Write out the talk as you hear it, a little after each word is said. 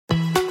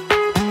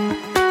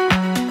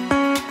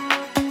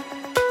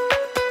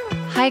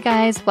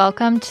guys,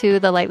 welcome to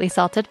the Lightly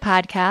Salted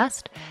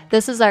podcast.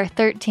 This is our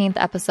 13th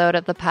episode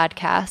of the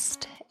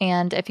podcast.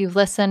 And if you've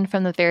listened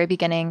from the very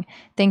beginning,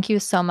 thank you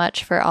so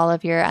much for all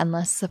of your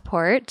endless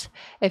support.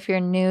 If you're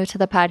new to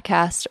the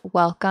podcast,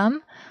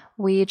 welcome.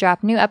 We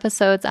drop new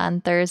episodes on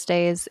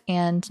Thursdays,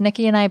 and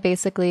Nikki and I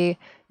basically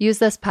use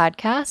this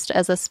podcast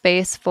as a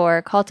space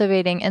for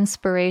cultivating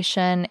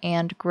inspiration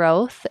and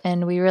growth.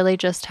 And we really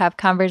just have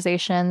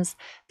conversations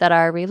that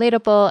are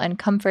relatable and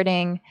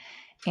comforting.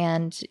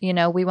 And, you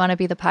know, we want to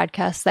be the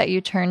podcast that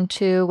you turn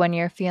to when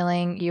you're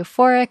feeling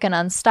euphoric and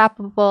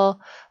unstoppable,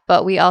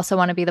 but we also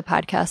want to be the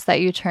podcast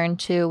that you turn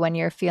to when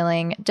you're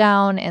feeling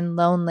down and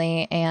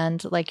lonely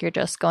and like you're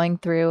just going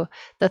through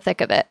the thick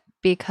of it.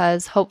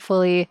 Because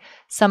hopefully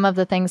some of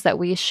the things that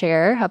we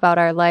share about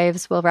our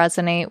lives will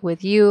resonate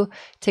with you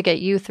to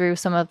get you through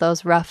some of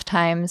those rough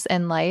times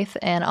in life,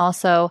 and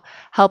also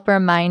help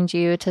remind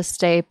you to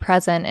stay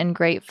present and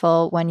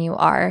grateful when you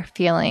are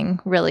feeling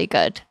really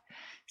good.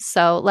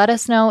 So let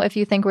us know if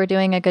you think we're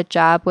doing a good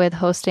job with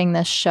hosting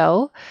this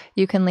show.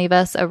 You can leave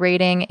us a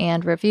rating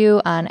and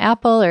review on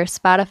Apple or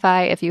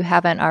Spotify if you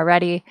haven't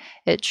already.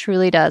 It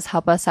truly does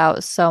help us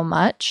out so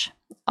much.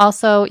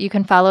 Also, you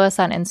can follow us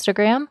on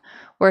Instagram.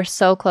 We're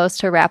so close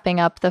to wrapping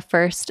up the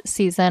first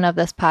season of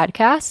this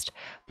podcast,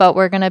 but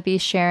we're going to be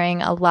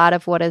sharing a lot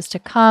of what is to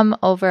come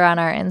over on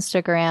our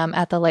Instagram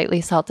at the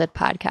Lightly Salted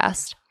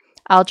podcast.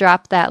 I'll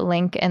drop that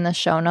link in the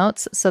show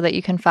notes so that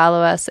you can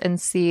follow us and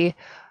see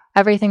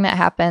everything that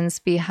happens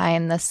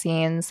behind the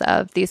scenes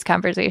of these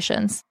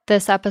conversations.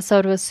 This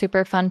episode was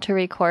super fun to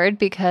record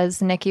because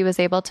Nikki was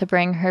able to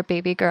bring her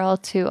baby girl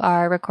to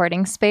our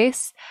recording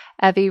space.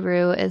 Evie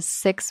Rue is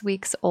 6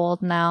 weeks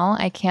old now.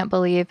 I can't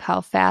believe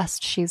how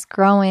fast she's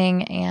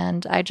growing,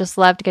 and I just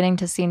loved getting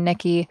to see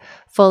Nikki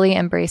fully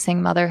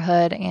embracing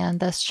motherhood and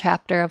this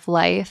chapter of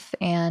life,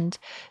 and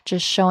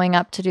just showing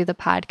up to do the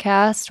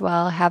podcast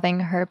while having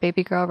her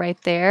baby girl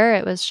right there.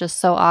 It was just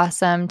so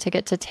awesome to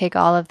get to take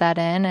all of that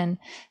in and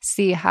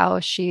see how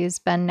she's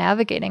been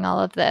navigating all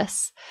of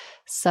this.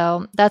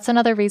 So that's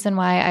another reason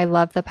why I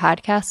love the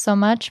podcast so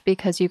much,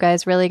 because you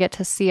guys really get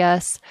to see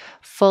us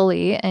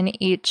fully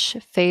in each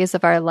phase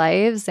of our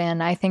lives.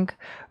 And I think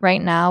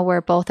right now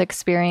we're both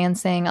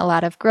experiencing a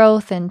lot of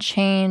growth and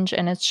change,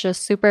 and it's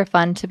just super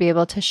fun to be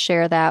able to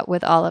share that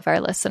with all of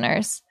our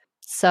listeners.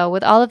 So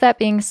with all of that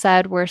being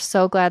said, we're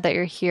so glad that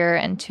you're here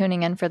and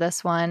tuning in for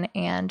this one,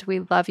 and we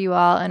love you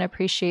all and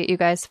appreciate you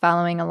guys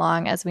following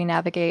along as we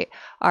navigate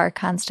our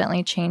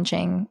constantly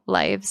changing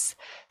lives.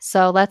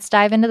 So let's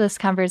dive into this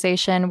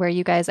conversation where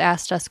you guys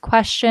asked us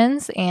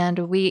questions and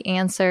we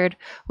answered.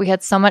 We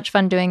had so much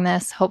fun doing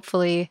this.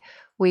 Hopefully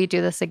we do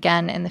this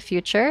again in the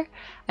future.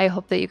 I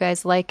hope that you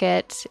guys like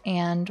it,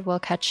 and we'll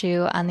catch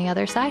you on the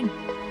other side.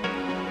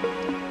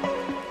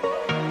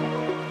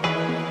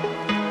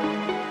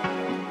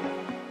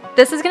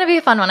 This is going to be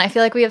a fun one. I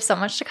feel like we have so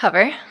much to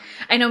cover.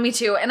 I know, me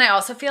too. And I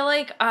also feel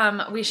like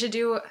we should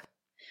do,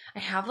 I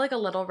have like a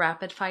little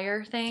rapid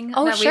fire thing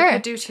that we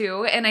could do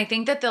too. And I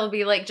think that they'll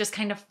be like just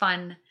kind of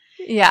fun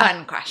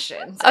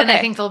questions. Okay. And I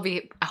think they'll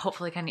be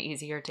hopefully kind of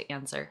easier to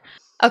answer.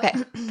 Okay,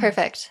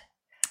 perfect.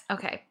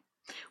 Okay.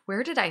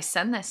 Where did I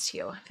send this to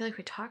you? I feel like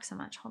we talk so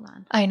much. Hold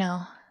on. I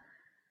know.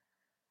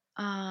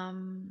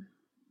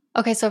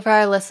 Okay, so for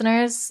our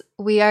listeners,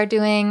 we are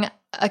doing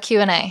a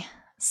Q&A.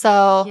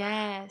 So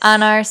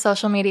on our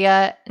social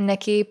media,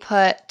 Nikki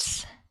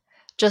put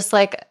just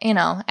like, you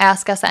know,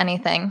 ask us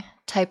anything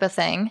type of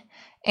thing.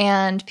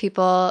 And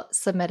people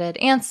submitted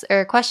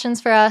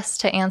questions for us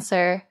to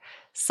answer.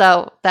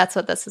 So that's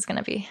what this is going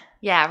to be.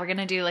 Yeah, we're going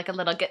to do like a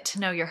little get to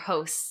know your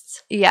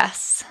hosts.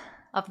 Yes.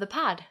 Of the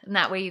pod. And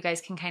that way you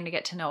guys can kind of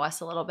get to know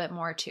us a little bit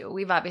more too.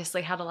 We've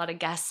obviously had a lot of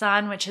guests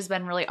on, which has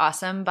been really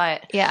awesome,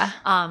 but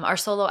our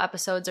solo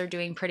episodes are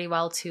doing pretty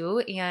well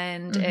too.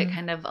 And it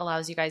kind of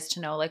allows you guys to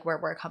know like where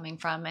we're coming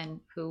from and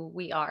who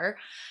we are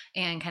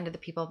and kind of the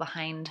people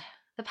behind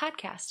the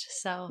podcast.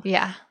 So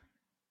yeah,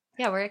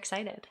 we're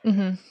excited.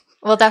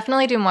 We'll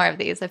definitely do more of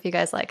these if you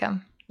guys like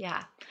them.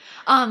 Yeah.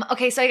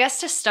 Okay. So I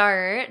guess to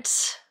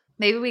start,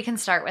 maybe we can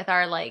start with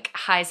our like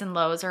highs and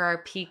lows, or our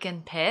peak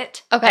and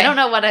pit. Okay. I don't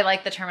know what I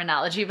like the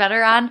terminology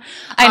better on.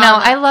 I know.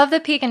 I love the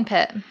peak and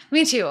pit.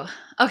 Me too.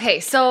 Okay.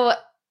 So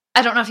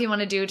I don't know if you want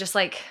to do just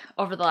like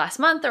over the last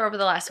month or over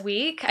the last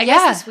week. I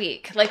guess this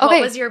week. Like what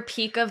was your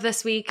peak of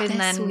this week? And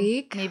then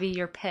maybe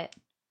your pit.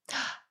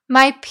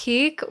 My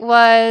peak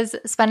was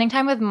spending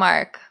time with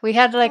Mark. We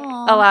had like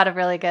a lot of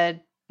really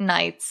good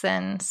nights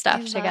and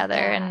stuff together.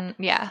 And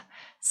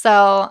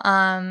so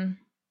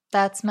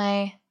that's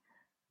my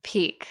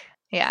peak.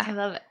 Yeah. I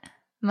love it.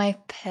 My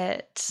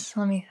pit.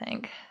 Let me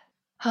think.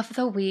 Of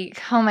the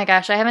week. Oh my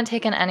gosh. I haven't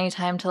taken any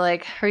time to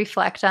like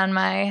reflect on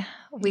my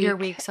week. Your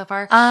week so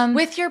far.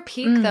 With your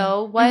peak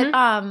though,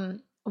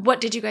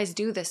 what did you guys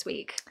do this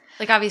week?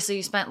 Like obviously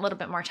you spent a little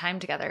bit more time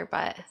together,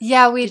 but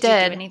yeah, we did.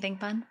 Did you do anything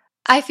fun?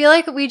 I feel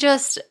like we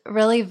just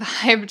really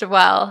vibed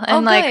well.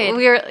 And like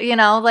we were, you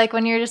know, like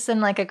when you're just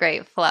in like a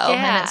great flow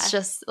and it's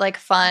just like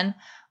fun.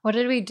 What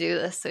did we do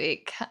this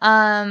week?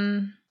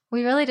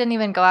 We really didn't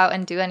even go out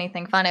and do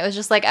anything fun. It was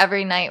just like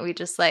every night we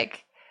just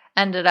like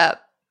ended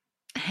up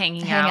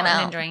hanging out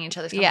and enjoying each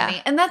other's company.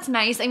 Yeah. And that's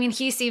nice. I mean,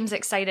 he seems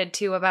excited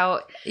too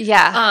about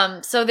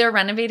so they're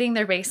renovating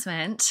their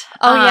basement.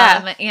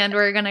 And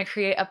we're gonna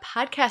create a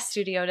podcast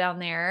studio down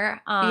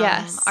there.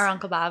 Yes. Our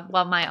Uncle Bob,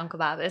 my Uncle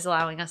Bob is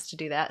allowing us to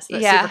do that. So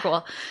that's super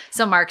cool.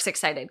 So Mark's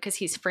excited because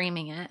he's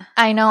framing it.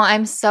 I know,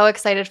 I'm so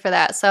excited for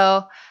that.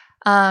 So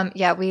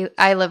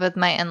I live with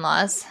my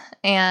in-laws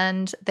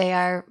and they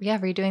are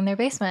redoing their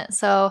basement.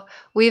 So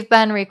we've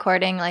been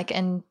recording like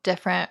in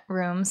different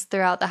rooms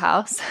throughout the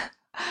house.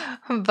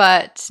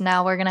 But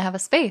now we're going to have a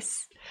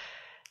space.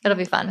 It'll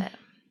be fun.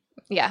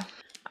 Yeah.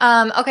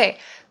 Okay.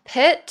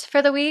 Pit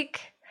for the week.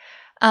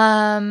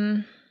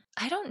 I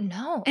don't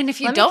know. And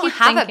if you don't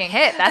have a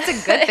pit, that's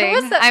a good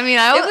thing. I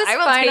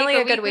will finally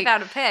take a good week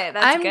without a pit.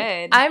 That's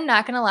good. I'm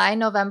not going to lie.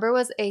 November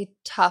was a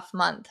tough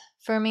month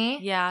for me.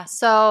 Yeah.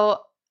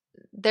 So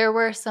there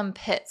were some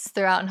pits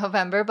throughout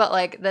November, but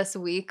like this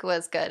week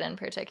was good in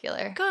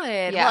particular.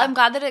 Good. Yeah. Well, I'm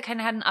glad that it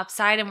kind of had an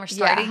upside and we're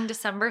starting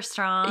December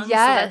strong. Yes, so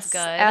that's good.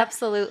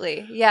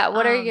 Absolutely. Yeah.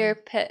 What are your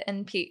pit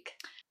and peak?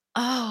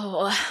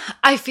 Oh,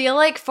 I feel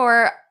like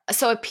a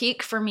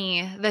peak for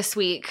me this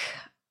week,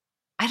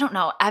 I don't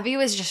know. Abby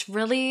was just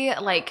really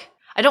like,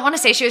 I don't want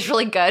to say she was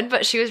really good,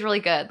 but she was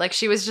really good. Like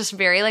she was just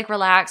very like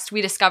relaxed.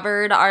 We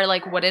discovered our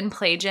like wooden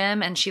play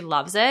gym and she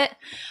loves it.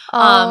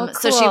 Cool.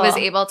 So she was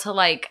able to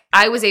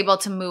I was able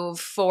to move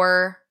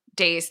 4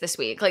 days this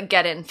week, like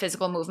get in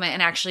physical movement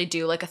and actually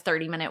do like a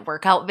 30-minute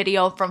workout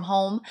video from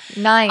home.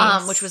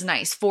 Nice. Which was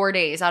nice. 4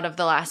 days out of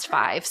the last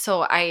 5.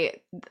 So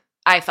I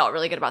felt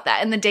really good about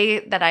that. And the day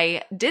that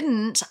I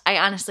didn't, I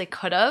honestly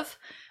could have.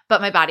 But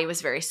my body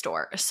was very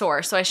sore,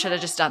 so I should have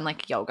just done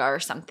like yoga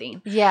or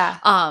something. Yeah.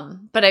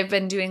 But I've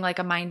been doing like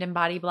a mind and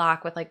body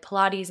block with like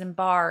Pilates and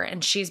bar,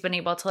 and she's been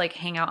able to like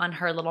hang out on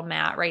her little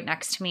mat right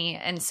next to me.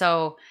 And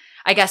so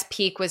I guess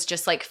peak was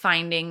just like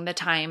finding the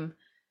time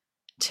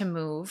to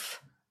move.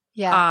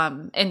 Yeah.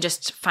 And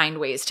just find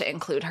ways to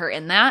include her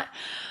in that.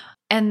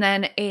 And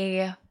then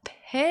a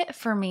pit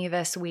for me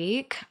this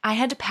week, I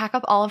had to pack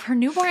up all of her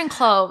newborn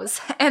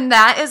clothes. And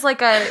that is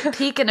like a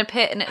peak and a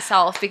pit in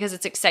itself because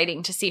it's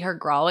exciting to see her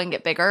grow and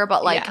get bigger.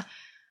 But like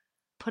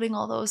putting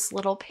all those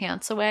little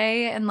pants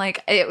away and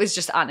like it was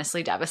just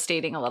honestly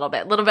devastating a little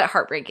bit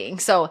heartbreaking.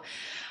 So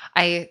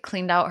I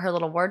cleaned out her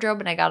little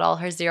wardrobe and I got all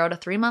her 0 to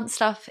 3 month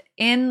stuff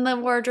in the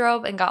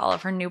wardrobe and got all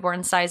of her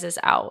newborn sizes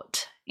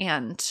out.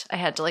 And I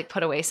had to like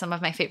put away some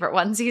of my favorite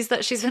onesies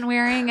that she's been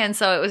wearing. And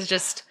so it was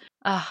just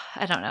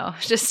I don't know,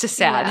 just a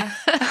sad,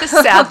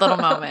 sad little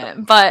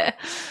moment. But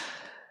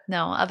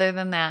no, other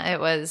than that, it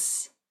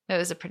was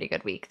a pretty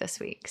good week this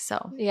week.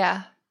 So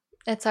yeah,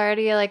 it's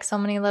already like so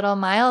many little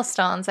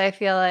milestones. I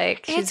feel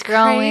like she's crazy.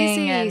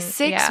 growing. And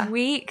 6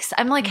 weeks.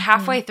 I'm like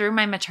halfway through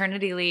my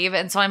maternity leave,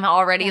 and so I'm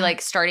already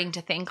like starting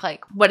to think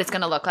like what it's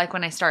going to look like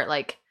when I start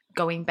like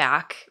going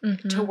back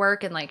to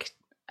work. And like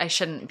I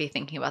shouldn't be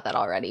thinking about that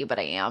already, but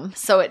I am.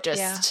 So it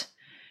just.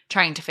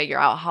 Trying to figure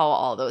out how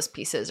all those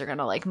pieces are going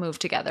to like move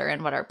together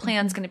and what our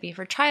plan's going to be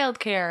for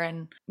childcare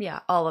and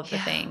all of the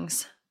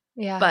things.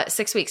 Yeah. But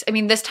 6 weeks, I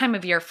mean, this time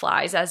of year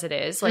flies as it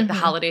is. Like the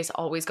holidays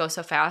always go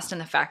so fast.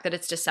 And the fact that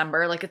it's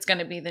December, like it's going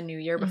to be the new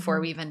year before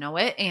we even know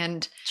it.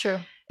 And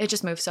it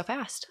just moves so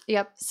fast.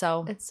 Yep.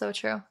 So it's so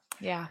true.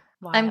 Yeah.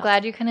 Wild. I'm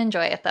glad you can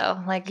enjoy it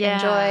though. Like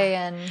enjoy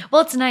and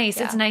well, it's nice.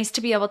 Yeah. It's nice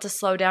to be able to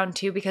slow down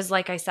too, because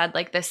like I said,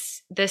 like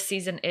this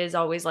season is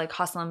always like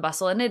hustle and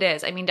bustle, and it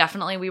is. I mean,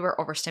 definitely we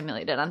were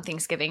overstimulated on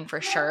Thanksgiving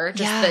for sure.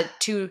 Just the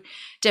 2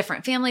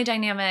 different family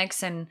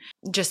dynamics and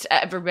just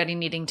everybody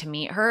needing to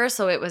meet her.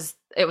 So it was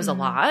a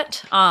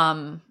lot.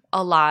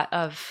 A lot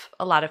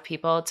of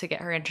people to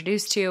get her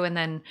introduced to, and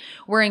then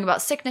worrying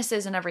about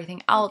sicknesses and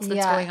everything else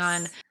that's going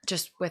on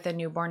just with a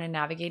newborn and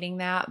navigating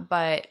that.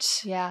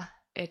 But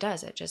it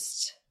does.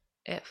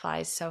 It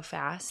flies so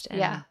fast. And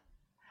yeah.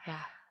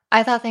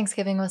 I thought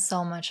Thanksgiving was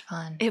so much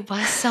fun. It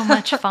was so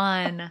much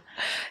fun.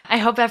 I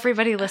hope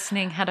everybody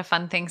listening had a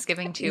fun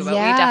Thanksgiving too. But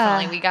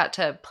we got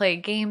to play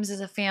games as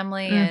a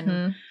family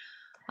and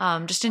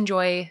just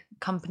enjoy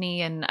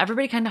company, and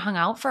everybody kind of hung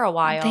out for a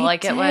while.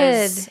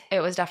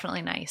 It was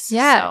definitely nice.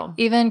 Yeah. So.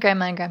 Even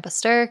Grandma and Grandpa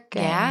Stirk.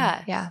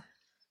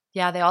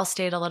 Yeah, they all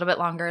stayed a little bit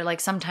longer. Like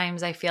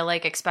sometimes I feel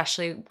like,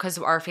 especially because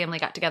our family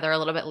got together a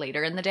little bit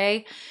later in the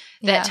day,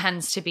 that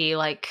tends to be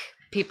like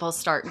people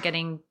start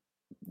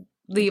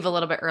leave a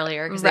little bit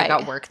earlier because they've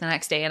got work the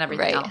next day and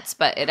everything else.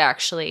 But it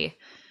actually,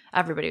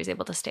 everybody was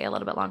able to stay a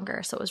little bit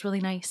longer. So it was really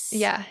nice.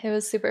 Yeah, it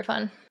was super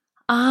fun.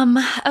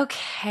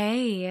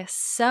 Okay.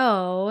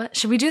 So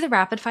should we do the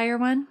rapid fire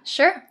one?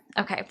 Sure.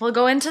 Okay. We'll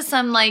go into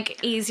some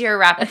like easier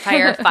rapid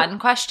fire fun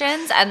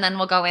questions, and then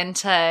we'll go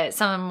into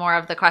some more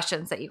of the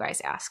questions that you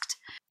guys asked.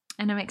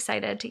 And I'm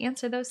excited to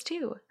answer those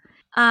too.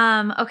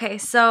 Okay.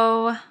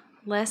 So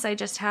Liz, I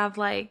just have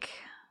I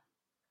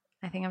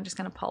think I'm just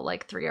going to pull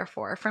like 3 or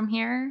 4 from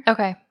here.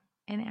 Okay.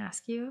 And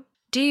ask you.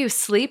 Do you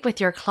sleep with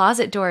your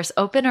closet doors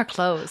open or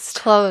closed?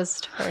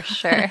 Closed, for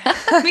sure.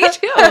 Me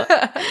too.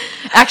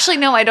 Actually,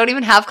 no, I don't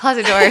even have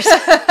closet doors.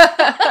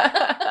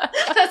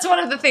 That's one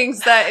one of the things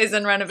that is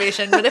in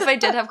renovation. But if I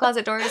did have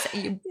closet doors,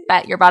 you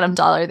bet your bottom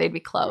dollar they'd be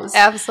closed.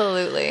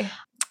 Absolutely.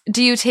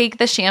 Do you take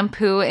the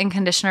shampoo and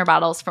conditioner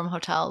bottles from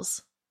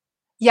hotels?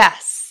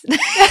 Yes. Yeah.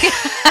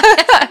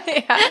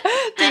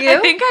 Do you? I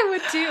think I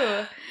would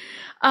too.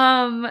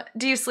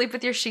 Do you sleep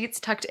with your sheets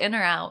tucked in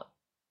or out?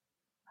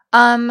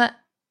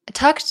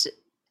 Tucked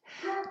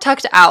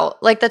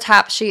out. Like the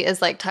top sheet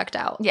is like tucked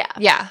out. Yeah.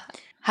 Yeah.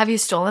 Have you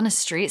stolen a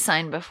street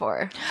sign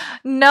before?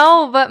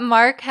 No, but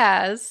Mark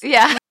has.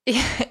 Yeah.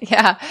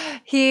 Yeah.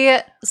 He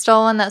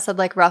stole one that said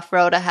like rough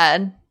road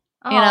ahead.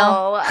 You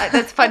know?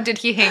 That's fun. Did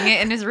he hang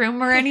it in his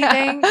room or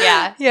anything?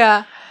 Yeah.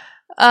 Yeah.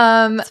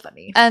 That's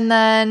funny. And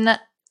then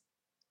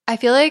I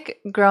feel like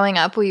growing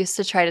up, we used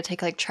to try to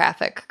take like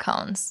traffic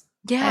cones.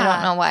 Yeah. I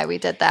don't know why we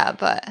did that,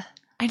 but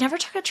I never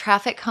took a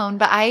traffic cone,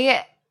 but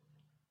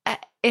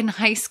in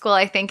high school,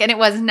 I think, and it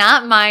was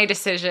not my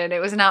decision.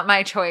 It was not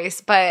my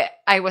choice, but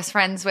I was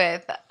friends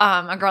with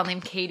a girl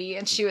named Katie,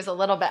 and she was a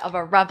little bit of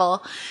a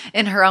rebel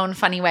in her own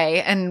funny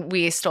way. And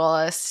we stole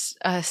a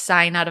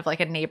sign out of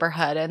like a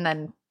neighborhood and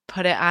then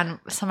put it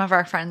on some of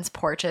our friends'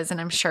 porches, and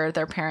I'm sure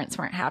their parents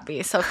weren't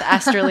happy. So if the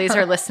Esterlys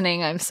are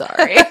listening, I'm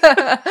sorry.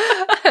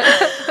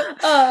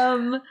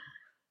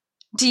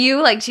 Do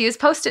you like to use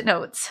Post-it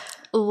notes?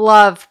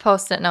 Love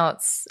Post-it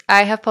notes.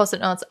 I have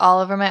Post-it notes all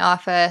over my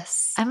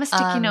office. I'm a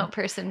sticky note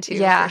person too,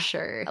 yeah, for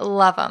sure.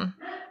 Love them.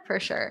 For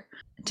sure.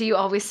 Do you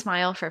always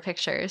smile for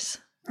pictures?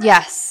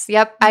 Yes.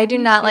 Yep. I do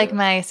not like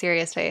my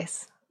serious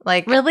face.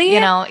 Like, really?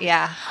 You know,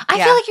 yeah.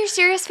 I feel like your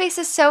serious face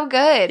is so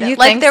good. You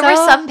like think there so? were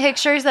some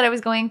pictures that I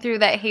was going through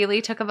that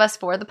Haley took of us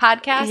for the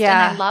podcast, and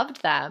I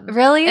loved them.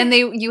 Really? And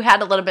you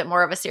had a little bit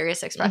more of a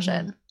serious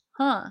expression.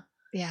 Mm-hmm. Huh.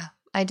 Yeah.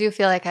 I do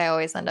feel like I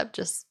always end up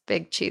just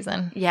big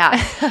cheesing.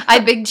 Yeah. I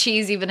big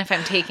cheese even if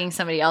I'm taking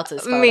somebody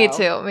else's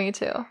photo. Me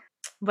too.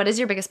 What is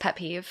your biggest pet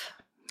peeve?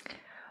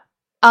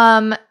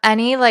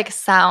 Any like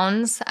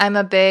sounds. I'm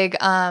a big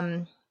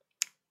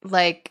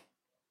like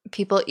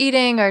people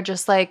eating or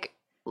just like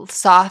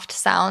soft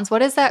sounds.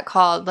 What is that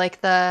called? Like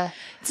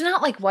it's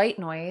not like white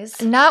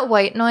noise. Not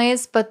white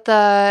noise, but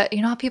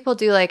you know how people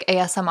do like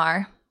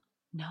ASMR?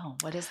 No,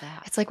 what is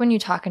that? It's like when you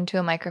talk into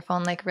a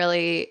microphone, like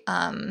really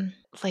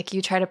like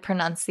you try to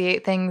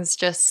pronunciate things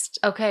just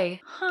okay.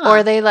 Huh.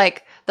 Or they'll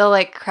like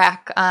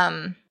crack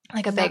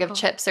like a bag of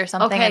chips or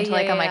something into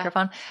like a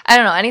microphone. I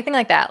don't know, anything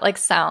like that, like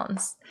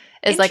sounds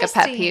is like a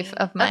pet peeve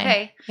of mine.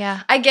 Okay.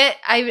 Yeah.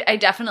 I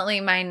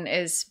definitely, mine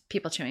is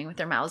people chewing with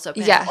their mouths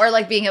open. Yeah. Or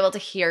like being able to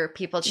hear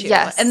people chew.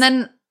 Yes. And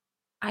then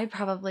you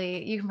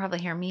can probably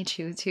hear me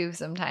chew too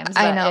sometimes.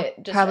 I know.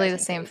 Probably the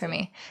same for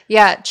me.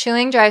 Yeah.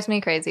 Chewing drives me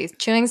crazy.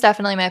 Chewing's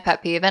definitely my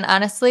pet peeve. And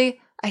honestly,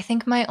 I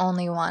think my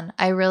only one.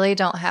 I really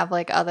don't have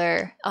like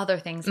other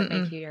things that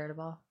make you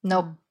irritable.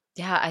 Nope.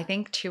 Yeah. I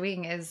think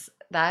chewing is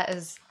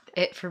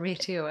it for me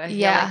too. I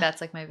feel like that's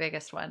like my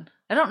biggest one.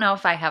 I don't know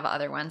if I have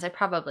other ones. I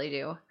probably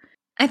do.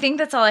 I think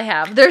that's all I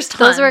have. There's tons.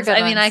 Those were good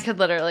ones. I mean, I could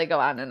literally go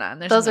on and on.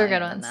 Those were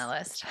good ones on that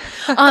list.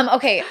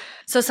 Okay.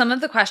 So some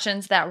of the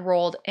questions that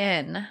rolled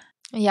in.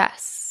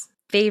 Yes.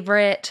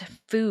 Favorite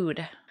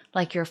food,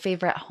 like your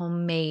favorite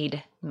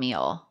homemade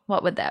meal.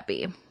 What would that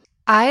be?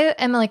 I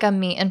am like a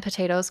meat and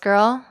potatoes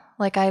girl.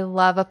 Like I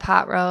love a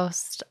pot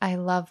roast. I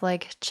love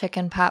like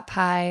chicken pot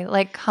pie.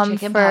 Like comfort.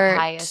 Chicken pot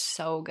pie is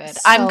so good.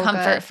 I'm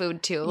comfort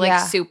food too. Like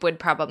soup would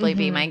probably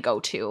be my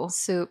go-to.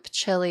 Soup,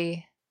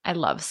 chili. I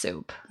love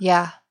soup.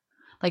 Yeah.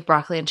 Like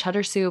broccoli and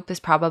cheddar soup is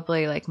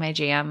probably like my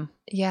jam.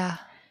 Yeah.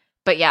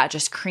 But yeah,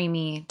 just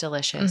creamy,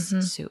 delicious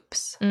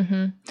soups.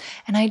 Mm-hmm.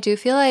 And I do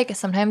feel like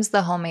sometimes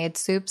the homemade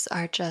soups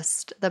are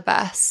just the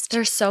best.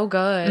 They're so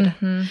good.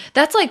 Mm-hmm.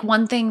 That's like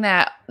one thing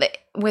that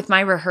with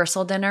my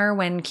rehearsal dinner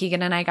when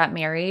Keegan and I got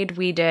married,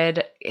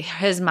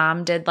 his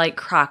mom did like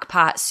crock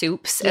pot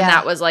soups. And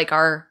that was like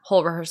our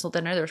whole rehearsal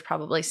dinner. There was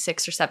probably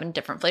 6 or 7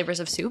 different flavors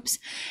of soups.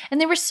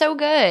 And they were so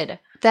good.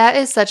 That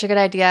is such a good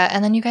idea.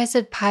 And then you guys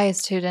did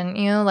pies too, didn't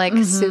you? Like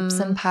soups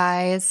and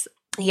pies.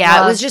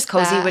 Yeah, it was just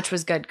cozy, which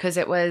was good because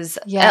it was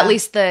at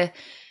least the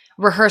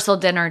rehearsal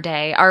dinner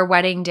day. Our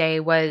wedding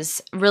day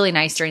was really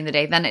nice during the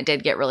day. Then it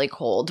did get really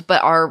cold,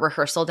 but our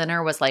rehearsal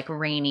dinner was like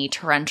rainy,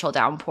 torrential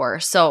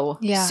downpour. So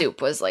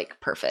soup was like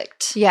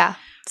perfect. Yeah.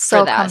 So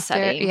for that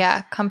setting.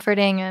 Yeah,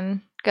 comforting and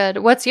good.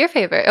 What's your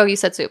favorite? Oh, you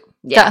said soup.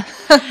 Yeah.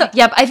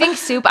 Yep. I think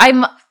soup.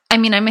 I'm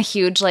a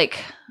huge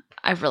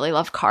I really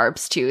love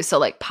carbs too. So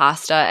like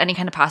pasta, any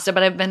kind of pasta,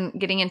 but I've been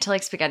getting into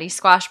like spaghetti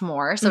squash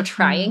more. So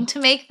trying to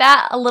make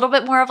that a little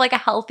bit more of like a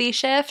healthy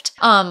shift.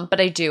 But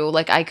I do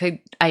like, I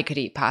could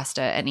eat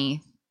pasta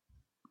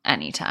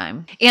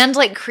anytime. And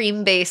like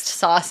cream-based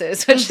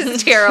sauces, which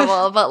is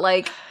terrible, but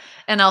like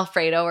an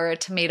Alfredo or a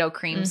tomato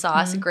cream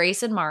sauce.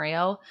 Grace and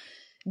Mario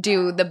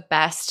do the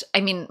best.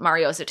 I mean,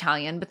 Mario's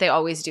Italian, but they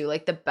always do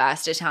like the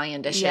best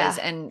Italian dishes. Yeah.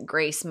 And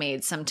Grace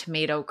made some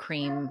tomato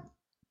cream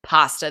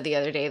pasta the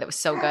other day that was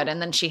so good.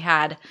 And then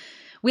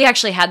we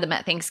actually had them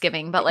at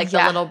Thanksgiving, but like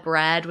the little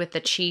bread with the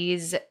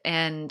cheese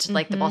and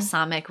like the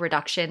balsamic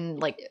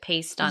reduction like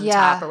paste on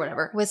top or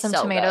whatever. With some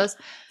tomatoes.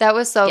 Good. That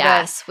was so good.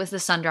 Yes, with the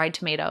sun-dried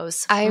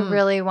tomatoes. I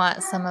really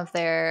want some of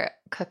their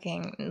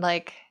cooking.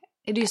 Like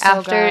They do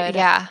so good.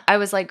 Yeah. I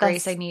was like,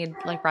 Grace, I need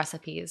like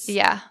recipes.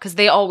 Yeah. Because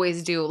they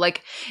always do.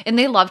 Like, and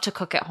they love to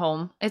cook at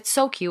home. It's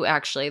so cute,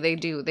 actually. They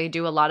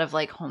do a lot of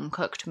like home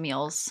cooked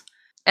meals.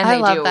 And I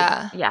love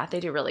that. Yeah, they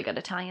do really good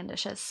Italian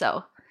dishes.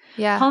 So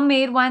yeah.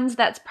 Homemade ones,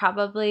 that's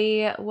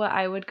probably what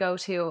I would go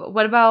to.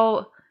 What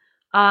about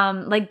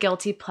like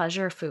guilty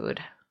pleasure food?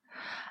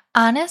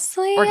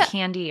 Honestly. Or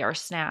candy or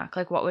snack?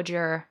 Like what would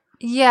your...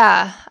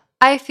 Yeah.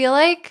 I feel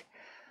like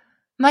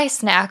my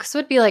snacks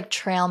would be like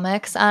trail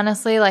mix,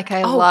 honestly. Like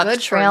I love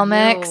trail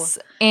mix.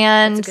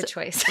 And that's a good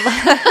choice.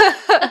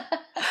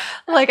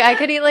 like I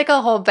could eat like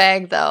a whole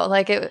bag though.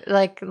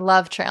 Like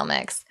love trail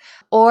mix.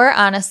 Or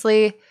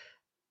honestly,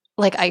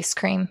 like ice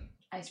cream.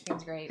 Ice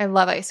cream's great. I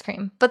love ice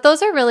cream. But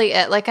those are really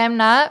it. Like I'm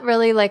not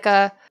really like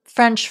a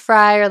French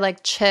fry or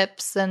like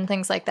chips and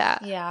things like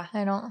that. Yeah.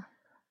 I don't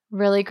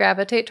really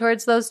gravitate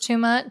towards those too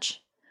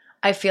much.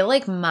 I feel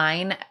like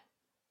mine...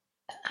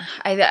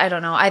 I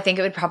don't know. I think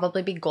it would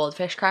probably be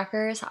goldfish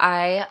crackers.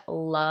 I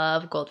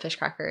love goldfish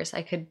crackers.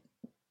 I could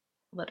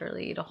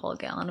literally eat a whole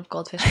gallon of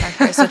goldfish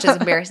crackers, which is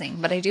embarrassing,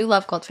 but I do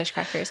love goldfish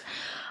crackers.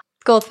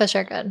 Goldfish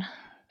are good.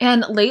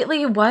 And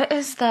lately,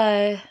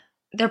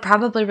 they're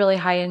probably really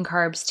high in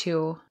carbs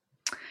too.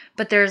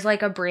 But there's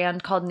like a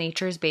brand called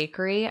Nature's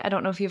Bakery. I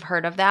don't know if you've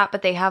heard of that,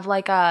 but they have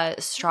like a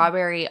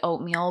strawberry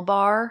oatmeal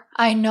bar.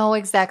 I know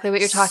exactly what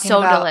you're talking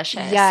about. So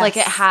delicious. Yes. Like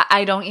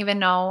I don't even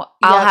know.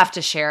 I'll have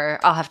to share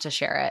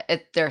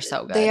it. They're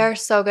so good. They are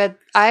so good.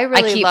 I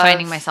keep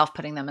finding myself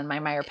putting them in my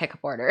Meijer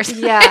pickup orders.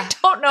 Yeah. I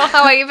don't know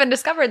how I even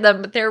discovered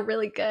them, but they're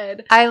really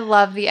good. I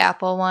love the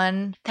apple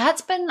one.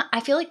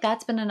 I feel like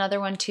that's been another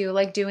one too,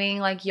 like doing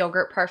like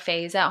yogurt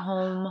parfaits at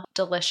home.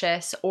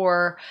 Delicious.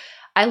 Or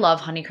I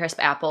love Honeycrisp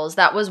apples.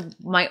 That was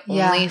my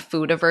only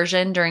food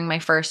aversion during my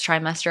first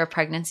trimester of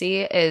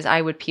pregnancy is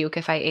I would puke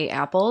if I ate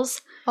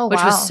apples,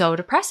 which was so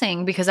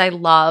depressing because I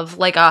love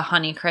like a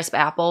Honeycrisp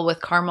apple with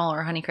caramel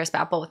or Honeycrisp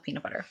apple with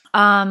peanut butter.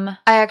 I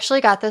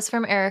actually got this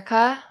from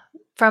Erica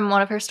from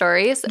one of her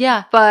stories.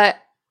 Yeah. But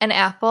an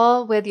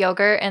apple with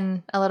yogurt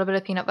and a little bit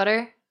of peanut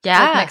butter.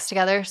 Yeah. Like mixed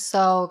together.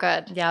 So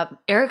good. Yep.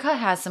 Erica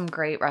has some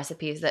great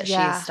recipes that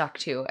she's stuck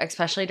to,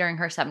 especially during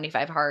her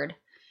 75 hard.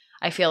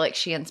 I feel like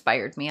she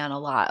inspired me on a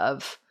lot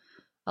of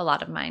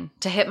mine.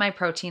 To hit my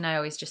protein, I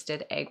always just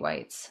did egg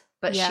whites,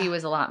 but she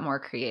was a lot more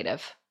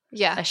creative.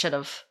 Yeah. I should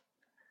have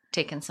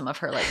taken some of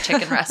her like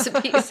chicken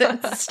recipes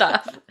and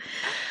stuff.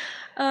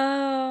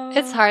 Oh.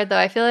 It's hard though.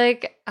 I feel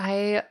like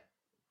I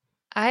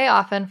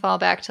often fall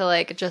back to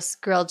like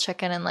just grilled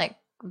chicken and like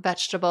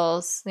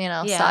vegetables,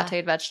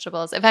 sauteed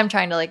vegetables if I'm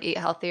trying to like eat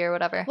healthy or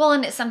whatever. Well,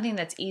 and it's something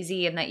that's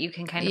easy and that you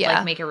can kind of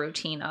like make a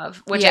routine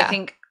of, which I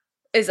think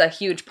is a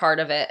huge part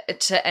of it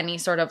to any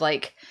sort of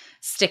like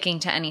sticking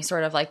to any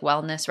sort of like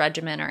wellness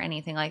regimen or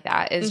anything like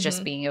that is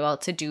just being able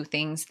to do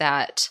things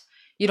that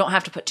you don't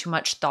have to put too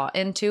much thought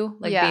into,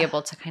 like be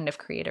able to kind of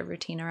create a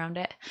routine around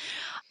it.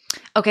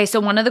 Okay, so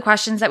one of the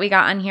questions that we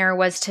got on here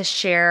was to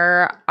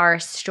share our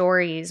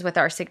stories with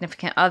our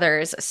significant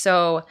others.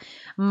 So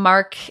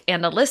Mark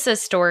and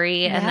Alyssa's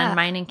story and then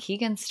mine and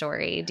Keegan's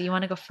story. Do you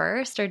want to go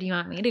first or do you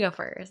want me to go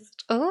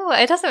first? Oh,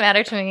 it doesn't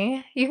matter to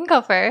me. You can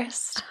go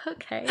first.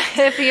 Okay.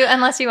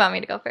 Unless you want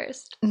me to go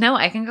first. No,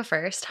 I can go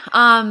first.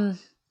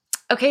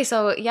 Okay,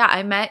 so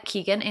I met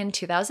Keegan in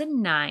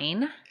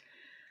 2009.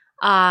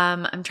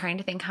 I'm trying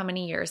to think how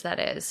many years that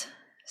is.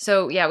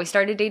 So we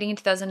started dating in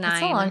 2009.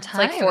 That's a long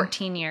time. It's like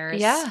 14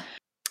 years. Yeah.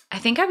 I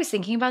think I was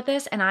thinking about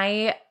this and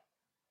I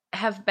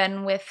have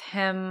been with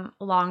him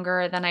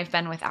longer than I've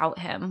been without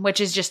him, which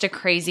is just a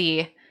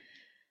crazy,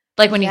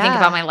 like when you think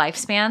about my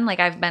lifespan, like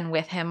I've been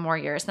with him more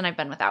years than I've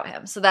been without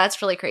him. So that's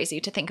really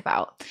crazy to think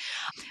about.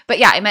 But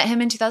I met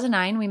him in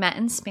 2009. We met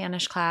in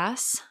Spanish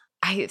class.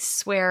 I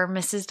swear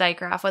Mrs.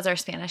 Dygraff was our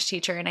Spanish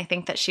teacher, and I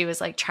think that she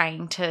was like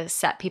trying to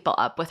set people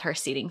up with her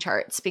seating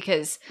charts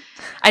because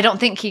I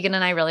don't think Keegan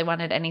and I really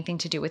wanted anything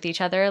to do with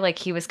each other. Like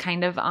he was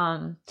kind of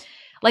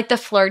like the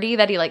flirty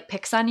that he like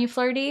picks on you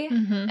flirty,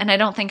 and I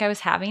don't think I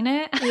was having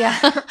it.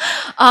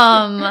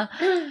 Yeah.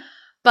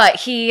 But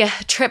he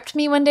tripped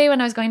me one day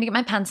when I was going to get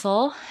my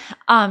pencil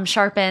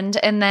sharpened,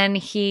 and then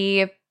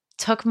he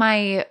took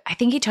my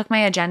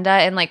agenda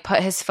and like put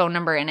his phone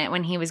number in it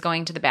when he was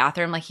going to the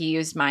bathroom. Like he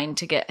used mine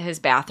to get his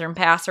bathroom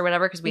pass or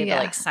whatever because we had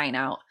to like sign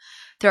out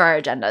through our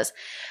agendas.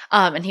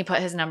 And he put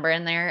his number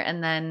in there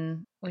and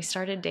then we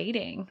started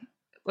dating,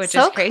 which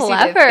is crazy to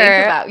think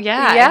about.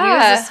 Yeah.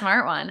 He was a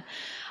smart one.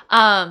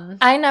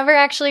 I never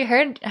actually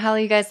heard how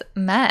you guys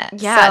met.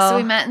 Yeah. So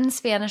we met in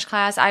Spanish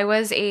class. I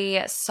was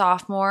a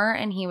sophomore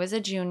and he was a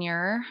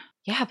junior.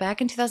 Yeah, back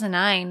in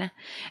 2009.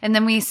 And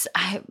then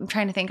I'm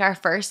trying to think, our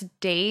first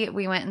date,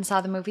 we went and saw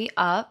the movie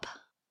Up.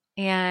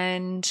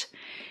 And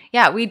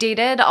we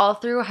dated all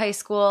through high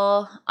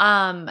school.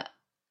 When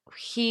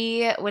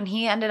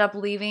he ended up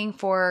leaving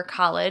for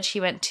college, he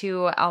went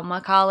to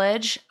Alma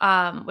College,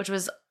 which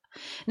was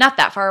not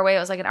that far away. It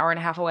was like an hour and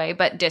a half away,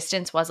 but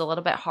distance was a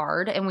little bit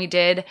hard. And we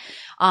did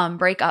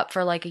break up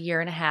for like a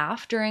year and a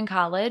half during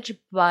college.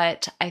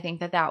 But I think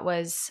that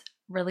was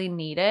really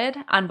needed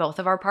on both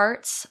of our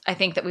parts. I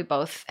think that we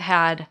both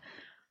had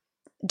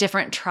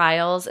different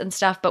trials and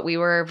stuff, but we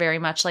were very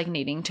much like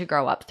needing to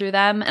grow up through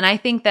them. And I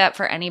think that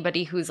for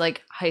anybody who's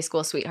like high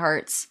school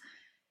sweethearts,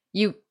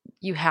 you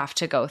have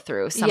to go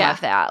through some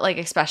of that, like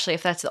especially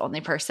if that's the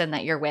only person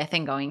that you're with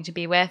and going to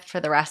be with for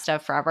the rest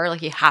of forever.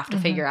 Like you have to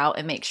figure out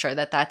and make sure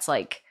that that's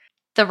like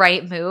the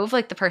right move,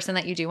 like the person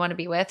that you do want to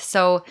be with.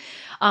 So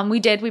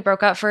we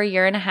broke up for 1.5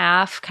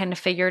 years, kind of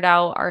figured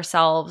out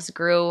ourselves,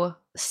 grew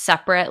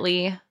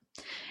separately.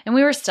 And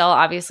we were still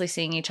obviously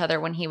seeing each other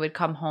when he would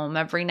come home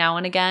every now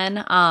and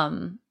again.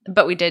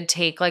 But we did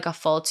take like a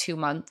full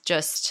 2-month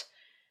just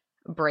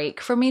break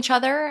from each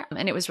other.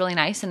 And it was really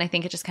nice. And I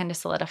think it just kind of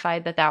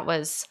solidified that that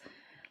was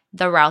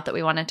the route that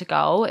we wanted to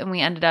go. And we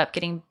ended up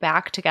getting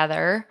back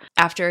together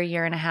after 1.5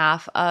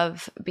 years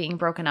of being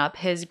broken up.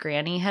 His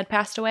granny had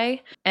passed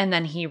away and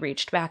then he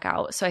reached back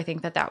out. So I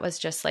think that that was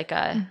just like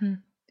a,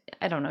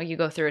 I don't know, you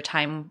go through a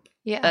time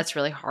that's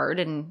really hard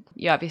and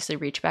you obviously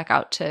reach back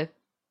out to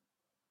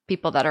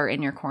people that are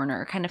in your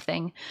corner kind of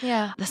thing.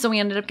 Yeah. So we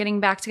ended up getting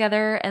back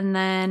together. And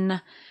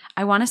then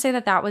I want to say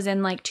that that was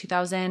in like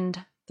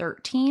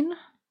 2013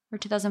 or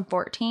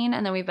 2014.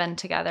 And then we've been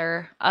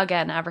together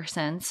again ever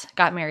since.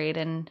 Got married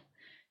in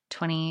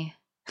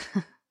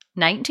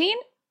 2019.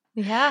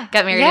 Yeah.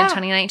 Got married in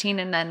 2019.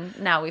 And then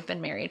now we've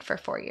been married for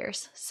 4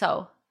 years.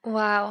 So.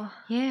 Wow.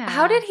 Yeah.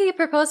 How did he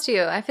propose to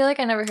you? I feel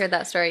like I never heard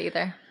that story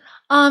either.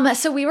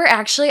 So we were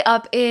actually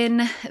up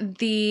in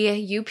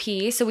the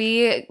UP. So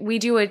we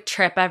do a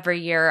trip every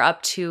year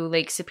up to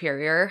Lake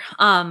Superior.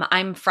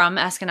 I'm from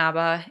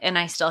Escanaba and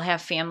I still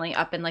have family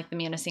up in like the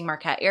Munising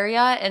Marquette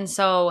area. And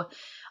so,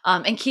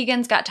 and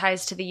Keegan's got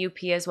ties to the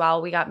UP as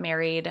well. We got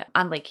married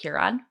on Lake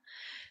Huron.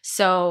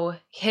 So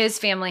his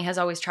family has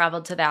always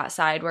traveled to that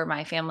side where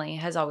my family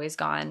has always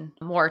gone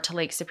more to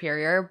Lake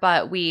Superior,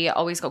 but we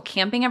always go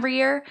camping every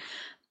year.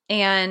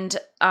 And,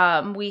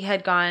 we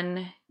had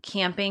gone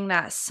camping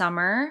that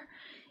summer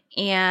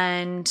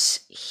and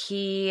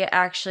he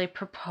actually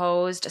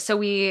proposed.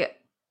 So I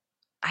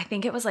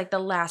think it was like the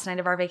last night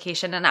of our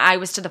vacation and I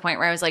was to the point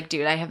where I was like,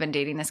 dude, I have been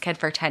dating this kid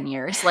for 10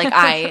 years. Like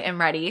I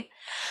am ready.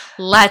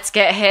 Let's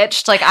get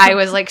hitched. Like I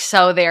was like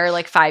so there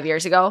like 5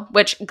 years ago,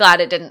 which glad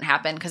it didn't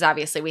happen because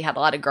obviously we had a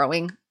lot of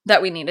growing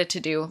that we needed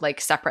to do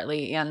like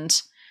separately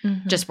and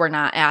just we're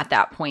not at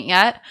that point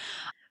yet.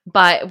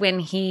 But when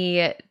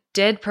he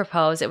did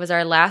propose, it was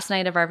our last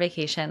night of our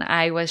vacation.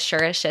 I was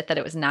sure as shit that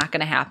it was not going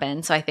to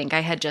happen. So I think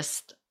I had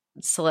just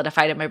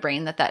solidified in my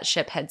brain that that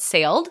ship had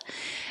sailed.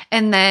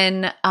 And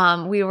then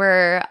we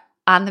were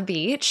on the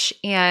beach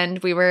and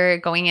we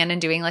were going in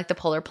and doing like the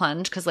polar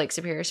plunge because Lake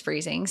Superior is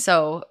freezing.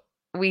 So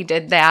we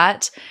did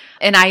that.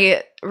 And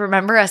I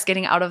remember us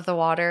getting out of the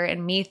water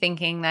and me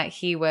thinking that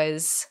he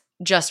was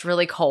just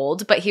really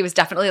cold, but he was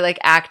definitely like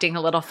acting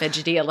a little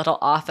fidgety, a little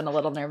off and a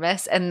little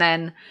nervous. And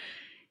then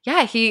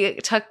yeah, he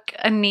took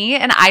a knee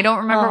and I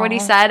don't remember what he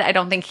said. I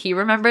don't think he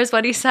remembers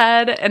what he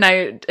said. And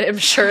I am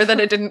sure that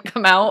it didn't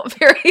come out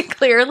very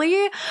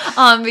clearly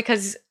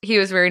because he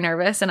was very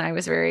nervous and I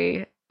was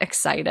very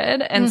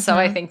excited. And so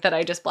I think that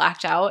I just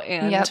blacked out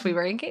and we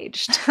were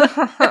engaged.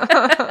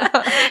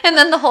 And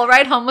then the whole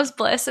ride home was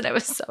bliss and I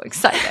was so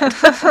excited.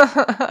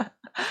 But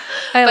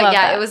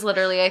yeah, it was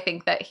literally, I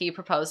think that he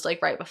proposed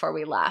like right before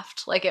we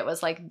left. Like it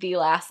was like the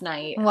last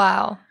night.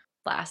 Wow.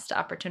 Last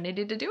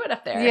opportunity to do it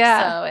up there.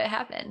 Yeah. So it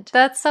happened.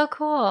 That's so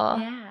cool.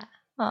 Yeah.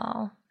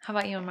 Oh. How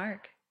about you and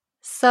Mark?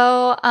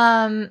 So,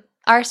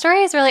 our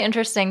story is really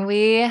interesting.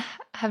 We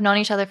have known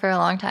each other for a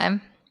long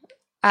time.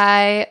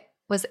 I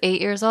was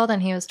 8 years old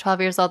and he was 12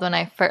 years old when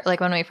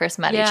when we first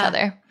met each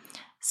other.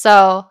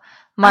 So,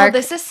 Mark. Oh,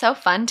 this is so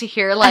fun to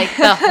hear like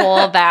the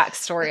whole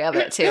backstory of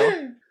it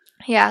too.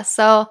 Yeah.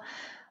 So,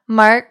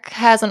 Mark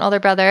has an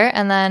older brother,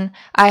 and then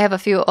I have a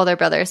few older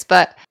brothers,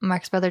 but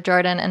Mark's brother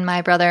Jordan and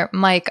my brother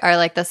Mike are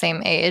like the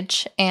same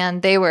age,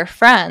 and they were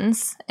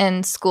friends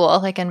in school,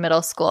 like in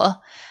middle school.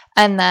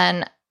 And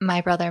then my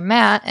brother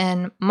Matt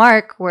and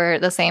Mark were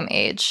the same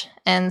age,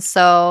 and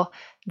so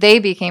they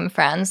became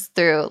friends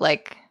through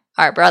like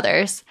our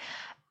brothers.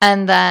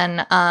 And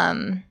then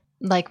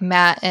like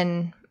Matt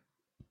and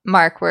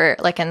Mark were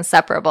like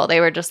inseparable.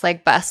 They were just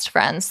like best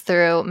friends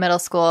through middle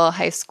school,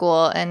 high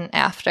school, and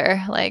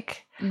after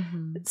like.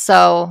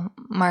 So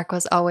Mark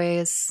was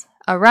always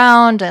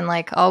around and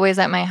like always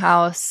at my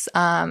house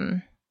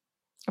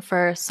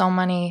for so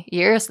many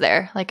years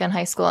there, like in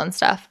high school and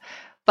stuff.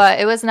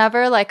 But it was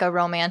never like a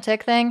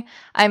romantic thing.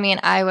 I mean,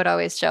 I would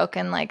always joke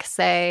and like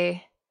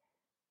say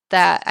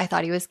that I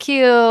thought he was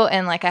cute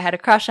and like I had a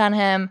crush on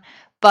him.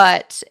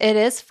 But it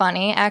is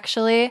funny,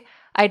 actually.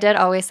 I did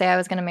always say I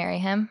was going to marry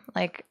him.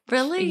 Like,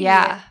 really?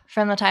 Yeah,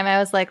 from the time I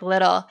was like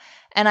little.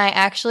 And I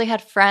actually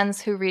had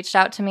friends who reached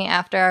out to me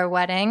after our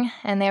wedding,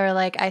 and they were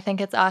like, I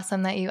think it's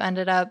awesome that you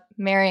ended up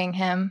marrying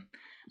him.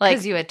 Like,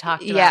 because you had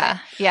talked about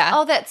it. Yeah.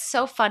 Oh, that's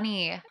so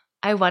funny.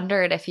 I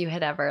wondered if you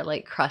had ever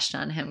like crushed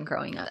on him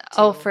growing up too.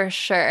 Oh, for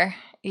sure.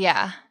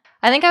 Yeah.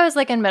 I think I was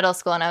like in middle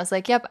school, and I was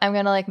like, yep, I'm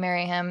going to like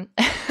marry him.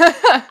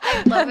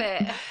 I love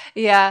it.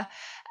 Yeah.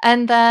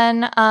 And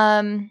then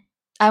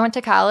I went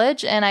to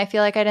college, and I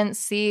feel like I didn't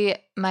see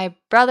my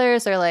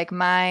brothers or like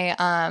my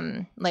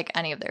like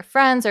any of their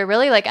friends or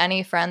really like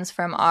any friends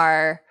from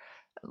our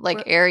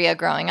like area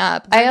growing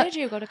up. Where did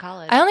you go to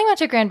college? I only went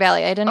to Grand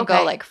Valley. I didn't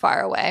go like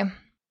far away.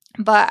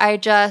 But I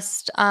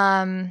just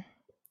I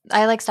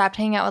like stopped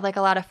hanging out with like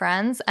a lot of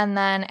friends, and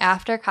then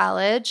after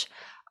college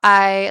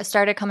I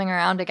started coming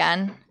around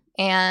again,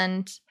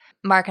 and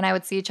Mark and I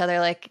would see each other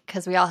like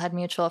because we all had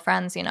mutual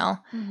friends, you know.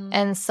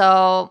 And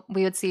so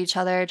we would see each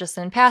other just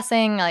in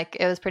passing, like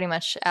it was pretty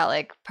much at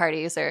like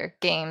parties or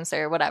games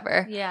or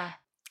whatever. Yeah.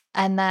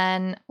 And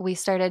then we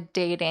started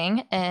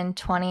dating in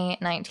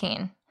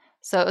 2019.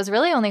 So it was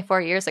really only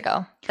 4 years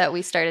ago that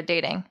we started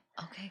dating.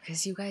 Okay,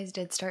 because you guys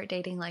did start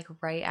dating like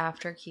right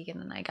after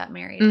Keegan and I got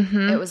married.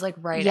 It was like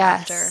right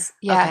after.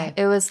 Yeah,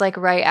 it was like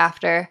right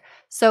after.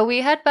 So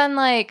we had been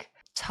like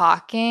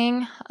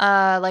talking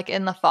like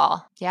in the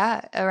fall.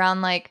 Yeah,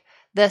 around like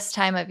this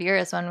time of year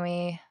is when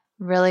we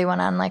really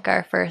went on like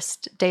our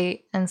first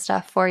date and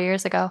stuff 4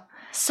 years ago.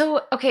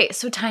 So, okay,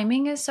 so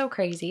timing is so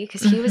crazy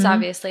because he was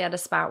obviously at a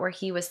spot where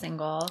he was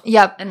single.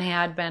 Yep. And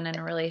had been in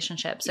a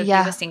relationship. So he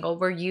was single.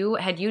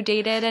 Had you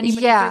dated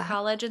anybody through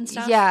college and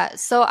stuff? Yeah.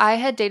 So I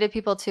had dated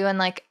people too. And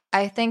like,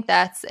 I think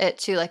that's it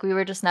too. Like we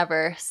were just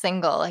never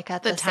single like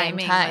at the same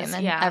time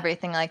and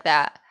everything like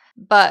that.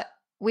 But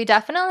we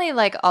definitely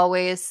like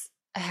always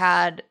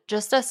had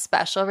just a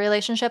special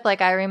relationship. Like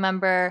I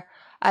remember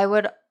I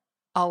would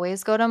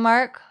always go to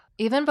Mark,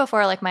 even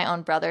before like my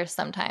own brothers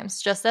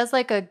sometimes, just as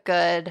like a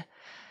good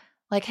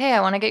like, hey,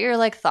 I want to get your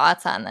like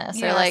thoughts on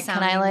this, or like,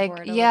 can I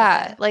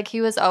like, like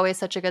he was always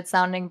such a good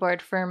sounding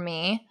board for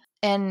me.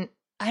 And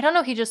I don't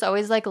know, he just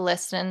always like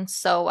listened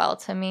so well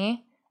to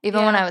me,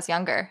 even when I was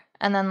younger.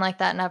 And then like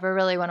that never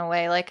really went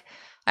away. Like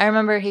I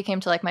remember he came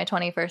to like my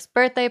 21st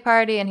birthday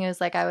party and he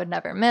was like, I would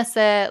never miss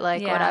it,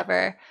 like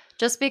whatever.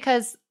 Just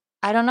because,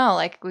 I don't know,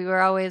 like we were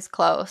always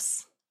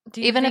close,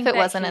 even if it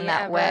wasn't in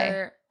that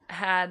way.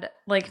 Had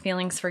like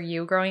feelings for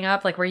you growing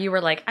up, like where you were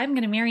like, I'm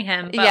gonna marry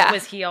him, but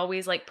was he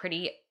always like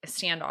pretty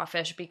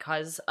standoffish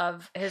because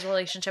of his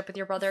relationship with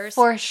your brothers?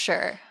 For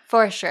sure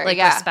like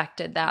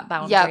respected that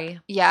boundary.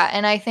 Yeah,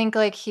 and I think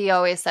like he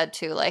always said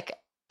too, like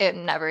it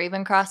never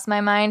even crossed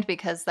my mind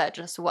because that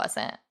just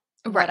wasn't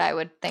what I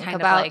would think kind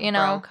about, like, you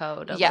know, bro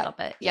code a little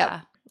bit.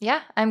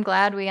 Yeah, I'm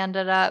glad we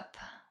ended up,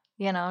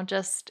 you know,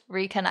 just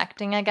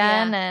reconnecting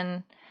again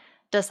and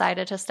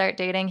decided to start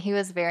dating. He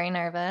was very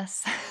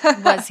nervous.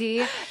 Was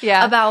he?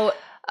 Yeah. About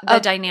the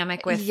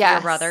dynamic with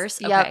your brothers?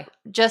 Okay. Yep.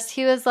 Just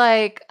he was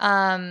like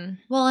well,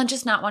 and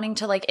just not wanting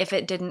to like if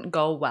it didn't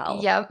go well.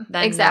 Yep.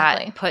 Then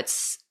exactly. That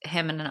puts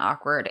him in an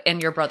awkward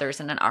and your brothers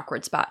in an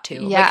awkward spot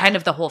too. Yeah. Like kind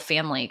of the whole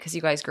family because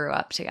you guys grew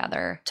up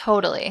together.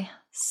 Totally.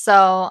 So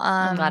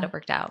I'm glad it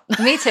worked out.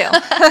 Me too.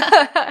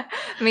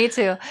 Me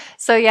too.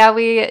 So yeah,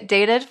 we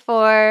dated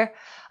for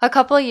a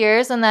couple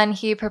years and then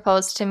he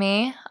proposed to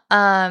me.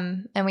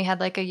 And we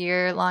had like a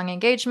year-long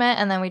engagement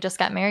and then we just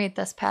got married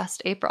this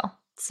past April.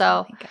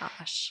 So oh my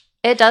gosh.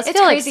 It does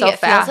feel crazy. Like so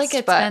fast. It feels like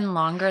it's been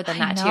longer than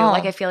that too.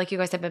 Like I feel like you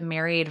guys have been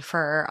married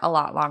for a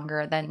lot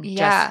longer than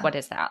just, what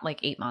is that,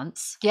 like 8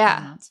 months? Yeah.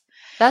 9 months?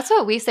 That's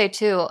what we say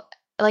too.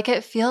 Like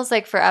it feels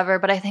like forever,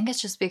 but I think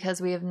it's just because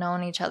we have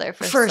known each other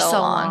for so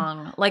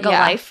long. Like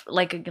a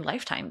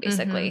lifetime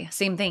basically.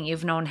 Same thing.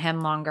 You've known him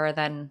longer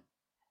than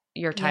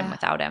your time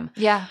without him.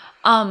 Yeah.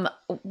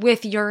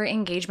 With your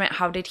engagement,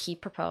 how did he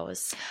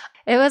propose?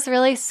 It was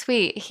really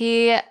sweet.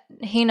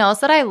 He knows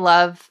that I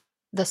love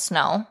the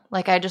snow.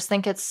 Like I just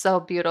think it's so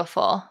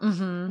beautiful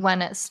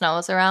when it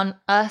snows around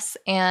us.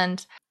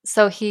 And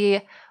so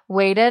he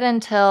waited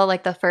until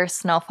like the first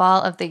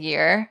snowfall of the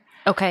year.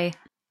 Okay.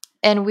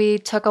 And we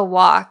took a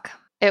walk.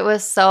 It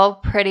was so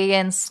pretty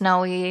and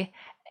snowy.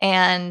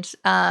 And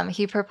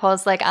he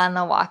proposed like on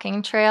the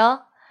walking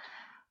trail.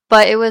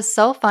 But it was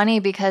so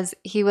funny because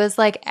he was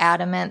like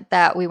adamant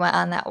that we went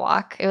on that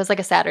walk. It was like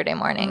a Saturday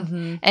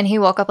morning. And he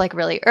woke up like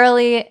really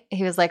early.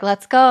 He was like,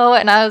 let's go.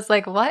 And I was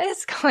like, what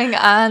is going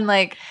on?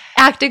 Like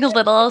acting a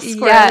little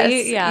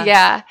squirrely. Yes,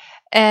 yeah.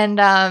 And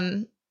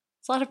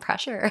it's a lot of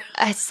pressure.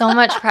 So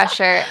much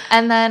pressure.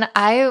 And then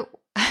I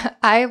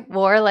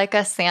wore like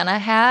a Santa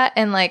hat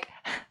and like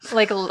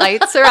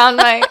lights around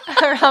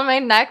my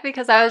neck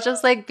because I was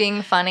just like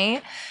being funny.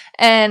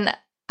 And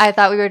I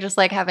thought we were just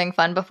like having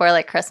fun before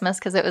like Christmas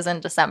because it was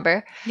in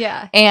December.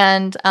 Yeah.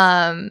 And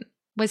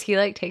was he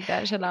like, take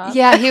that shit off?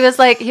 Yeah, he was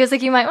like,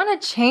 you might want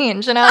to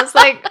change. And I was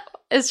like,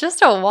 it's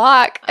just a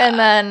walk. And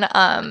then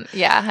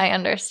I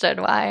understood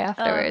why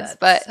afterwards.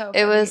 But so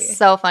it was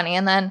so funny.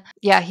 And then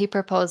he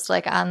proposed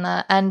like on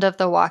the end of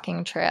the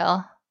walking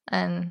trail.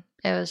 And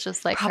it was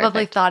just like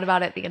probably thought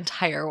about it the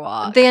entire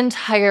walk. The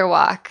entire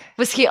walk.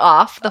 Was he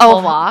off the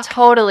whole walk?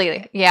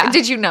 Totally. Yeah.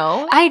 Did you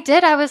know? I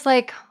did. I was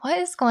like, what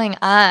is going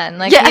on?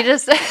 Like he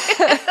just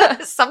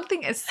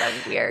something is so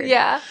weird.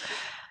 Yeah.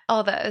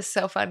 Oh, that is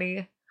so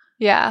funny.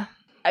 Yeah.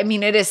 I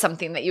mean, it is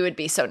something that you would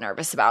be so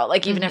nervous about.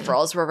 Like even if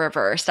roles were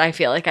reversed, I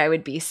feel like I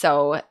would be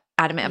so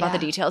adamant about the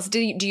details. Do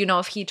you know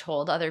if he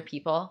told other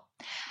people?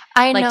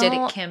 I know.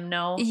 Did Kim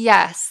know?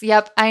 Yes.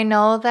 Yep. I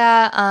know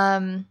that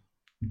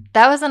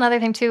that was another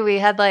thing too. We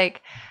had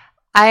like,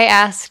 I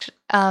asked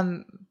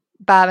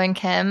Bob and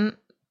Kim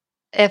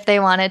if they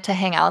wanted to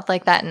hang out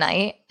like that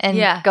night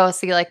and go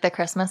see like the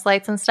Christmas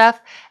lights and stuff.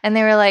 And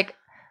they were like,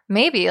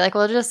 maybe, like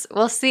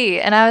we'll see.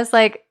 And I was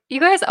like, you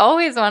guys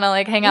always want to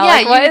like hang out.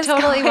 Yeah, like, you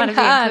totally want to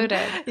be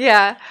included.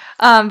 Yeah.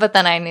 But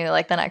then I knew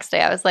like the next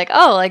day I was like,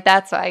 oh, like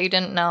that's why you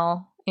didn't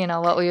know,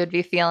 what we would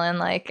be feeling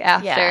like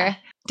after. Yeah.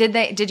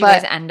 Did you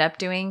guys end up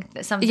doing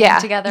something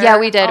together? Yeah,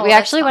 we did. We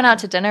actually went out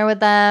to dinner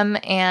with them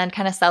and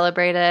kind of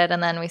celebrated,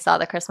 and then we saw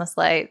the Christmas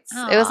lights.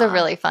 Aww. It was a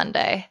really fun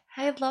day.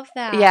 I love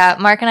that. Yeah,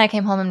 Mark and I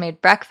came home and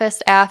made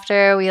breakfast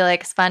after. We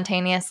like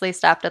spontaneously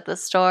stopped at the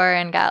store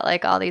and got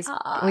like all these.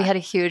 Aww. We had a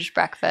huge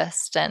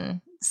breakfast and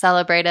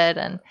celebrated,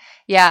 and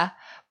yeah.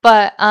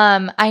 But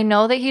I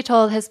know that he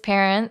told his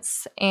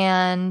parents,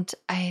 and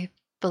I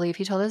believe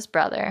he told his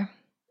brother,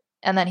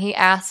 and then he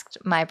asked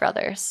my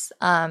brothers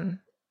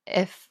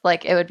if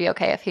like it would be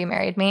okay if he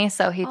married me.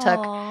 So he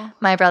took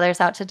my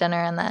brothers out to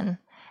dinner and then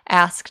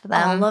asked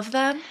them. All of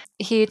them?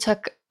 He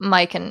took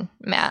Mike and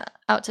Matt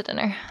out to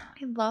dinner.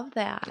 I love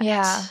that.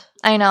 Yeah,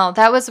 I know.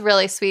 That was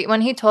really sweet.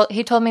 When he told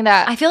me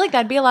that. I feel like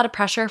that'd be a lot of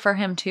pressure for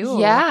him too.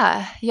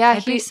 Yeah.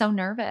 I'd be so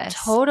nervous.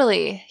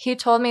 Totally. He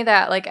told me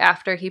that like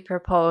after he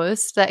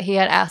proposed that he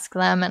had asked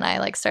them, and I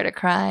like started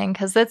crying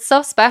because it's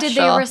so special. Did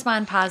they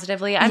respond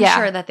positively? I'm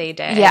sure that they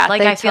did. Yeah,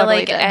 like I feel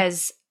like did.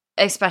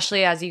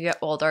 Especially as you get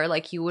older,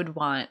 like you'd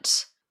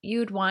want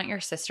your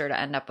sister to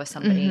end up with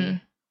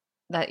somebody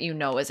that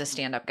is a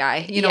stand-up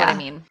guy. You know what I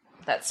mean?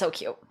 That's so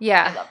cute.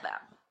 Yeah. I love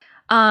that.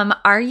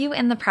 Are you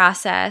in the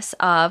process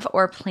of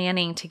or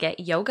planning to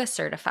get yoga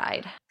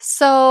certified?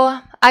 So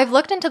I've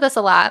looked into this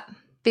a lot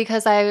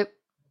because I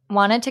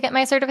wanted to get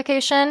my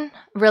certification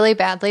really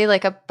badly,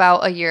 like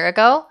about a year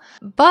ago.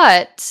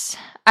 But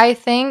I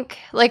think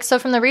so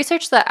from the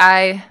research that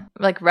I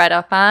like read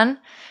up on,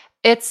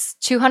 it's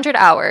 200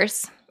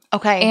 hours.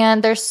 Okay.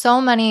 And there's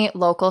so many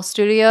local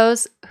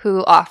studios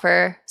who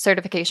offer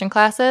certification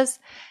classes,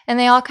 and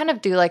they all kind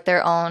of do like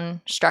their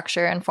own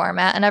structure and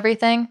format and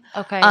everything.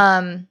 Okay.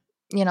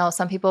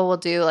 Some people will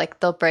do like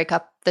they'll break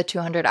up the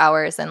 200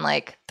 hours in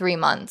like 3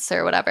 months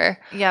or whatever.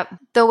 Yep.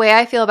 The way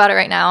I feel about it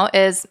right now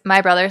is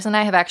my brothers and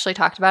I have actually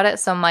talked about it.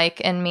 So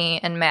Mike and me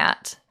and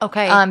Matt.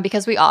 Okay.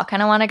 Because we all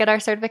kind of want to get our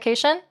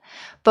certification,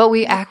 but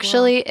we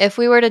actually, if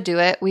we were to do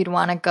it, we'd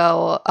want to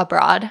go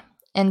abroad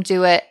and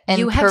do it in Peru.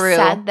 You have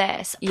said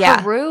this.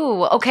 Yeah.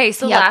 Peru. Okay,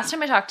 so last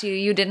time I talked to you,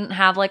 you didn't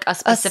have like a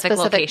specific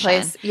location.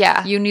 Place.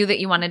 Yeah. You knew that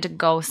you wanted to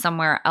go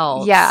somewhere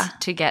else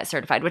to get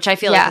certified, which I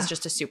feel like is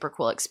just a super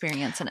cool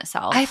experience in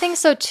itself. I think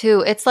so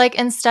too. It's like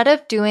instead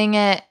of doing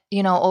it,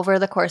 over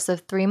the course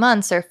of 3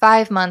 months or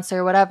 5 months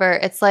or whatever,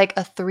 it's like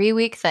a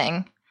 3-week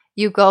thing.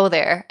 You go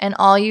there and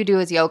all you do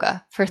is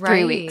yoga for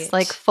 3 weeks,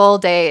 like full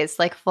days,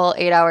 like full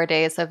 8-hour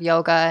days of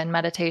yoga and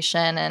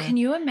meditation. And can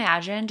you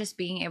imagine just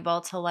being able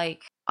to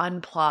like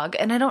unplug?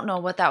 And I don't know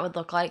what that would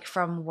look like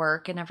from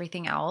work and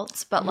everything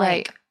else, but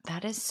like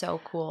that is so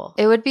cool.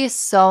 It would be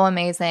so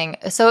amazing.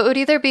 So it would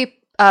either be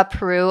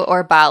Peru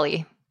or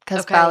Bali,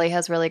 because Bali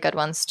has really good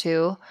ones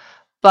too.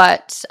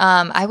 But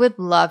I would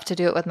love to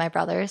do it with my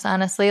brothers,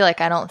 honestly.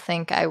 Like I don't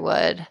think I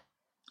would.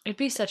 It'd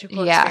be such a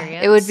cool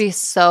experience. It would be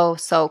so,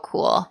 so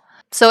cool.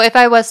 So if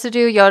I was to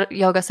do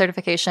yoga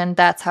certification,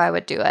 that's how I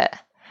would do it.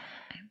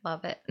 I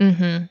love it.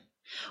 Mm-hmm.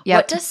 Yep.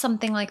 What does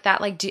something like that,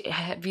 like,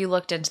 have you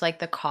looked into like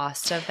the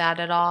cost of that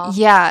at all?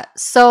 Yeah.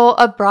 So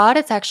abroad,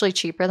 it's actually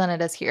cheaper than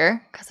it is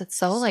here because it's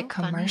so like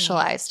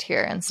commercialized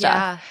here and stuff.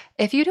 Yeah.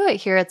 If you do it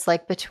here, it's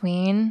like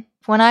when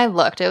I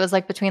looked, it was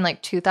like between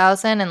like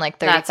 $2,000 and like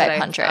 $3,500. That's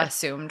what I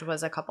assumed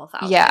was a couple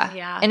thousand.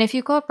 Yeah. And if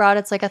you go abroad,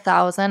 it's like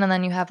 $1,000, and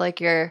then you have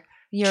like your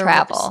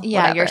travel.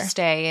 Yeah, your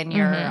stay and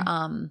your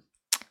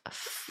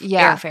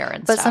airfare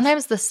and stuff. But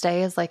sometimes the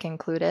stay is like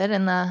included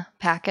in the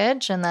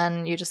package, and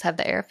then you just have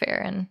the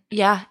airfare and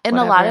and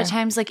a lot of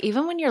times, like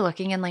even when you're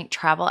looking in like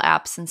travel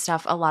apps and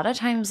stuff, a lot of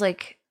times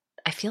like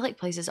I feel like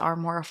places are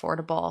more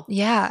affordable.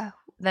 Yeah.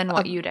 Than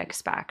what you'd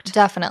expect.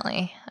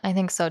 Definitely. I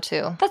think so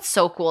too. That's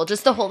so cool.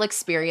 Just the whole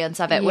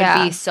experience of it would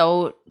be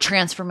so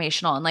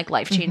transformational and like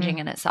life-changing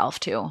in itself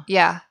too.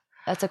 Yeah.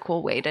 That's a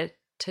cool way to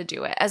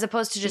do it, as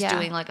opposed to just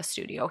doing like a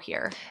studio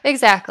here.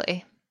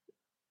 Exactly.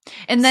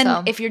 And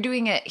then if you're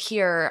doing it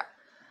here,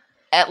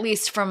 at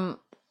least from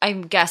I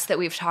guess that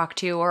we've talked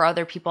to or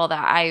other people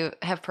that I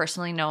have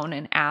personally known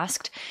and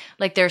asked,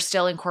 like they're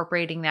still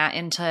incorporating that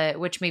into,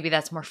 which maybe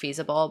that's more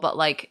feasible, but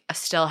like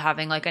still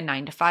having like a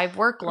 9-to-5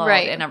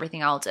 workload and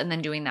everything else, and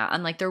then doing that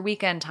on like their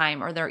weekend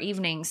time or their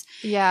evenings.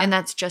 Yeah. And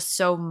that's just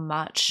so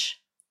much.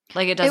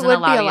 Like it doesn't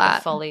allow you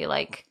to fully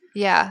like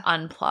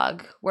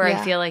unplug, where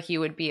I feel like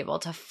you would be able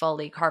to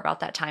fully carve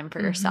out that time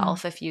for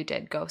yourself if you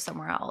did go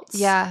somewhere else.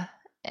 Yeah.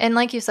 And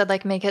like you said,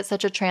 like make it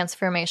such a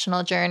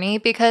transformational journey,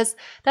 because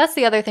that's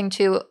the other thing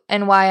too,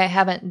 and why I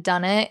haven't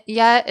done it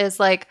yet is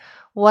like,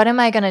 what am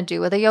I going to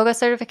do with a yoga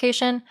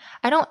certification?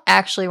 I don't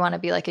actually want to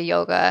be like a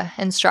yoga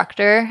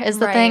instructor is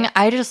the thing.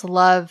 I just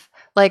love,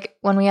 like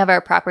when we have our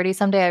property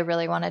someday, I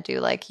really want to do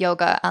like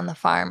yoga on the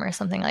farm or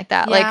something like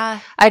that. Yeah.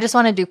 Like I just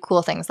want to do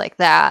cool things like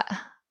that.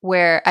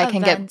 where I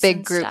can get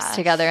big groups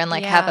together and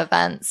like have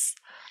events.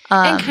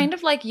 And kind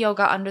of like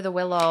yoga under the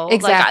willow.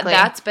 Exactly. Like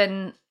that's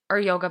been, or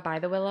yoga by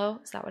the willow.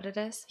 Is that what it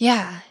is?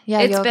 Yeah. Yeah.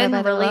 It's been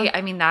really,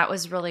 I mean, that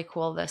was really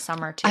cool this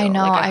summer too. I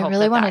know. Like, I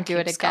really want to do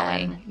it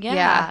again. Going.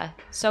 Yeah.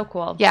 So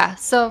cool. Yeah.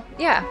 So,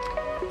 yeah.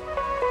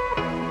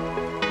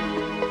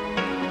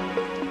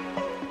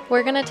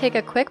 We're going to take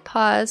a quick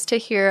pause to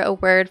hear a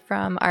word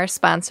from our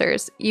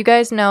sponsors. You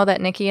guys know that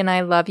Nikki and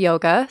I love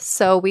yoga,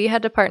 so we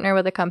had to partner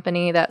with a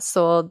company that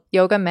sold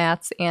yoga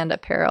mats and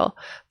apparel,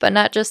 but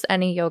not just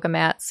any yoga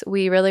mats.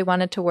 We really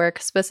wanted to work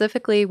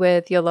specifically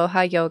with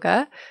Yoloha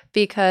Yoga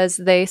because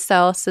they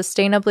sell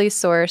sustainably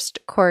sourced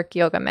cork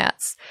yoga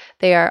mats.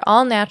 They are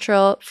all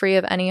natural, free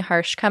of any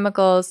harsh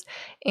chemicals,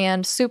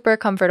 and super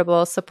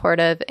comfortable,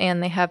 supportive,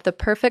 and they have the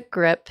perfect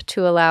grip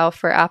to allow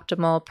for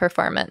optimal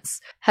performance.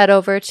 Head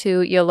over to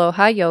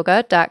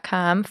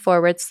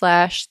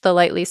yolohayoga.com/the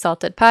Lightly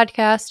Salted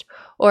Podcast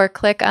or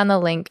click on the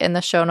link in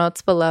the show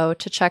notes below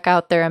to check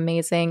out their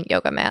amazing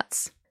yoga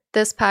mats.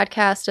 This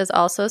podcast is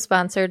also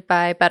sponsored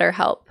by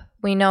BetterHelp.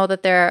 We know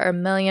that there are a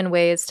million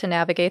ways to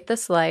navigate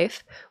this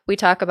life. We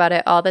talk about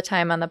it all the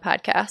time on the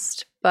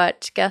podcast.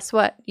 But guess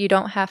what? You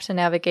don't have to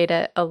navigate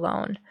it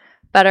alone.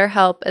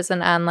 BetterHelp is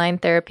an online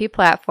therapy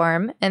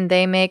platform, and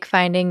they make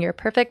finding your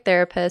perfect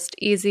therapist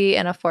easy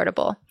and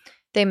affordable.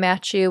 They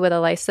match you with a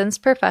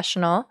licensed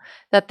professional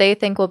that they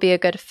think will be a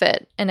good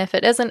fit. And if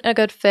it isn't a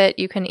good fit,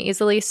 you can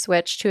easily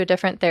switch to a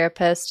different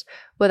therapist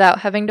without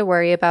having to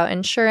worry about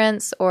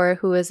insurance or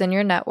who is in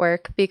your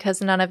network,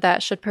 because none of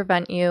that should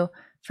prevent you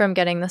from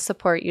getting the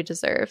support you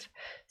deserve.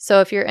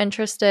 So if you're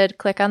interested,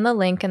 click on the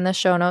link in the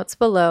show notes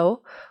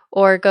below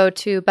or go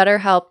to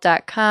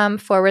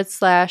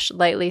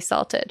betterhelp.com/lightly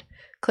salted.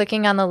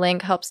 Clicking on the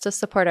link helps to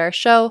support our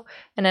show,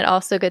 and it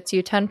also gets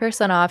you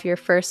 10% off your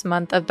first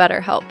month of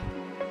BetterHelp.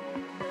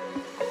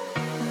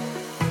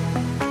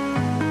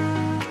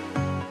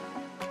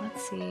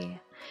 Let's see.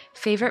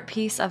 Favorite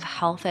piece of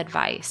health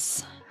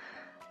advice?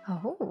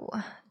 Oh,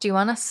 do you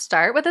want to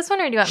start with this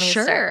one or do you want me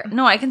to start?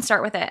 No, I can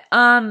start with it.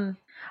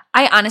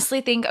 I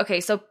honestly think,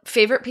 okay, so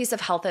favorite piece of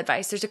health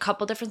advice, there's a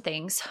couple different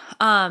things.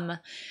 I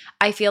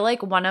feel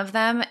like one of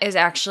them is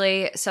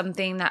actually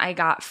something that I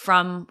got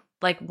from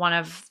like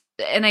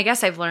and I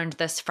guess I've learned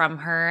this from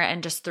her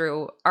and just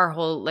through our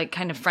whole like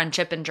kind of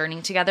friendship and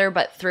journey together,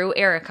 but through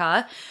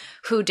Erica,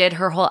 who did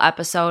her whole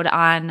episode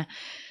on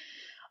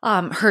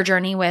her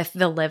journey with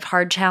the Live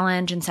Hard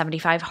Challenge and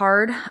 75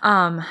 Hard.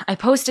 I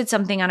posted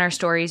something on our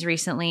stories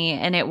recently,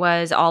 and it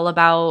was all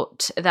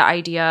about the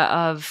idea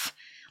of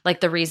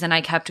like the reason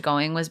I kept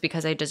going was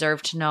because I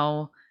deserved to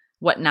know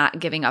what not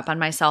giving up on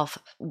myself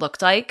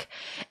looked like.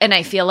 And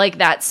I feel like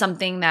that's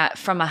something that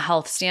from a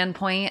health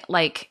standpoint,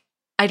 like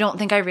I don't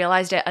think I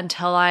realized it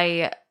until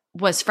I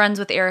was friends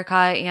with Erica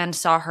and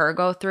saw her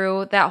go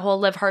through that whole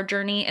Live Hard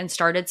journey and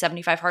started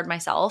 75 Hard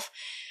myself.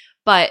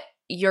 But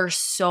you're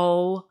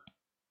so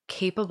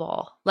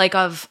capable, like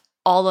of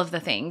all of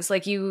the things.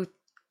 Like your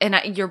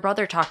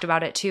brother talked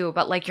about it too,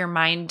 but like your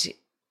mind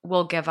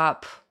will give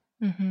up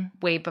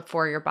way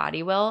before your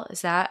body will.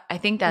 I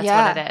think that's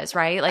what it is,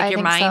 right? Like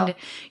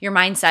your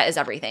mindset is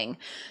everything.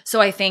 So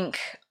I think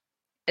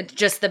it's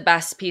just the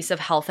best piece of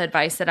health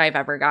advice that I've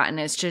ever gotten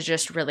is to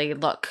just really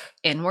look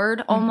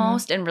inward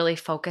almost and really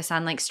focus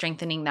on like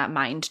strengthening that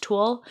mind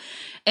tool.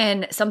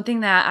 And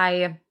something that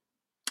I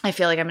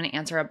feel like I'm going to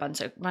answer a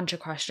bunch of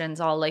questions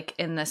all like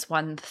in this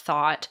one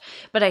thought,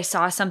 but I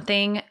saw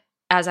something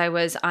as I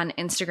was on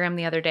Instagram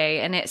the other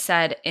day and it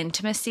said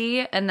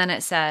intimacy. And then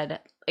it said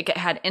like it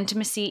had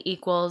intimacy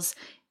equals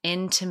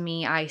into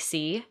me I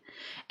see.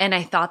 And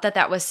I thought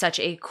that was such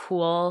a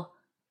cool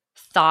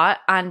thought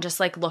on just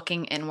like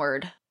looking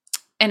inward.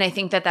 And I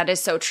think that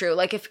is so true.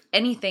 Like if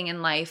anything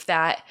in life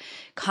that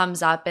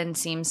comes up and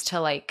seems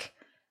to like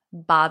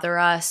bother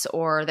us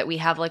or that we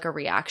have like a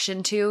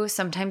reaction to,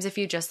 sometimes if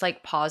you just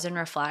like pause and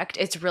reflect,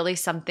 it's really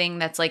something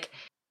that's like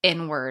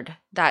inward.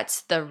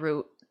 That's the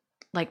root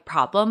like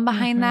problem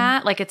behind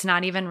that. Like it's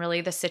not even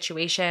really the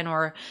situation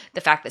or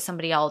the fact that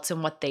somebody else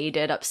and what they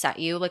did upset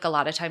you. Like a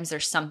lot of times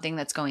there's something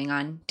that's going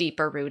on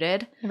deeper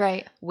rooted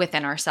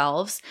within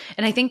ourselves.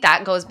 And I think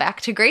that goes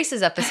back to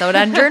Grace's episode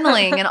on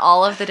journaling and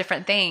all of the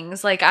different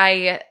things. Like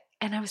I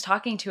was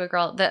talking to a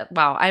girl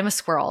I'm a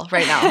squirrel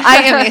right now. I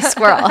am a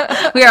squirrel.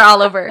 We are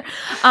all over.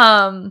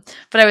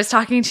 But I was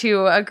talking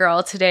to a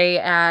girl today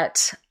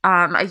at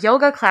a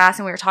yoga class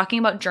and we were talking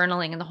about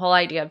journaling and the whole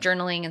idea of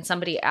journaling. And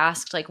somebody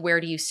asked like,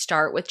 where do you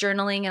start with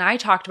journaling? And I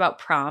talked about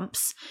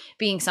prompts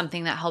being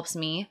something that helps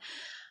me.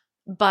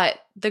 But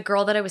the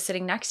girl that I was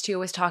sitting next to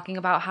was talking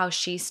about how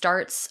she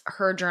starts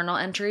her journal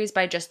entries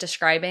by just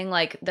describing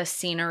like the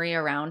scenery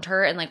around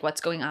her and like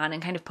what's going on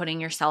and kind of putting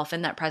yourself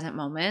in that present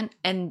moment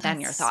and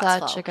then your thoughts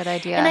flow. Such a good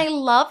idea. And I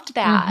loved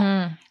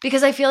that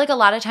because I feel like a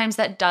lot of times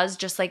that does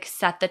just like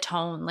set the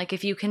tone. Like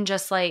if you can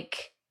just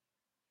like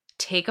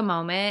take a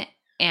moment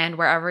and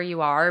wherever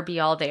you are, be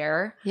all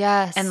there.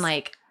 Yes. And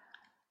like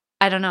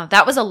I don't know.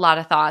 That was a lot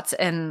of thoughts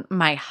in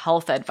my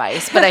health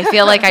advice, but I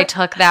feel like I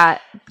took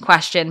that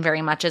question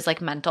very much as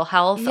like mental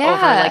health over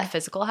like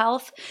physical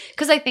health,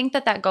 because I think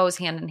that goes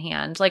hand in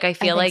hand. Like I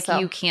feel like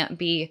you can't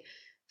be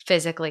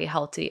physically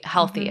healthy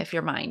if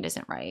your mind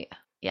isn't right.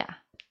 Yeah.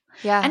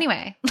 Yeah.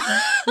 Anyway.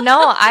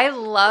 No, I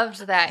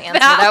loved that answer.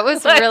 That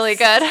was really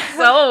good.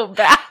 So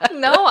bad.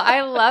 No,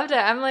 I loved it.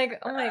 I'm like,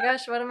 oh my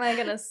gosh, what am I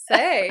going to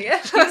say?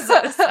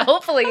 Jesus.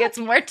 Hopefully it's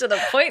more to the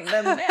point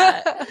than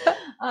that.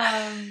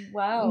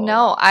 Wow.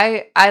 No,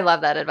 I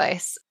love that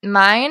advice.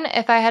 Mine,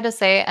 if I had to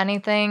say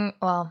anything,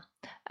 well,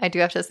 I do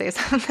have to say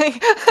something.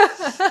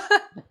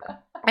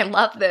 I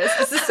love this.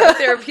 This is so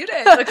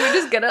therapeutic. Like we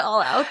just get it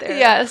all out there.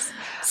 Yes.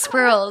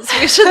 Squirrels.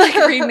 We should like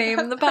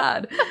rename the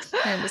pod.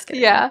 I'm just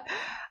kidding. Yeah.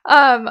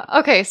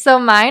 Okay, so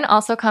mine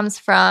also comes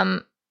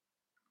from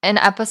an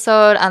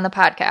episode on the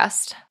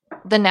podcast,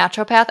 the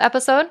naturopath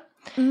episode.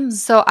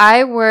 So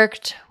I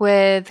worked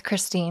with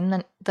Christine,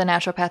 the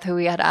naturopath who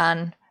we had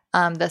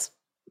on this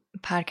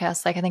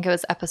podcast. Like I think it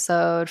was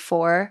episode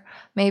 4,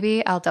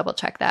 maybe. I'll double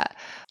check that.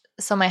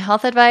 So my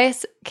health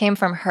advice came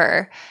from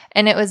her,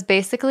 and it was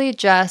basically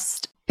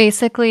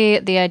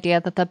the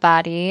idea that the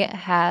body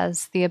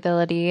has the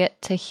ability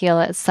to heal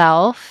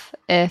itself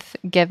if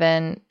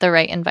given the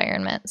right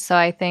environment. So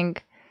I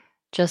think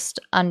just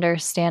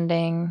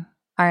understanding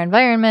our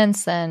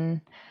environments and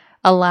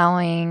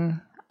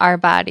allowing our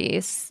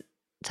bodies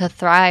to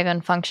thrive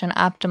and function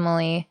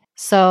optimally.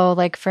 So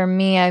like for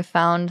me, I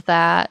found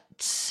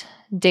that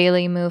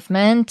daily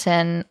movement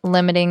and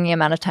limiting the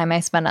amount of time I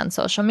spend on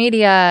social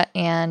media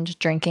and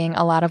drinking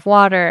a lot of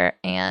water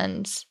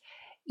and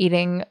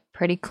eating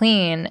pretty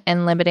clean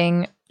and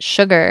limiting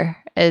sugar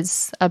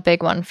is a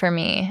big one for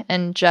me,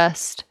 and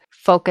just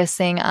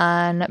focusing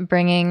on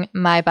bringing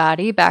my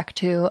body back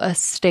to a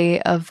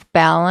state of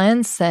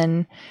balance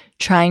and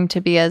trying to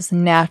be as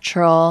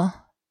natural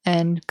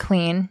and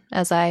clean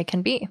as I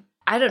can be.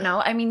 I don't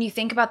know. I mean, you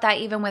think about that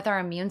even with our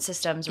immune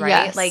systems, right?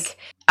 Yes. Like,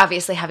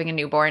 obviously having a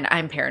newborn,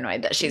 I'm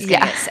paranoid that she's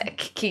going to get sick.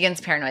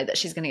 Keegan's paranoid that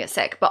she's going to get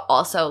sick. But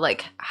also,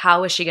 like,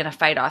 how is she going to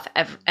fight off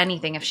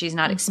anything if she's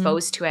not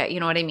exposed to it? You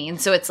know what I mean?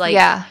 So it's like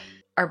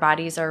our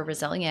bodies are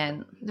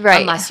resilient.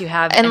 Right. Unless you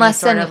have any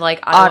sort of,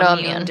 like,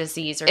 autoimmune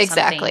disease or something.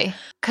 Exactly.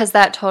 Because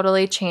that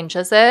totally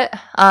changes it.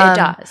 It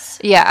does.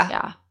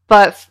 Yeah.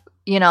 But,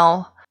 you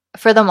know,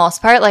 for the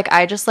most part, like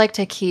I just like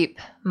to keep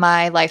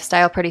my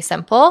lifestyle pretty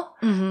simple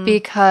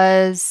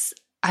because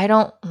I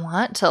don't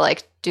want to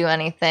like do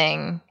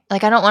anything.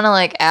 Like I don't want to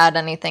like add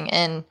anything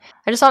in.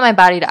 I just want my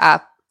body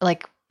to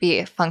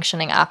be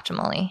functioning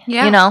optimally.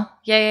 Yeah. You know?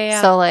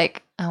 Yeah. So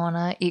like I want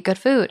to eat good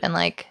food and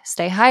like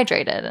stay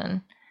hydrated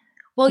and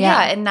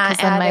and not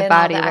then my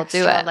body will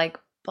do it. Like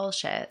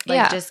bullshit.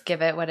 Like just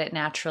give it what it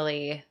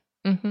naturally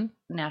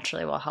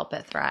will help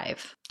it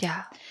thrive.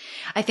 Yeah.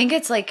 I think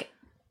it's like,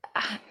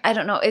 I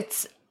don't know.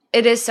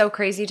 It is so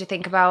crazy to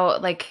think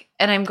about, like,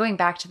 and I'm going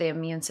back to the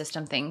immune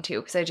system thing too,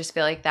 because I just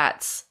feel like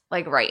that's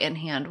like right in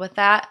hand with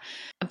that.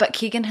 But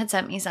Keegan had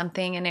sent me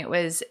something, and he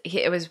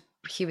was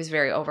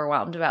very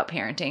overwhelmed about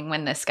parenting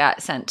when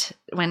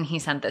he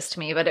sent this to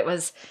me. But it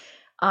was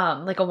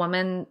like a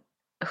woman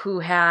who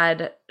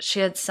had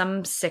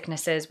some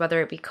sicknesses,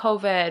 whether it be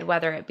COVID,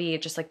 whether it be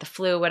just like the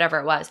flu, whatever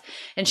it was.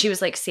 And she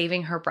was like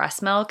saving her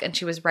breast milk, and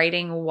she was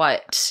writing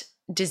what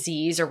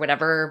disease or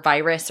whatever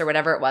virus or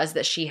whatever it was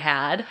that she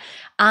had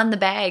on the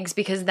bags,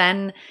 because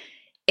then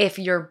if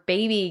your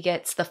baby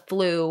gets the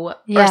flu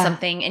or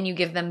something and you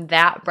give them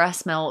that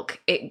breast milk,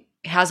 it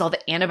has all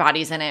the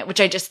antibodies in it,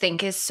 which I just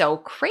think is so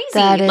crazy.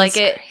 That is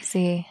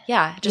crazy.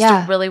 Yeah, just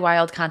a really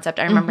wild concept.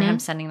 I remember him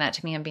sending that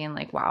to me and being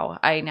like, wow,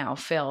 I now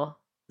feel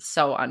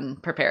so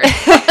unprepared.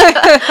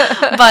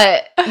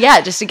 But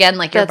yeah, just again,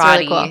 like your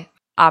body really cool.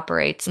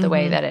 Operates the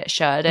way that it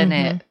should, and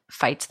it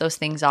fights those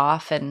things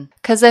off. And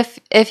because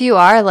if you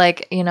are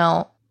like, you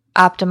know,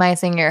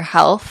 optimizing your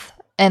health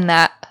in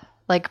that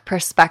like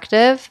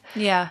perspective,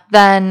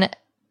 then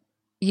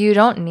you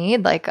don't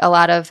need like a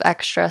lot of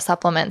extra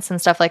supplements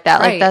and stuff like that.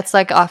 Right. Like that's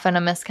like often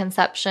a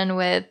misconception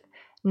with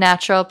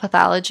natural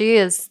pathology,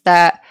 is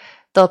that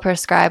they'll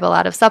prescribe a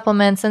lot of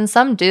supplements, and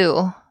some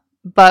do,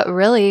 but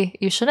really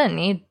you shouldn't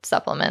need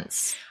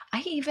supplements.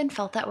 I even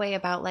felt that way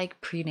about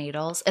like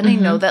prenatals. And I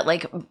know that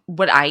like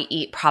what I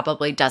eat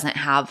probably doesn't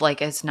have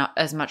like not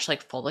as much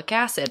like folic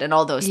acid and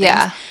all those things.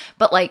 Yeah.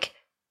 But like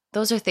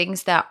those are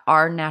things that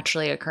are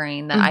naturally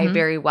occurring that I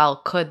very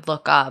well could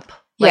look up.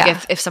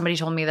 Like if somebody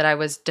told me that I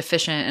was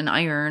deficient in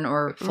iron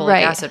or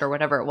folic acid or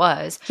whatever it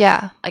was.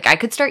 Yeah. Like I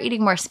could start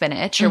eating more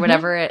spinach or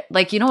whatever it,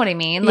 like, you know what I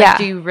mean? Like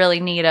do you really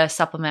need a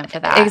supplement for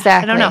that?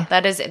 Exactly. I don't know.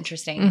 That is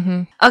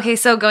interesting. Okay.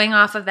 So going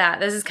off of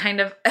that, this is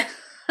kind of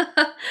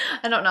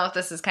I don't know if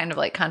this is kind of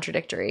like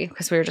contradictory,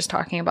 because we were just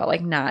talking about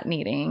like not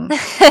needing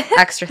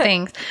extra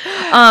things.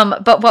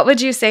 But what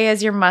would you say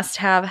is your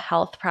must-have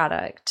health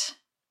product?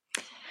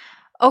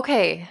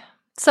 Okay.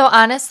 So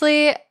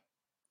honestly,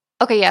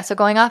 so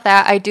going off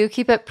that, I do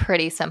keep it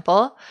pretty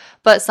simple,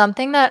 but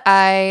something that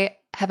I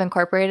have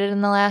incorporated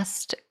in the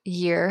last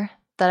year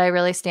that I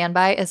really stand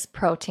by is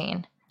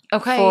protein.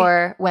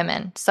 for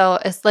women. So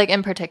it's like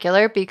in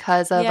particular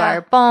because of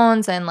our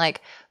bones and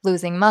like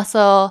losing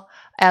muscle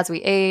as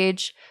we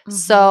age.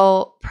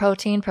 So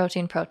protein.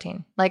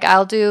 Like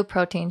I'll do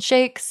protein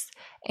shakes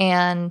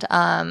and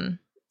I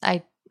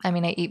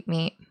eat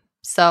meat.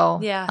 So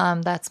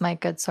that's my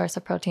good source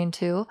of protein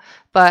too.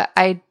 But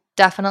I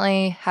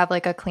definitely have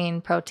like a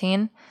clean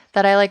protein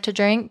that I like to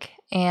drink,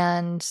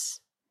 and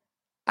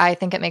I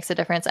think it makes a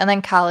difference. And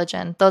then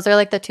collagen. Those are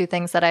like the two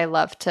things that I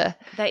love to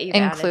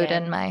include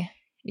in my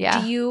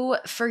Do you,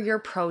 for your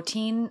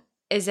protein,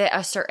 is it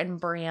a certain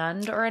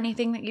brand or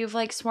anything that you've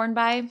like sworn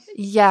by?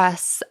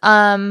 Yes.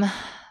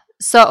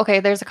 So, okay,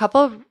 there's a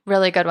couple of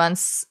really good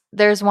ones.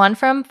 There's one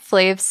from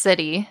Flav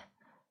City.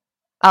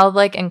 I'll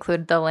like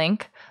include the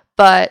link,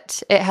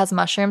 but it has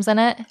mushrooms in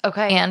it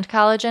and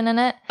collagen in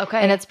it.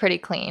 And it's pretty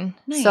clean.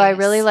 Nice. So I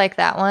really like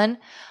that one.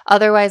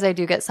 Otherwise, I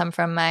do get some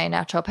from my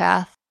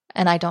naturopath,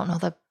 and I don't know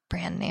the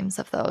brand names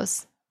of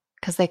those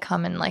because they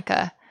come in like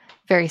a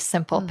very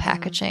simple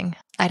packaging.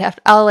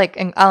 I'll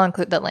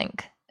include the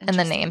link and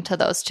the name to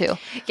those too.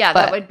 Yeah,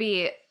 that would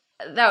be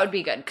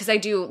good because I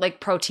do like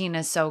protein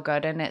is so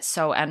good and it's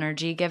so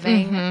energy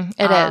giving.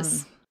 It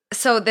is.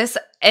 So this,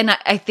 and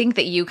I think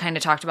that you kind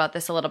of talked about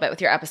this a little bit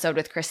with your episode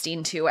with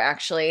Christine too,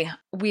 actually.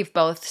 We've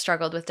both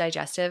struggled with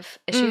digestive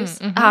issues.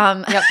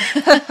 And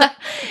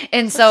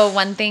so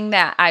one thing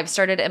that I've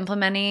started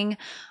implementing,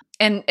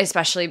 and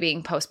especially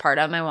being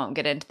postpartum, I won't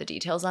get into the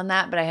details on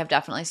that, but I have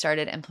definitely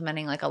started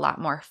implementing like a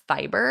lot more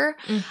fiber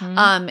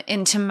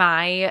into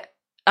my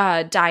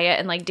diet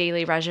and like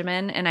daily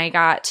regimen. And I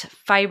got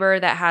fiber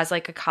that has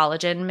like a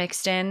collagen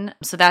mixed in.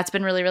 So that's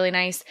been really, really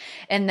nice.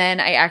 And then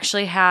I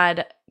actually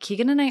had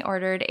Keegan and I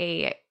ordered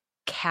a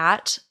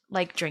cat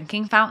like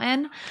drinking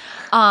fountain.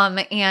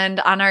 And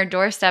on our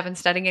doorstep,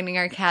 instead of getting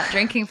our cat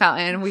drinking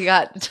fountain, we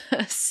got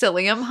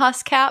psyllium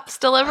husk caps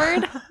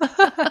delivered.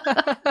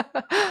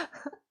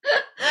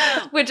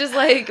 Which is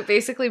like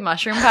basically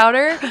mushroom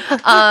powder.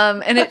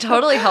 And it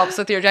totally helps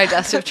with your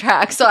digestive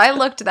tract. So I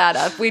looked that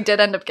up. We did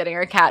end up getting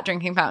our cat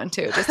drinking fountain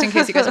too, just in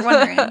case you guys are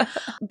wondering.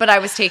 But I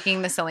was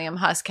taking the psyllium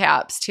husk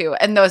caps too.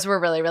 And those were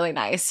really, really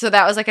nice. So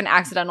that was like an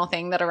accidental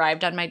thing that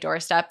arrived on my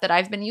doorstep that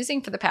I've been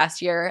using for the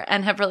past year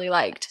and have really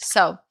liked.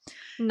 So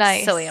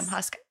nice. Psyllium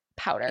husk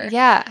powder.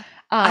 Yeah.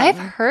 I've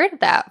heard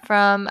that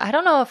from, I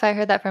don't know if I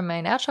heard that from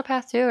my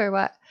naturopath too or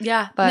what.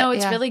 Yeah. But no,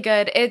 it's really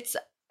good.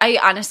 I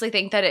honestly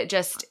think that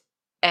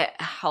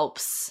it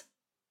helps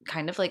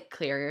kind of like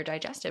clear your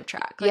digestive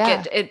tract.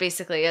 Like it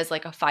basically is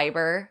like a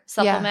fiber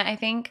supplement, I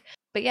think.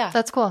 But yeah,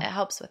 that's cool. It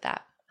helps with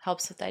that.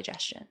 Helps with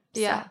digestion.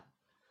 Yeah. So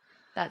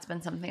that's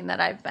been something that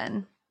I've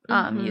been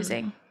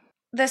using.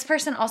 This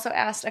person also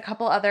asked a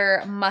couple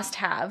other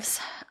must-haves.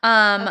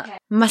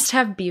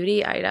 Must-have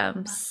beauty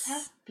items.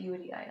 Must-have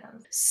beauty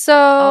items. So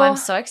I'm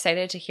so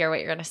excited to hear what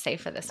you're going to say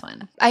for this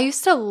one. I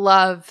used to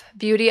love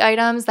beauty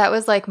items. That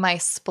was like my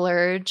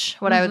splurge,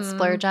 what I would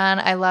splurge on.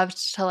 I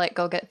loved to like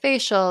go get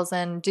facials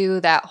and do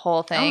that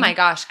whole thing. Oh my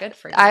gosh, good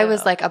for you. I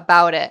was like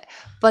about it.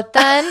 But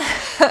then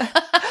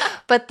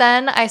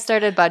I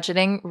started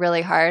budgeting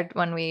really hard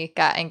when we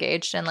got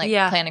engaged and like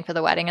planning for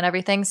the wedding and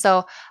everything.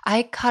 So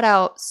I cut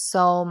out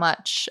so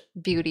much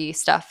beauty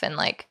stuff and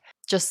like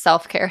just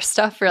self-care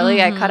stuff,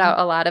 really. I cut out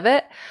a lot of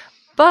it.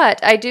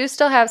 But I do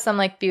still have some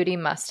like beauty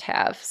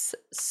must-haves.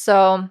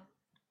 So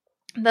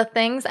the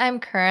things I'm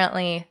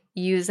currently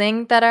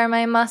using that are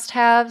my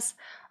must-haves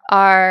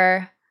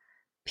are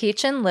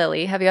Peach and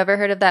Lily. Have you ever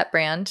heard of that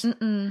brand?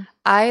 Mm-mm.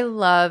 I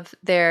love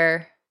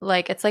their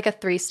it's like a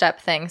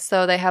 3-step thing.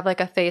 So they have like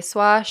a face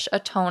wash, a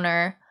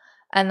toner,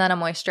 and then a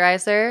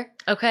moisturizer.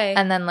 Okay.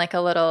 And then like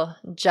a little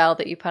gel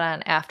that you put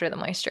on after the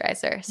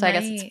moisturizer. So I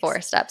guess it's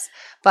 4 steps.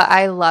 But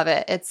I love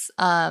it. It's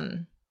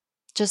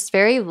just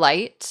very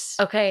light.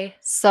 Okay.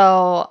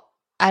 So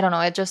I don't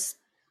know. It just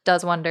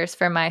does wonders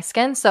for my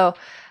skin. So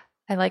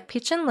I like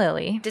Peach and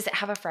Lily. Does it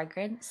have a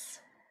fragrance?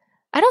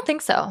 I don't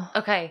think so.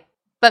 Okay.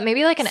 But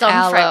maybe like Some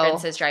aloe.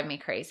 fragrances drive me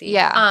crazy.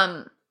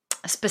 Yeah.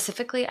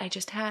 Specifically, I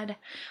just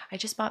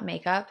bought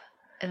makeup,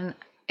 and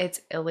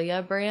it's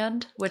Ilia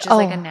brand, which is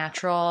like a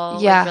natural,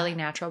 like really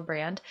natural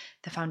brand.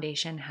 The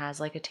foundation has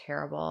like a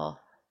terrible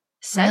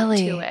scent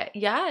to it.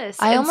 Yes.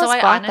 I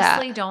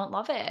honestly don't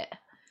love it.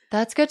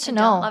 That's good to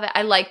know. I don't love it.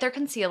 I like their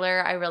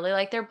concealer. I really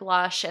like their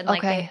blush. And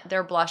like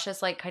their blush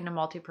is like kind of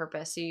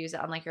multi-purpose. You use it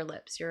on like your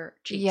lips, your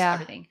cheeks,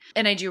 everything.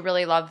 And I do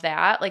really love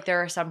that. Like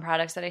there are some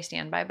products that I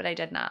stand by, but I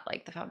did not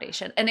like the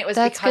foundation. And it was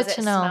because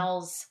it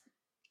smells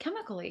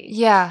chemically.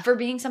 Yeah. For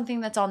being something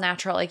that's all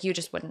natural, like you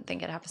just wouldn't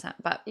think it'd have a scent.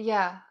 But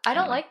yeah. I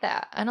don't like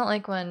that. I don't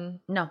like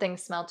when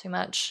things smell too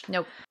much.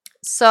 Nope.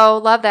 So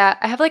love that.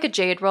 I have like a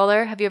jade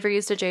roller. Have you ever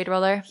used a jade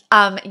roller?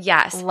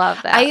 Yes.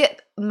 Love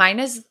that. Mine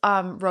is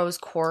rose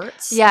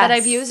quartz that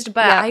I've used,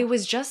 but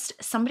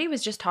somebody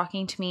was just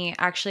talking to me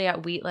actually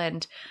at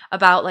Wheatland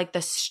about like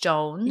the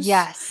stones.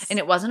 Yes. And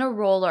it wasn't a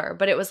roller,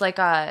 but it was like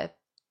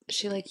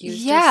she like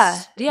used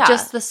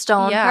just the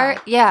stone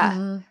part. Yeah.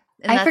 Mm-hmm.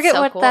 I forget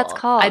what that's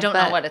called. I don't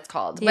know what it's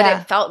called, but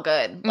it felt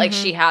good. Like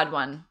she had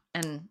one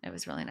and it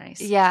was really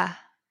nice. Yeah.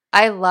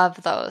 I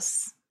love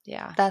those.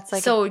 Yeah. That's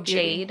like so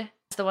Jade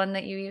is the one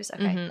that you use?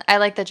 Okay. Mm-hmm. I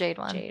like the Jade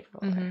one. Jade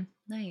roller. Mm-hmm.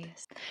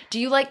 Nice. Do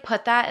you like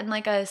put that in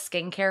like a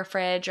skincare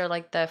fridge or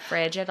like the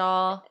fridge at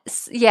all?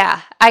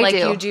 Yeah, I do. Like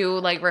you do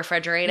like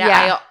refrigerate it?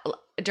 Yeah.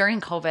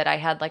 During COVID, I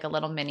had like a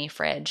little mini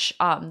fridge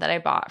that I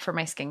bought for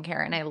my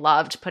skincare, and I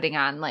loved putting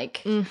on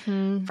like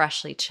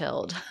freshly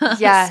chilled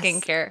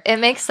skincare. It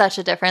makes such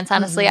a difference.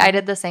 Honestly, I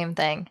did the same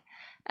thing.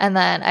 And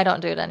then I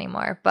don't do it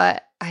anymore,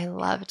 but I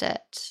loved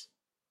it.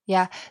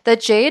 Yeah. The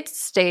Jade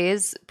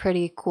stays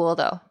pretty cool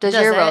though. Does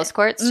your rose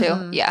quartz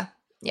too? Yeah.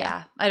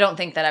 I don't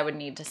think that I would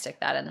need to stick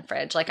that in the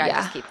fridge. Like I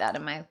just keep that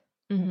in my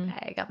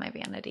bag on my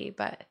vanity,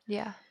 but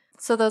yeah.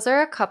 So those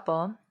are a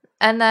couple.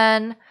 And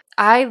then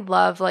I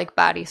love like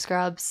body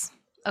scrubs.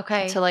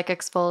 Okay. To like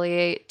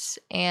exfoliate.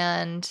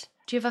 And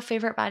do you have a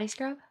favorite body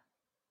scrub?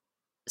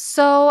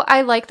 So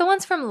I like the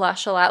ones from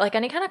Lush a lot, like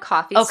any kind of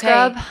coffee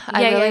scrub.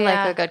 I really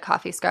like a good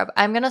coffee scrub.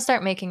 I'm going to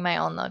start making my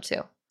own though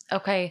too.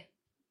 Okay.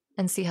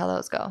 And see how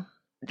those go.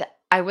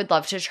 I would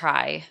love to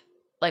try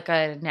like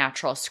a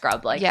natural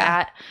scrub like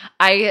that.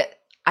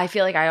 I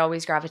feel like I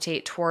always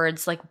gravitate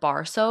towards like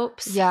bar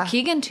soaps. Yeah.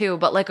 Keegan too,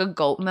 but like a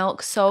goat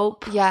milk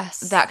soap. Yes.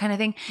 That kind of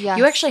thing. Yes.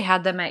 You actually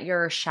had them at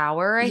your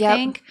shower, I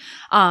think.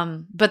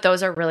 But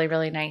those are really,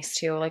 really nice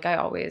too. Like I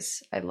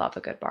love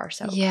a good bar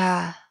soap.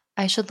 Yeah.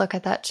 I should look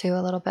at that too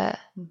a little bit.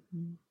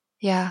 Mm-hmm.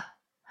 Yeah.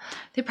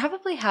 They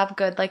probably have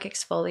good like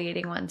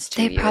exfoliating ones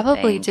too. They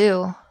probably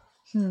do.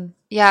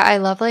 Yeah, I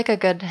love like a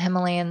good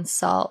Himalayan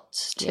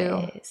salt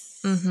too.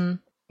 Yes. Mm-hmm.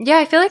 Yeah,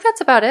 I feel like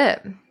that's about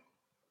it.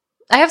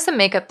 I have some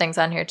makeup things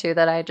on here too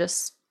that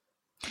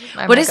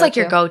what is like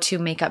your go-to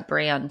makeup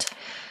brand?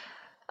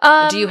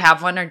 Do you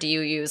have one or do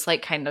you use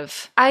like kind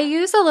of? I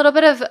use a little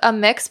bit of a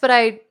mix, but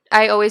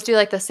I always do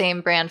like the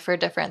same brand for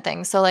different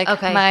things. So like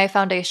my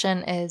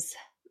foundation is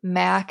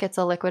MAC. It's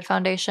a liquid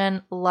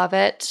foundation. Love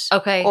it.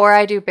 Okay. Or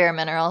I do Bare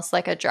Minerals,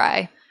 like a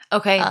dry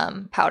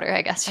powder,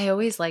 I guess. I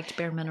always liked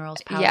Bare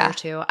Minerals powder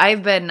too.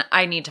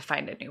 I need to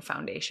find a new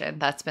foundation.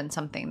 That's been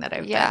something that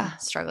I've been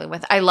struggling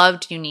with. I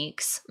loved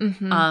Unique's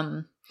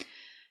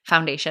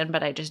foundation,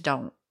 but I just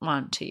don't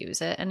want to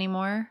use it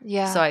anymore.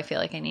 Yeah. So I feel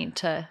like I need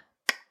to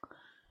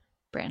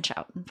branch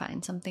out and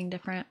find something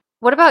different.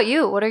 What about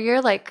you? What are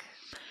your like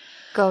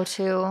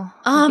go-to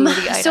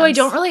beauty items? So I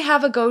don't really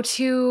have a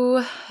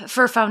go-to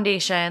for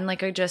foundation,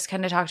 like I just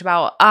kind of talked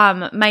about.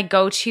 My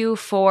go-to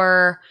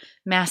for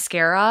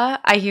mascara,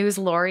 I use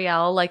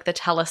L'Oreal, like the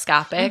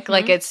telescopic.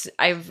 Like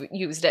I've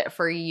used it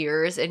for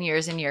years and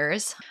years and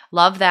years.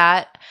 Love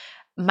that.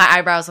 My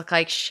eyebrows look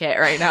like shit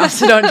right now,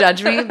 so don't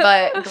judge me.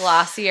 But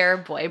Glossier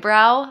Boy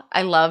Brow,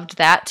 I loved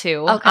that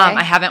too. Okay.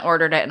 I haven't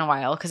ordered it in a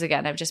while because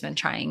again, I've just been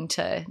trying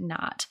to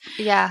not.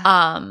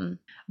 Yeah.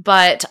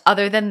 But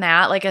other than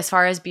that, like as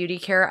far as beauty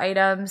care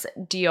items,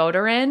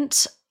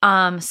 deodorant,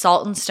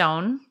 Salt and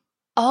Stone.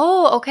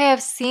 Oh, okay.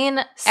 I've seen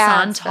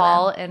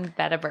Santal and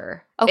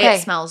Vetiver. Okay.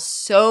 It smells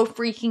so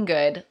freaking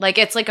good. Like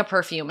it's like a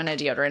perfume and a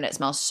deodorant. It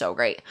smells so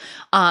great.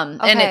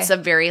 And it's a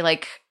very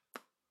like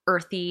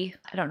earthy,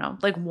 I don't know,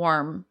 like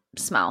warm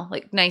smell,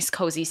 like nice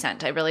cozy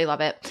scent. I really love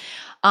it.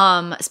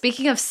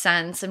 Speaking of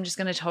scents, I'm just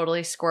going to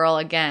totally squirrel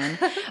again,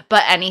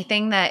 but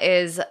anything that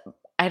is,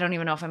 I don't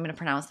even know if I'm going to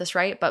pronounce this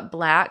right, but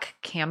black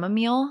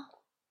chamomile,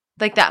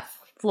 like that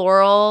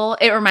floral.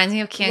 It reminds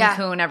me of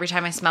Cancun every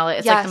time I smell it.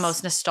 It's like the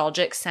most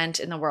nostalgic scent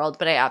in the world,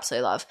 but I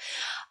absolutely love.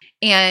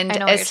 And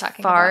as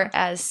far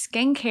as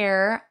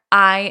skincare,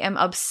 I am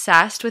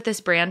obsessed with this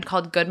brand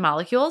called Good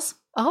Molecules.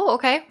 Oh,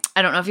 okay.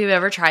 I don't know if you've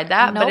ever tried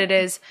that, but it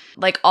is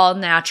like all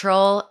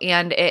natural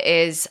and it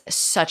is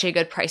such a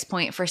good price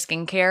point for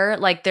skincare.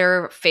 Like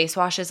their face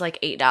wash is like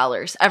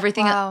 $8.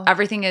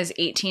 Everything is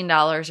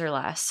 $18 or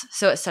less.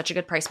 So it's such a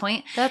good price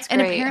point. That's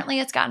great. And apparently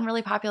it's gotten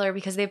really popular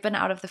because they've been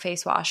out of the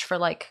face wash for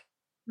like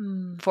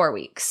 4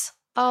 weeks.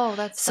 Oh,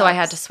 that's so I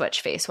had to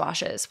switch face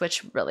washes,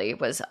 which really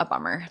was a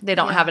bummer. They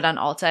don't have it on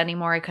Ulta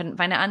anymore. I couldn't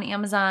find it on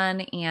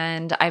Amazon,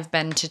 and I've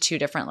been to 2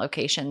 different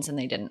locations and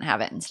they didn't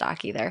have it in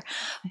stock either.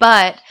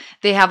 But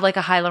they have like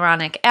a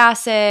hyaluronic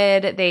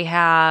acid. They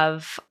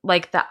have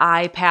like the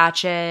eye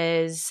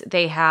patches.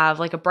 They have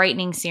like a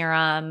brightening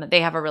serum. They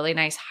have a really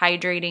nice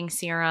hydrating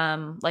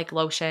serum, like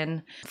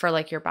lotion for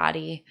like your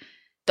body.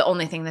 The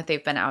only thing that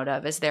they've been out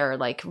of is they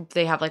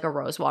have like a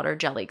rose water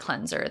jelly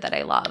cleanser that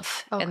I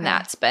love. Okay. And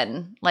that's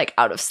been like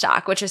out of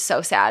stock, which is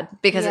so sad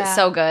because it's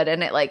so good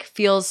and it like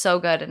feels so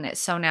good and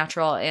it's so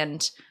natural.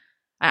 And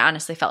I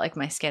honestly felt like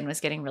my skin was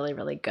getting really,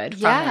 really good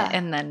from it.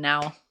 And then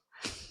now.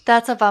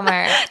 That's a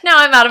bummer. Now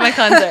I'm out of my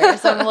cleanser.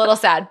 So I'm a little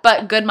sad,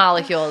 but Good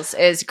Molecules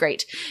is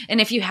great. And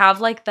if you have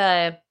like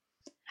I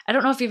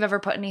don't know if you've ever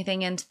put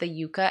anything into the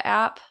Yuka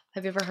app.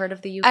 Have you ever heard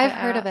of the Yuka app? I've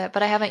heard of it,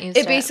 but I haven't used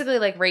it. It basically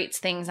like rates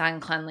things on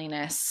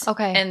cleanliness.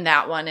 Okay. And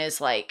that one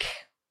is like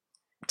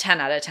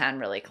 10 out of 10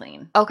 really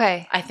clean.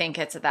 Okay. I think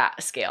it's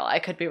that scale. I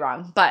could be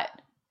wrong, but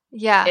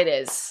it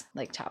is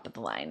like top of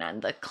the line on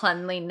the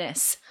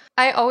cleanliness.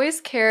 I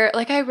always care,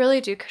 like I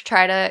really do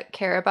try to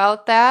care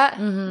about that,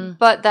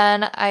 but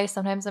then I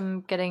sometimes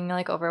am getting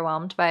like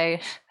overwhelmed by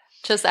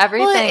Just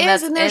everything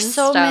that's and there's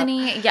so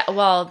many. Yeah,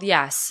 well,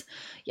 yes.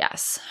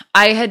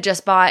 I had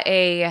just bought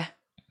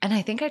and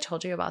I think I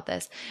told you about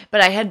this,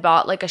 but I had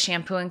bought like a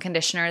shampoo and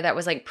conditioner that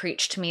was like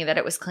preached to me that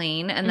it was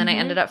clean. And then I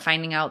ended up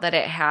finding out that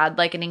it had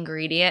like an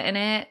ingredient in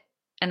it,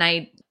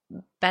 and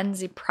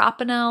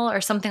benzopropanol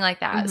or something like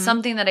that.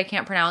 Something that I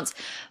can't pronounce,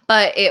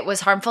 but it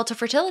was harmful to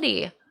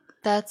fertility.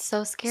 That's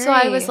so scary. So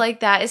I was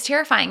like, that is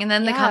terrifying. And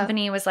then the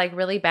company was like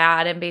really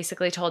bad and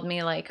basically told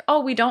me like,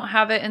 oh, we don't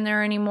have it in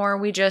there anymore.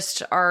 We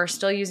just are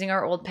still using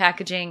our old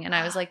packaging. And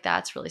I was like,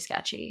 that's really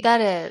sketchy.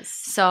 That is.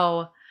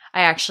 So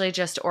I actually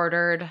just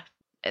ordered.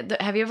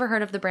 Have you ever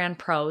heard of the brand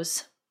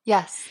Pros?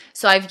 Yes.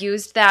 So I've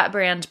used that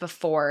brand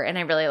before and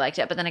I really liked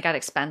it, but then it got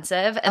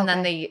expensive. And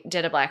then they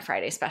did a Black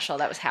Friday special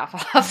that was half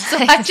off. So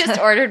I just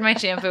ordered my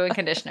shampoo and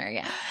conditioner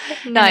again.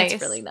 Nice. And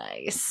it's really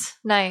nice.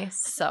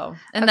 Nice. So,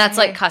 and that's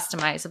like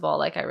customizable.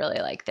 Like I really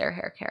like their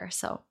hair care.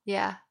 So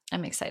yeah,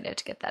 I'm excited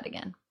to get that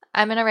again.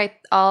 I'm going to write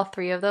all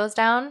 3 of those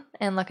down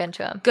and look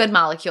into them. Good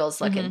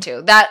molecules look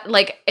into. That,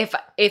 like,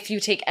 if you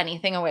take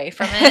anything away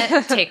from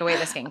it, take away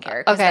the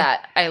skincare. Because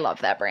I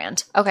love that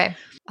brand. Okay.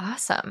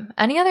 Awesome.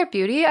 Any other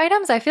beauty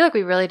items? I feel like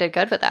we really did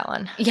good with that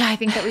one. Yeah, I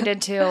think that we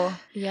did too.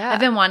 Yeah. I've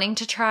been wanting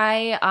to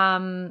try,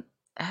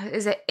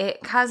 is it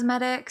It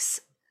Cosmetics?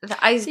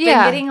 I've been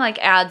getting, like,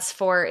 ads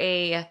for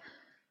a,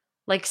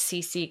 like,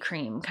 CC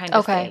cream kind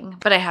of thing.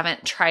 But I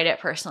haven't tried it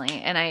personally.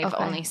 And I've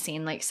only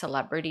seen, like,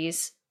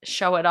 celebrities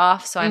show it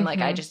off, so I'm like,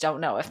 I just don't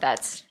know if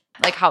that's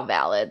like how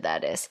valid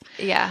that is.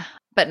 Yeah.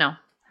 But no,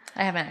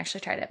 I haven't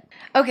actually tried it.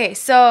 Okay,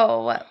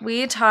 so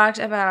we talked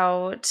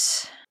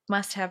about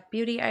must-have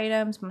beauty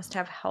items,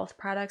 must-have health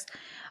products,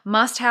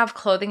 must-have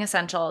clothing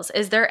essentials.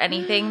 Is there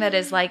anything that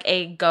is like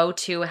a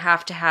go-to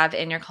have to have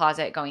in your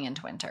closet going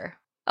into winter?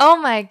 Oh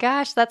my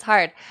gosh, that's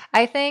hard.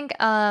 I think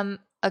a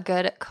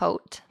good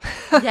coat.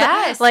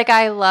 Yes. Like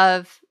I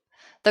love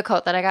the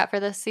coat that I got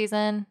for this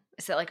season.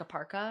 Is it like a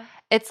parka?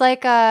 It's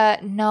like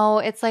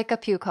it's like a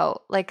pew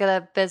coat, like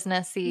a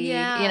businessy,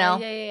 you know?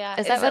 Yeah.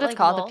 Is that what it's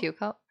called? Wool? A pew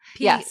coat?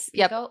 Yes.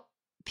 Yep. Coat?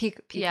 Pew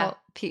coat.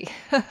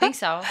 I think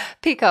so.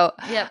 Pea coat.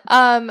 Yep.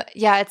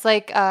 Yeah, it's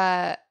like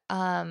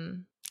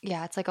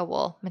it's like a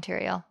wool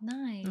material.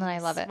 Nice. And I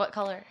love it. What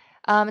color?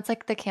 It's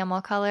like the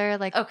camel color,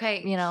 like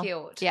you know,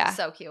 cute. Yeah,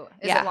 so cute.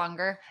 Is it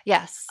longer?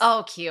 Yes.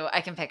 Oh, cute.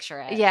 I can picture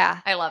it. Yeah,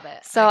 I love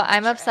it. So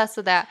I'm obsessed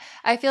with that.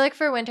 I feel like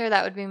for winter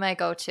that would be my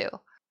go-to.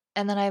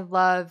 And then I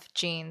love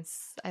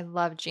jeans.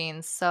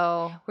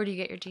 So where do you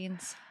get your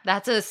jeans?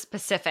 That's a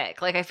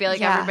specific. Like I feel like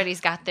everybody's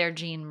got their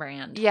jean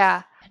brand.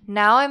 Yeah.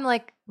 Now I'm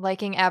like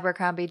liking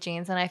Abercrombie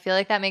jeans, and I feel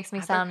like that makes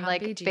me sound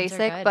like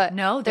basic, but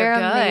no, they're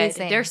good.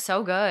 Amazing. They're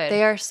so good.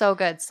 They are so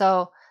good.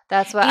 So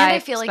that's what I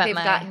feel like they've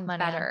gotten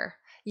better.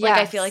 Yes.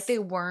 Like I feel like they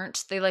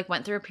like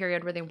went through a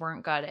period where they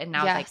weren't good, and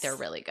now like they're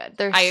really good.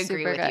 I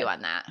agree with you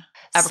on that.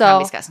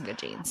 Abercrombie's got some good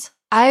jeans.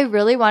 I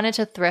really wanted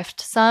to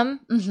thrift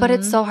some, but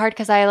it's so hard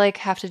because I like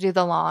have to do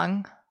the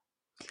long,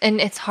 and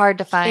it's hard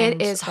to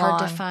find. It is hard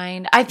to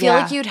find. I feel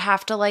like you'd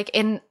have to like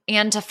and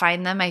to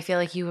find them. I feel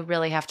like you would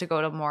really have to go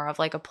to more of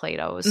like a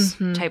Plato's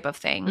type of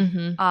thing.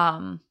 You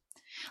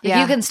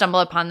can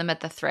stumble upon them at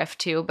the thrift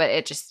too, but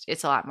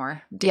it's a lot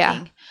more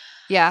digging.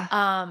 Yeah.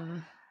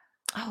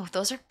 Oh,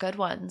 those are good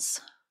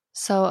ones.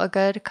 So a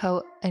good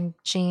coat and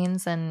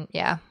jeans and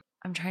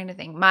I'm trying to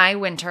think. My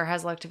winter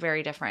has looked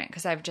very different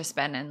because I've just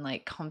been in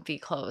like comfy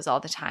clothes all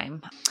the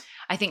time.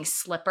 I think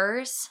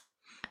slippers.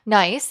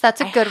 Nice.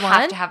 That's a good one.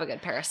 I have to have a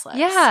good pair of slips.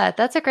 Yeah,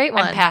 that's a great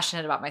one. I'm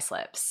passionate about my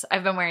slips.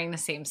 I've been wearing the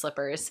same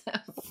slippers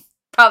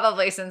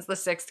probably since the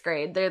 6th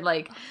grade. They're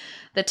like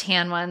the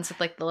tan ones with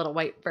like the little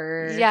white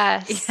bird.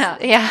 Yes.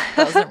 Yeah.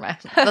 Those are my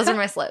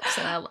slips,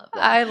 and I love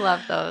them. I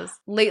love those.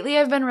 Lately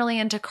I've been really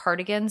into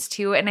cardigans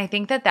too, and I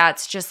think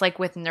that's just like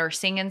with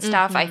nursing and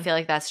stuff, I feel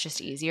like that's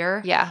just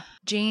easier. Yeah.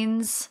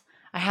 Jeans,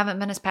 I haven't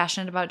been as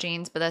passionate about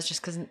jeans, but that's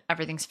just because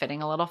everything's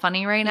fitting a little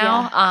funny right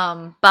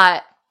now.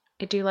 But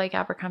I do like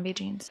Abercrombie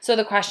jeans. So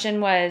the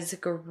question was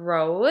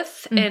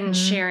growth and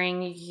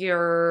sharing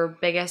your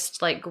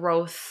biggest like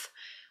growth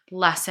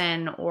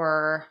lesson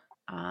or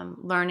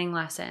learning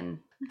lesson.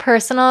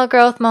 Personal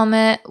growth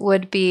moment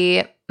would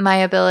be my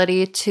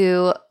ability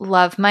to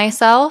love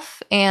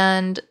myself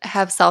and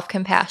have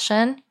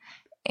self-compassion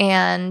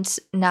and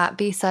not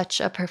be such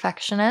a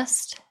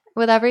perfectionist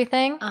with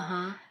everything.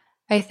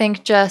 I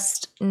think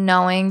just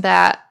knowing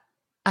that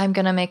I'm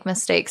going to make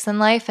mistakes in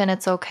life and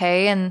it's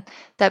okay, and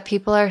that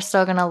people are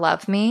still going to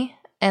love me,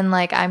 and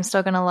like I'm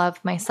still going to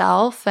love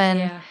myself,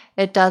 and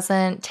it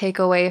doesn't take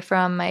away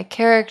from my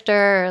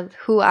character or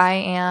who I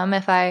am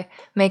if I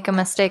make a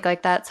mistake.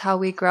 Like that's how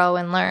we grow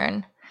and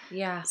learn.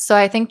 Yeah. So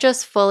I think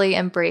just fully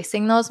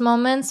embracing those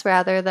moments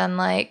rather than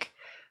like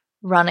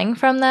running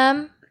from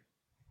them.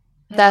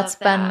 That's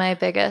been my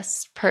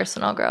biggest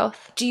personal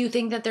growth. Do you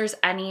think that there's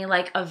any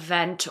like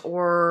event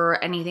or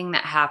anything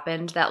that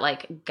happened that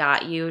like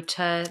got you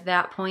to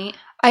that point?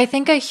 I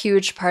think a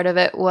huge part of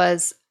it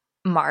was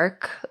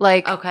Mark.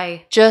 Like,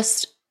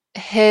 just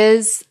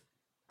his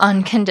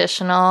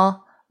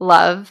unconditional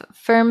love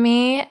for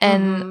me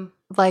and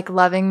like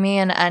loving me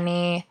in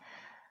any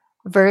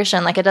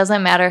version. Like, it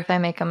doesn't matter if I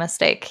make a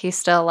mistake. He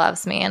still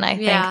loves me. And I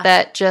think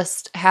that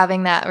just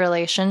having that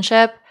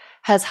relationship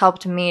has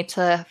helped me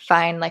to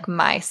find like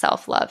my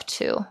self-love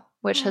too,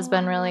 which has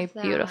been really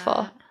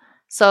beautiful.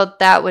 So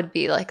that would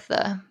be like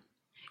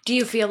Do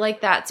you feel like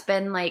that's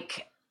been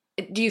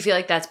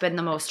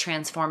the most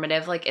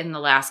transformative, like in the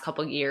last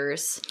couple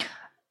years?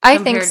 I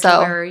think so. To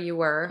where you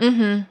were?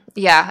 Mm-hmm.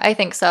 Yeah, I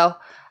think so.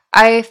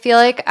 I feel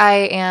like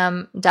I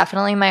am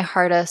definitely my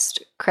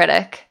hardest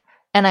critic,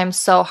 and I'm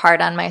so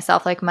hard on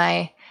myself, like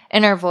my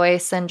inner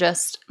voice and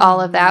just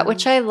all of that,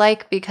 which I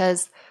like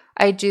because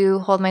I do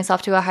hold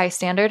myself to a high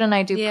standard and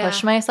I do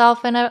push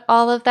myself in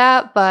all of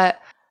that. But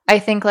I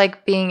think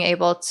like being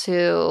able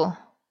to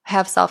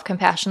have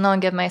self-compassion though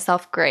and give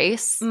myself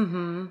grace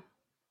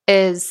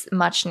is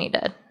much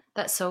needed.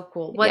 That's so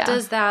cool. What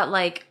does that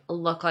like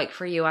look like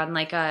for you on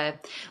like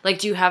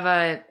do you have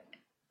a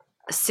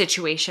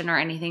situation or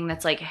anything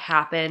that's like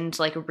happened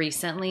like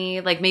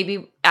recently, like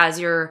maybe as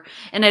you're,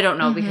 and I don't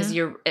know because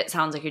it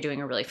sounds like you're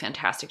doing a really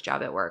fantastic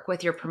job at work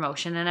with your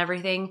promotion and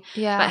everything.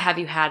 Yeah. But have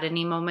you had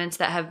any moments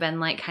that have been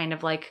like kind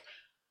of like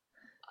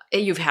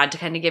you've had to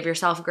kind of give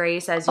yourself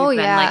grace as you've been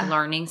like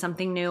learning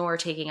something new or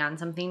taking on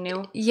something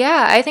new?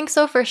 Yeah, I think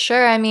so for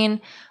sure. I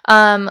mean,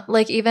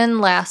 like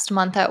even last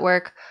month at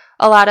work,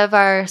 a lot of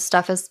our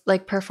stuff is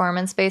like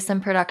performance based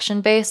and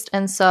production based.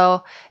 And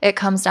so it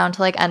comes down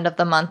to like end of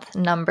the month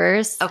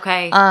numbers.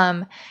 Okay.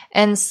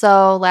 And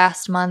so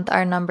last month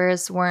our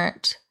numbers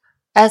weren't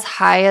as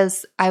high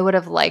as I would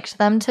have liked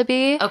them to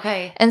be.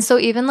 Okay. And so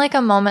even like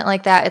a moment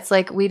like that, it's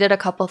like we did a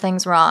couple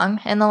things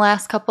wrong in the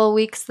last couple of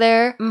weeks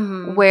there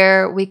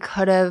where we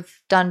could have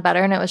done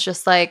better. And it was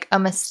just like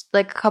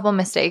a couple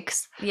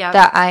mistakes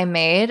that I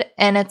made.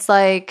 And it's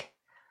like,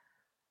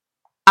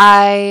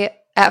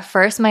 at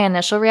first, my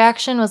initial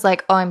reaction was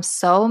like, oh, I'm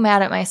so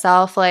mad at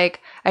myself.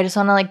 Like, I just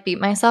want to like beat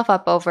myself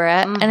up over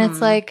it. And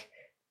it's like,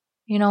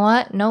 you know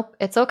what? Nope,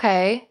 it's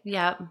okay.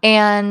 Yeah.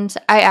 And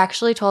I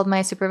actually told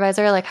my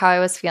supervisor like how I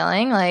was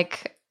feeling,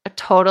 like a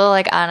total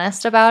like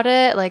honest about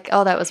it. Like,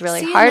 oh, that was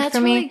really hard for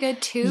me. That's really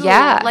good too.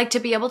 Yeah. Like to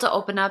be able to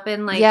open up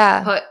and like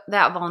put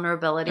that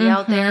vulnerability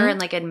out there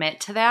and like admit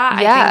to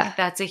that. Yeah. I think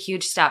that's a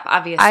huge step,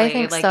 obviously. I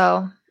think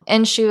so.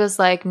 And she was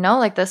like, no,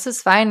 like, this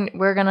is fine.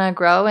 We're going to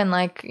grow and,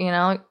 like, you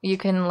know, you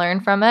can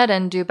learn from it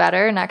and do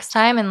better next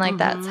time. And, like,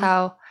 that's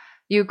how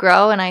you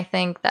grow. And I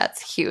think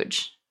that's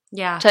huge.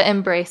 Yeah. To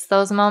embrace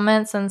those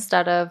moments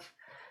instead of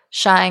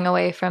shying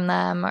away from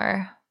them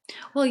or.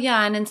 Well,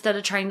 yeah. And instead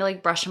of trying to,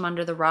 like, brush them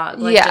under the rug,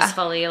 like, just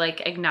fully,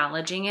 like,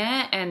 acknowledging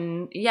it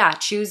and,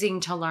 choosing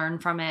to learn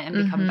from it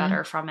and become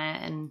better from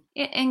it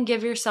and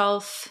give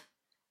yourself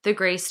the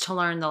grace to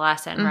learn the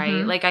lesson,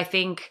 right? Like, I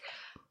think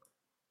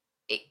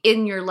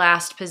in your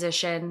last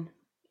position,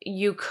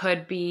 you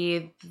could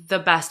be the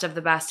best of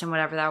the best in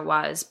whatever that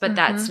was, but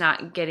that's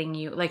not getting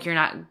you, like, you're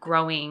not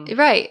growing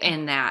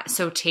in that.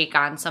 So take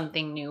on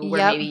something new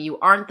where maybe you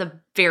aren't the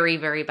very,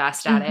 very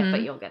best at it,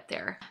 but you'll get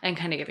there and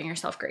kind of giving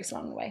yourself grace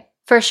along the way.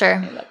 For sure.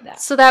 I love that.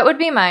 So that would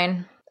be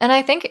mine. And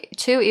I think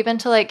too, even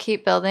to like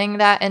keep building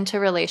that into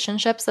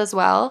relationships as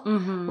well,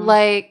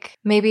 like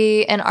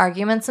maybe in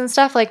arguments and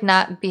stuff, like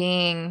not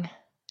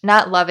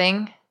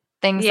loving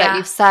things that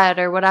you've said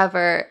or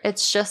whatever.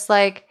 It's just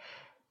like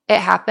it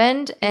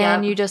happened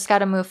and you just got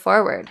to move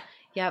forward.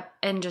 Yep.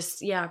 And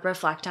just,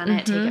 reflect on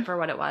it, take it for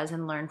what it was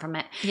and learn from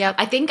it. Yep.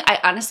 I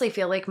honestly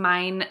feel like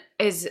mine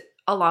is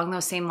along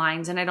those same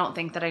lines. And I don't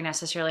think that I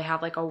necessarily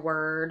have like a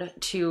word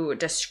to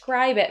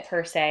describe it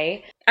per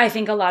se. I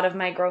think a lot of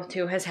my growth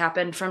too has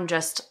happened from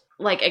just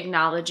like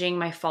acknowledging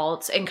my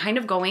faults and kind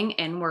of going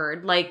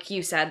inward. Like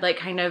you said, like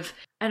kind of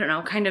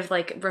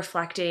like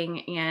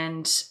reflecting,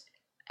 and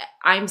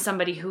I'm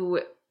somebody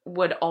who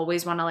would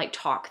always want to like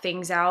talk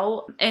things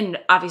out, and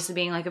obviously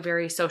being like a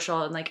very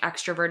social and like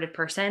extroverted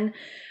person,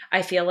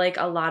 I feel like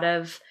a lot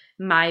of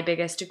my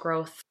biggest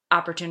growth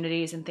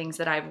opportunities and things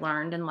that I've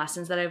learned and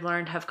lessons that I've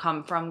learned have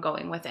come from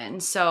going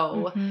within.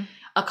 So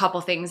a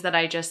couple things that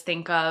I just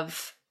think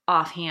of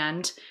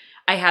offhand.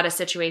 I had a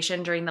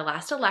situation during the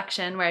last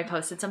election where I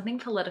posted something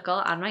political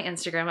on my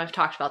Instagram. I've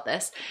talked about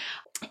this,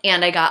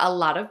 and I got a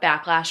lot of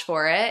backlash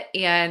for it.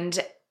 And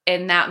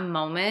in that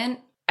moment,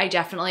 I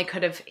definitely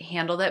could have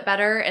handled it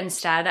better.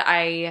 Instead,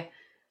 I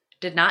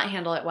did not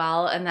handle it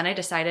well. And then I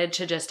decided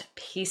to just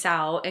peace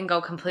out and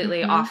go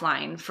completely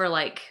offline for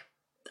like,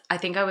 I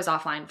think I was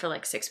offline for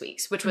like 6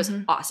 weeks, which was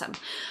awesome.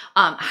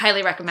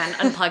 Highly recommend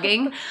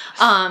unplugging.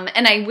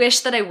 And I wish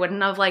that I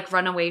wouldn't have like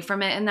run away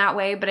from it in that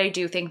way, but I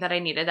do think that I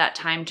needed that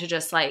time to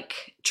just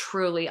like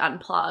truly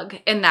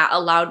unplug. And that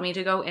allowed me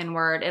to go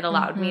inward. It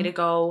allowed me to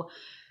go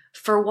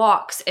for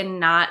walks and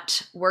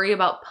not worry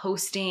about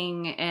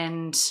posting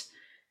and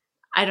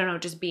I don't know,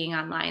 just being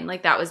online.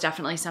 Like that was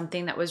definitely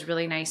something that was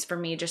really nice for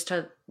me, just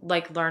to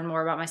like learn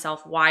more about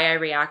myself, why I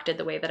reacted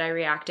the way that I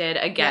reacted.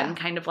 Again,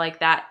 kind of like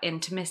that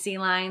intimacy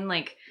line,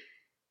 like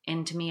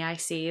into me, I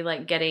see,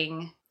 like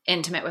getting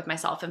intimate with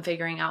myself and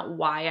figuring out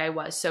why I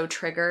was so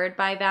triggered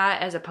by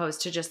that, as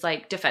opposed to just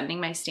like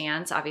defending my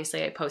stance.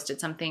 Obviously I posted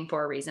something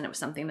for a reason. It was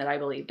something that I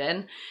believed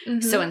in.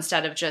 So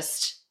instead of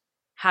just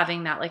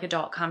having that like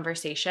adult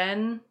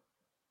conversation,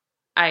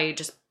 I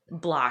just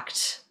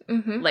blocked,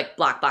 like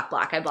block.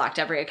 I blocked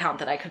every account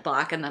that I could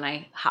block, and then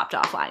I hopped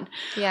offline.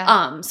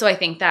 Yeah. So I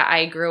think that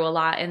I grew a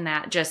lot in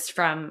that just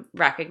from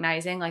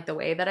recognizing like the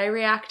way that I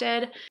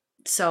reacted.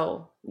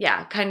 So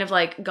yeah, kind of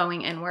like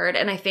going inward.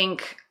 And I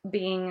think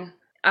being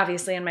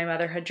obviously in my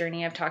motherhood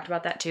journey, I've talked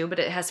about that too, but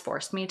it has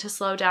forced me to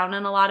slow down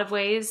in a lot of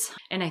ways.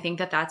 And I think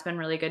that that's been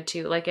really good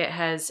too. Like it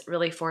has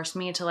really forced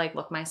me to like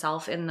look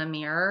myself in the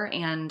mirror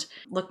and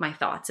look my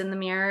thoughts in the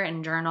mirror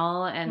and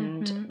journal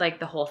and like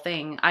the whole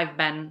thing. I've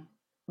been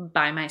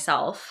by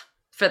myself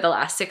for the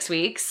last 6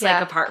 weeks,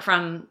 like apart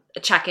from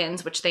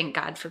check-ins, which thank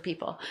God for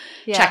people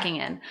checking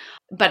in.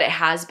 But it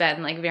has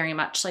been like very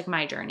much like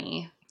my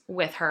journey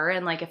with her.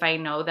 And like if I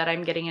know that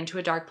I'm getting into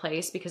a dark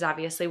place, because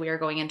obviously we are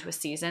going into a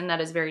season that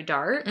is very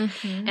dark,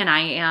 and I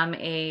am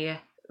a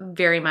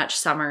very much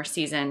summer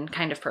season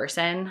kind of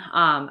person.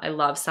 I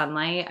love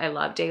sunlight, I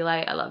love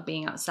daylight, I love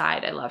being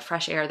outside, I love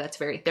fresh air. That's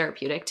very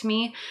therapeutic to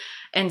me.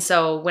 And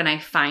so when I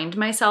find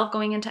myself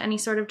going into any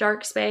sort of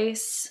dark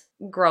space,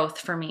 growth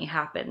for me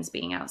happens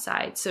being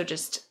outside. So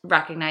just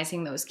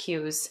recognizing those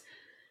cues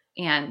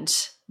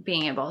and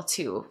being able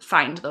to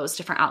find those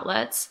different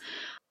outlets.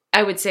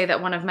 I would say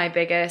that one of my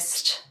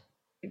biggest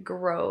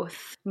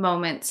growth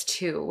moments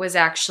too was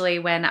actually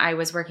when I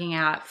was working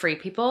at Free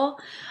People.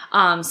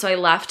 So I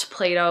left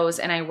Plato's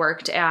and I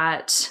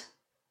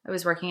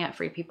was working at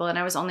Free People, and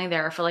I was only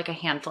there for like a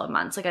handful of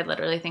months. Like I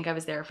literally think I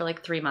was there for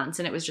like 3 months,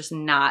 and it was just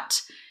not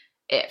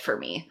it for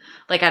me.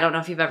 Like I don't know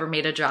if you've ever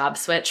made a job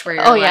switch where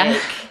you're like,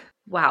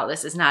 wow,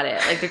 this is not it.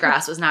 Like the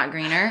grass was not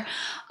greener.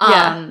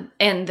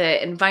 And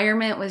the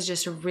environment was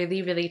just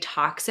really, really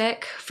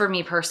toxic for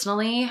me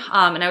personally.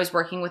 And I was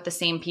working with the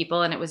same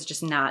people, and it was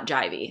just not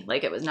jivey.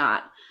 Like it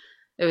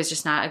was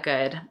just not a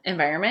good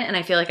environment. And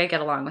I feel like I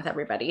get along with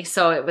everybody.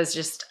 So it was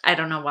just, I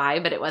don't know why,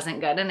 but it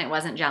wasn't good and it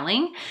wasn't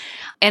gelling.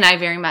 And I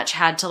very much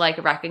had to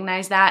like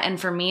recognize that. And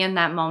for me in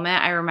that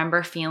moment, I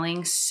remember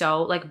feeling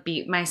so like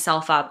beat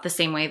myself up the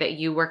same way that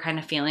you were kind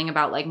of feeling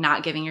about like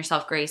not giving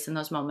yourself grace in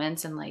those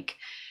moments. And like,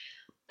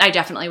 I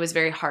definitely was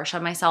very harsh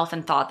on myself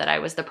and thought that I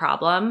was the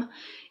problem.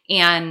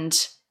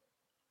 And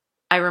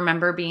I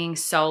remember being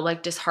so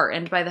like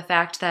disheartened by the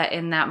fact that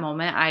in that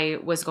moment I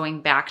was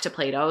going back to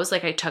Plato's.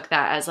 Like I took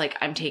that as like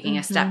I'm taking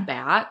a step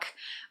back,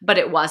 but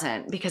it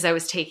wasn't, because I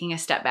was taking a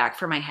step back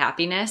for my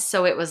happiness.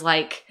 So it was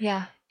like,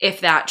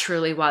 if that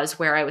truly was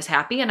where I was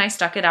happy, and I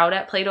stuck it out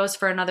at Plato's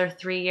for another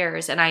 3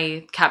 years, and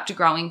I kept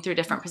growing through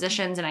different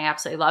positions, and I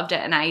absolutely loved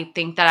it. And I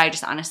think that I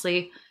just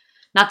honestly,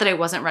 not that I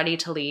wasn't ready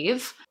to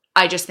leave,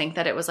 I just think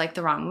that it was like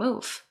the wrong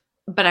move.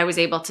 But I was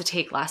able to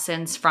take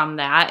lessons from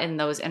that and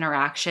those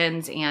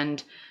interactions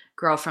and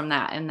grow from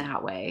that in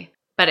that way.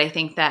 But I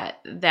think that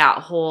that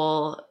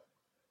whole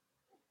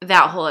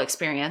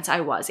experience,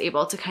 I was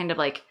able to kind of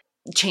like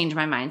change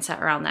my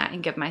mindset around that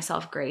and give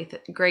myself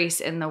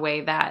grace in the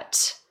way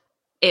that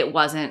it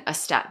wasn't a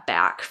step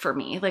back for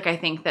me. Like I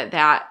think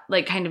that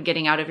like kind of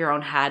getting out of your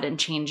own head and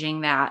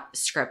changing that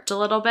script a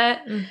little bit.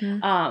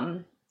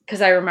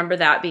 Because I remember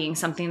that being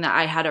something that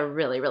I had a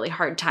really, really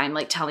hard time,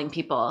 like telling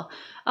people,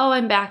 oh,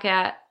 I'm back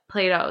at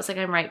Plato's. Like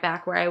I'm right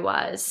back where I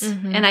was.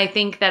 And I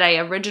think that I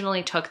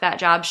originally took that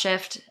job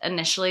shift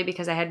initially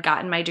because I had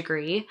gotten my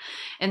degree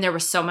and there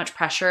was so much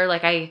pressure.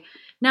 Like I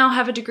now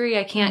have a degree.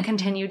 I can't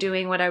continue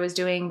doing what I was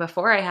doing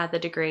before I had the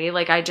degree.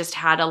 Like I just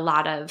had a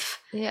lot of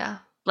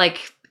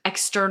like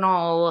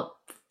external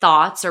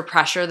thoughts or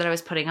pressure that I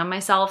was putting on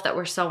myself that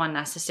were so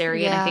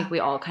unnecessary. And I think we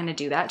all kind of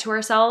do that to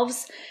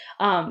ourselves.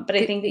 But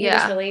I think that you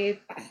just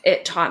really,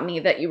 it taught me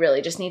that you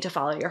really just need to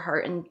follow your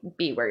heart and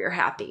be where you're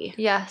happy.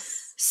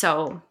 Yes.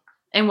 So,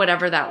 and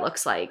whatever that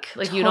looks like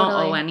you don't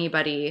owe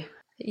anybody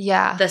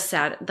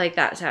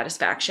that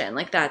satisfaction.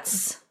 Like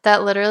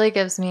that literally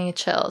gives me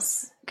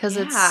chills because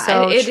it's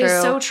so true. It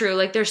is so true.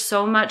 Like there's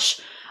so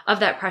much of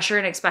that pressure.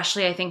 And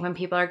especially I think when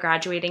people are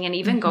graduating and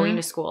even going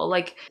to school,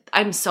 like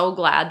I'm so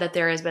glad that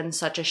there has been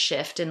such a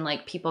shift and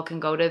like people can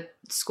go to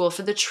school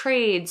for the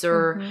trades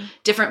or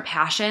different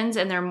passions,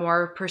 and they're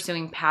more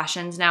pursuing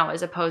passions now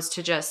as opposed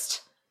to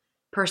just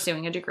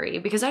pursuing a degree.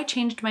 Because I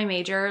changed my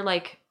major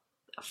like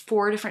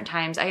 4 different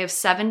times. I have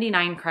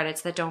 79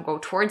 credits that don't go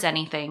towards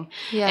anything.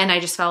 And I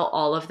just felt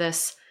all of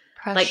this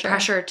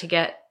pressure to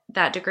get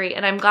that degree.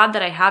 And I'm glad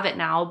that I have it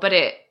now, but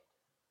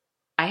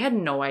I had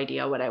no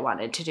idea what I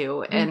wanted to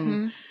do.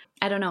 And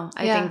I don't know.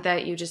 I think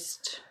that you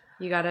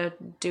got to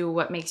do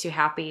what makes you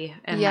happy.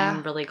 And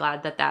I'm really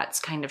glad that that's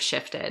kind of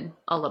shifted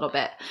a little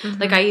bit.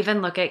 Like I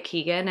even look at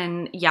Keegan,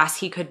 and yes,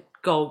 he could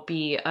go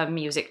be a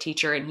music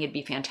teacher and he'd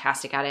be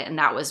fantastic at it. And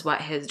that was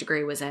what his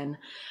degree was in.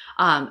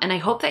 And I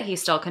hope that he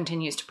still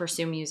continues to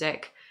pursue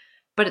music.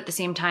 But at the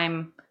same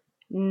time,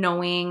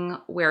 knowing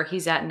where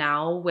he's at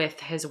now with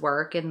his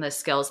work and the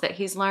skills that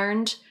he's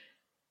learned,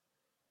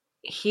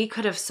 he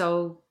could have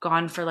so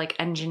gone for like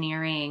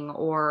engineering,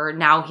 or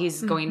now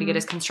he's going to get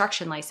his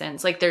construction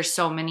license. Like there's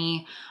so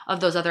many of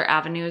those other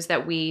avenues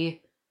that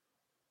we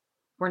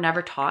were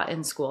never taught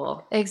in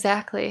school.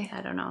 Exactly.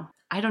 I don't know.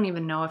 I don't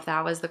even know if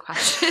that was the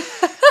question.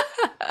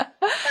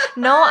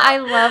 No, I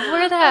love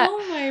where that.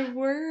 Oh my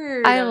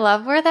word. I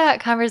love where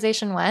that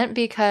conversation went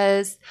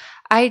because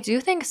I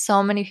do think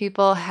so many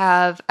people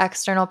have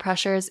external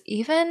pressures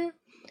even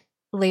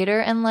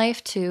later in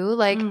life too.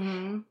 Like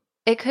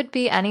it could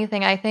be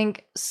anything. I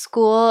think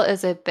school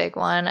is a big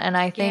one. And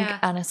I think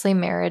honestly,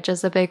 marriage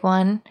is a big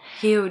one.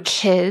 Huge.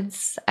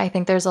 Kids. I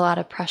think there's a lot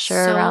of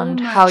pressure around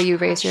how you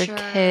raise your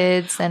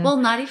kids. And well,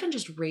 not even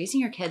just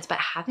raising your kids, but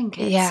having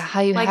kids. Yeah.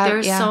 How you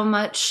there's so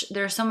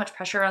much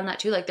pressure around that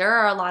too. Like there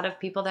are a lot of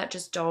people that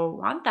just don't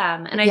want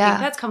them. And I think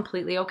that's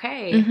completely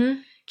okay. Mm-hmm.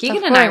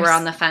 Keegan and I were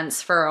on the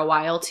fence for a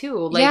while too.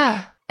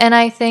 Like, and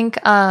I think,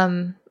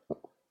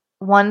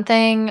 one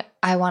thing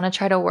I want to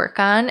try to work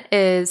on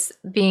is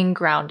being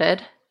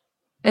grounded.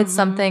 It's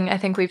something I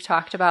think we've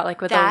talked about, like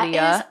with Aaliyah.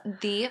 That is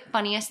the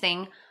funniest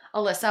thing,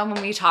 Alyssa,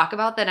 when we talk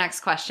about the next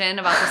question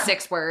about the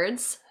 6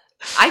 words.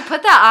 I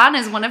put that on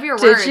as one of your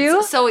words. Did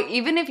you? So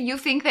even if you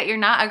think that you're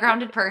not a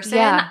grounded person,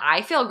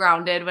 I feel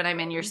grounded when I'm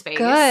in your space.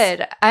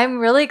 Good. I'm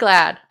really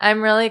glad. That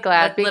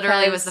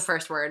literally was the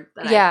first word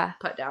that I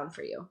put down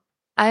for you.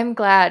 I'm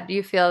glad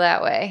you feel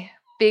that way.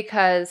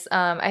 Because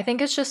I think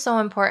it's just so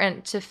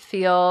important to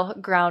feel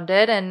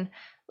grounded and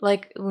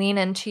like lean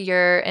into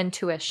your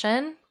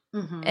intuition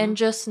and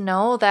just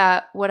know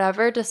that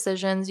whatever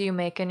decisions you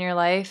make in your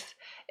life,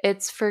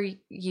 it's for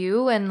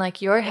you and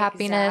like your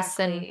happiness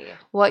and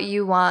what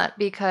you want.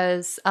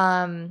 Because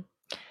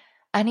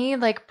any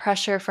like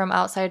pressure from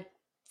outside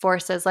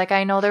forces, like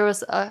I know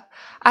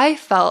I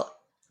felt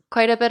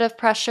quite a bit of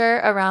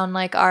pressure around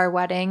like our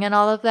wedding and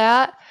all of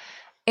that.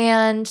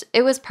 And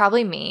it was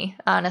probably me,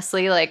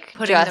 honestly, like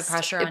putting the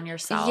pressure on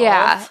yourself.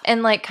 Yeah.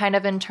 And like kind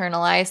of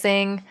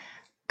internalizing,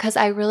 because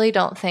I really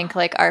don't think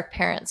like our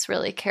parents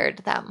really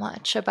cared that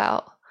much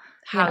about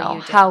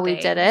how we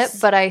did it.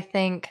 But I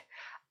think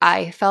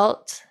I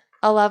felt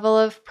a level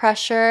of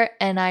pressure,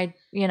 and I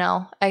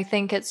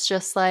think it's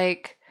just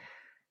like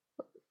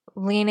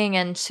leaning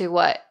into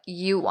what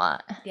you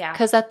want. Yeah.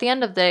 Because at the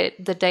end of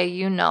the day,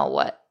 you know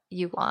what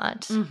you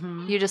want.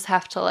 You just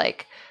have to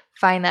like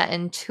find that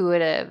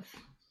intuitive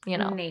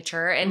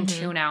nature and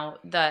tune out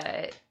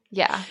the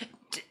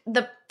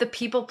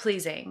people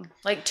pleasing,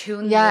 like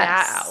tune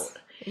that out.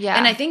 Yeah.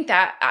 And I think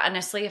that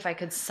honestly, if I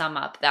could sum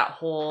up that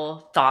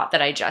whole thought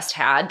that I just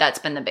had, that's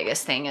been the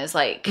biggest thing is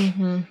like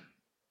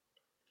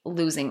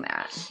losing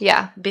that.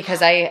 Yeah.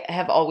 Because I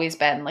have always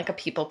been like a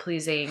people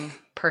pleasing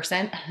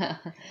person.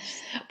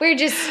 We're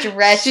just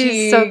stretching.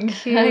 She's so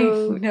cute. I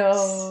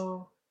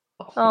know.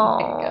 Oh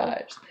my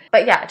gosh.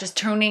 But yeah, just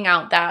tuning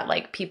out that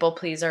like people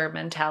pleaser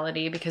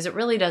mentality, because it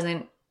really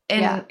doesn't.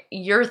 And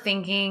you're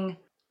thinking,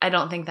 I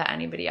don't think that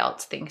anybody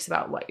else thinks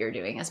about what you're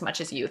doing as much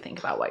as you think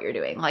about what you're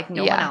doing. Like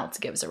no one else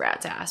gives a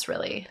rat's ass,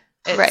 really.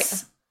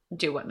 It's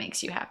do what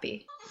makes you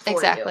happy.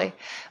 Exactly. You.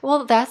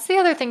 Well, that's the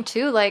other thing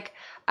too. Like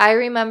I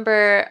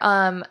remember,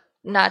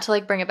 not to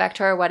like bring it back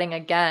to our wedding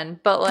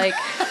again, but like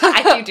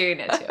I keep doing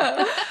it too.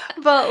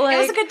 But like it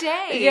was a good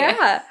day.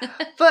 Yeah.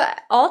 But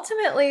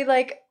ultimately,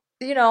 like,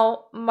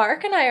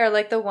 Mark and I are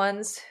like the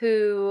ones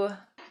who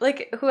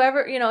like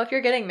whoever, if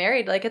you're getting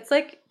married, like it's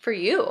like for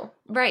you.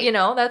 Right.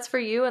 That's for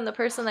you and the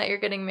person that you're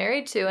getting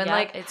married to. And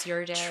like it's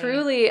your day.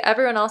 Truly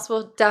everyone else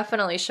will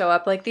definitely show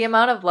up. Like the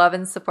amount of love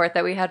and support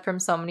that we had from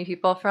so many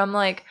people, from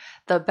like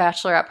the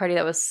bachelorette party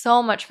that was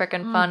so much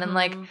freaking fun. And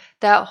like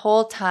that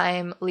whole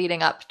time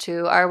leading up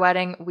to our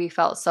wedding, we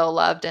felt so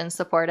loved and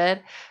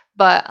supported.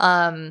 But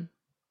after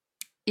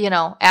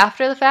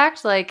the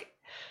fact, like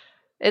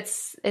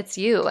it's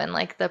you and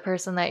like the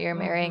person that you're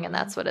marrying, and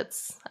that's what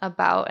it's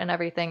about and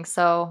everything.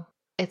 So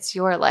it's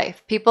your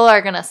life. People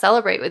are going to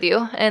celebrate with you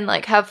and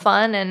like have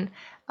fun and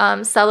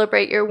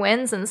celebrate your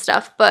wins and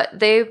stuff, but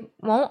they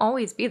won't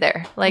always be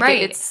there. Like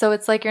it's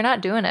like you're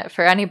not doing it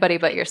for anybody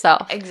but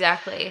yourself.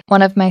 Exactly.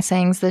 One of my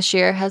sayings this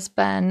year has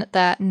been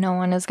that no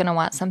one is going to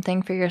want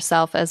something for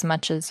yourself as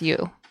much as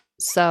you.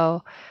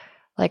 So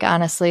like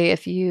honestly,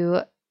 if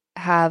you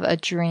have a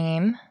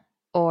dream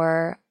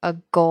or a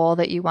goal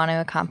that you want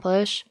to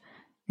accomplish,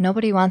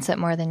 nobody wants it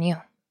more than you.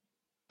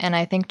 And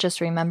I think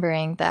just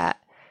remembering that,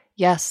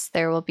 yes,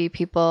 there will be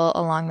people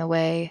along the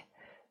way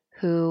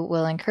who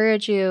will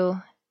encourage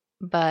you,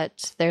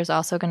 but there's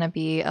also going to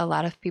be a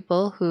lot of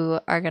people who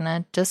are going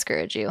to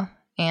discourage you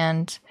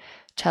and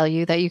tell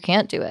you that you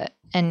can't do it.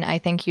 And I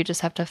think you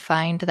just have to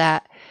find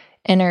that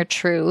inner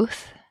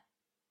truth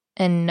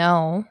and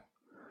know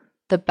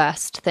the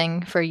best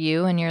thing for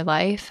you in your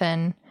life,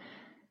 and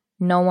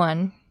no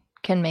one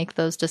can make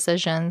those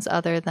decisions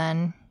other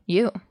than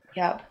you.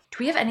 Yep. Do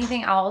we have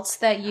anything else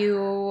that you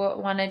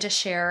wanted to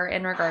share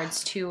in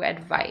regards to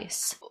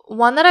advice?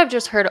 One that I've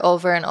just heard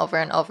over and over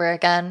and over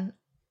again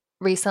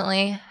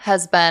recently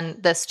has been,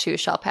 this too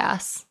shall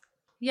pass.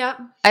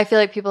 Yep. I feel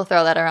like people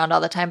throw that around all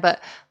the time, but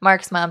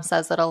Mark's mom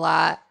says it a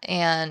lot,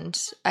 and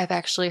I've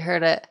actually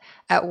heard it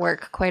at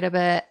work quite a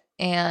bit,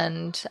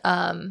 and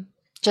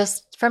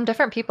just from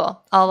different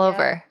people all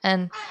over.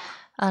 And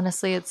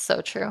honestly, it's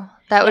so true.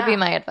 That would be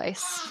my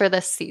advice for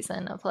this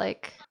season of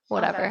like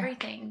whatever. Of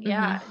everything.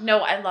 Yeah. No,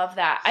 I love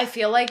that. I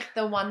feel like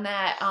the one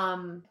that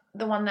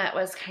the one that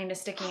was kind of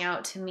sticking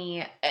out to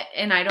me,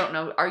 and I don't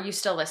know, are you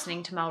still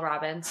listening to Mel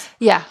Robbins?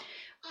 Yeah.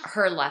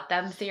 Her let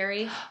them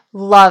theory.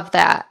 Love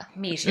that.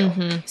 Me too.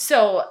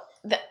 So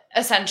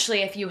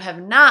essentially, if you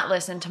have not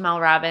listened to Mel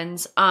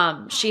Robbins,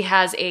 she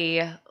has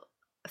a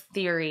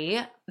theory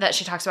that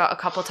she talks about a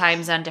couple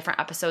times on different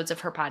episodes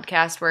of her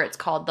podcast where it's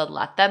called the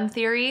let them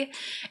theory.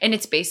 And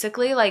it's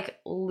basically like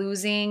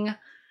losing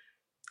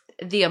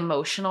the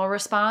emotional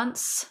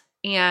response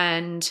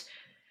and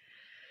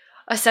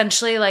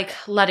essentially like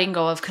letting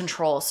go of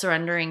control,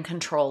 surrendering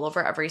control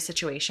over every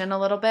situation a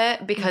little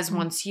bit, because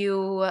once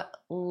you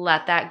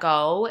let that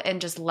go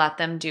and just let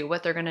them do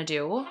what they're going to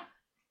do,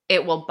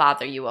 it will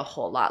bother you a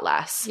whole lot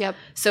less. Yep.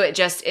 So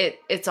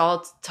it's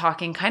all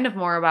talking kind of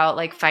more about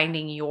like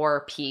finding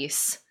your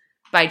peace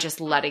by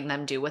just letting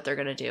them do what they're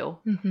going to do.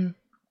 Mm-hmm.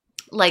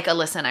 Like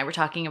Alyssa and I were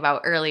talking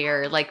about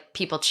earlier, like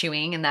people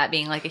chewing and that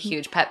being like a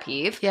huge pet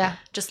peeve. Yeah.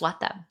 Just let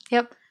them.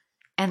 Yep.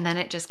 And then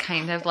it just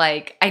kind of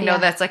like, I know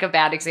that's like a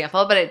bad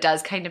example, but it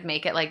does kind of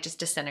make it like just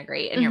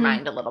disintegrate in your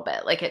mind a little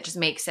bit. Like it just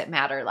makes it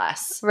matter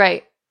less.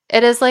 Right.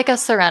 It is like a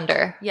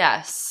surrender.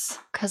 Yes.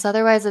 Because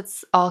otherwise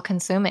it's all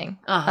consuming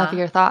of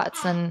your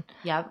thoughts and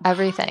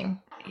everything.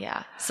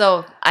 Yeah.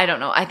 So I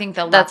don't know. I think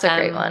that's a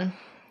great one.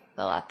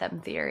 The let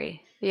them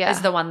theory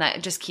is the one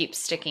that just keeps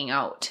sticking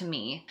out to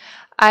me.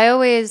 I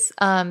always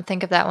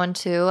think of that one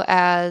too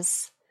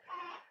as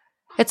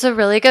it's a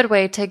really good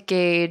way to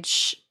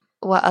gauge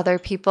what other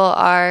people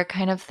are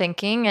kind of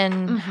thinking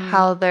and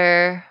how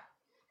they're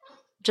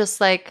just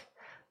like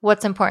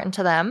what's important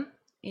to them.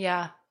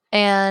 Yeah.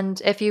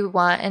 And if you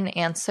want an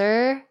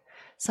answer,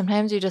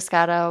 sometimes you just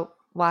gotta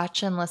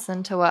watch and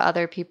listen to what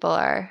other people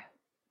are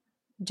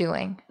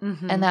doing.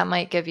 And that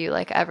might give you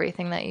like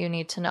everything that you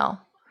need to know.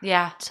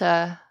 Yeah.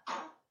 To,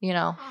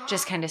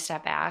 just kind of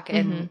step back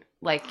and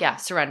like,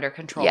 surrender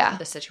control of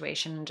the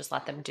situation and just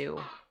let them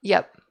do.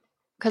 Yep.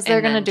 Because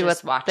they're going to do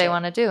what they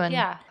want to do. And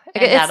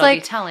and it's that'll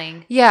like, be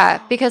telling. Yeah.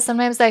 Because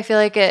sometimes I feel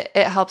like it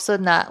helps with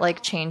not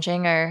like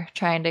changing or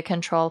trying to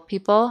control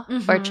people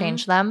or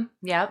change them.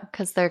 Yep.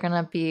 Because they're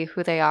going to be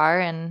who they are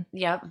and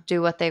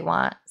do what they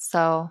want.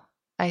 So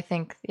I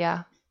think,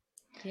 Yeah.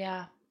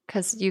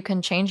 Because you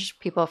can change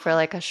people for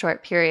like a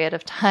short period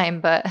of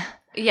time, but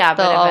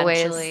but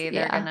eventually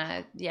they're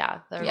gonna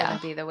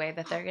be the way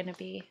that they're gonna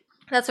be.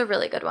 That's a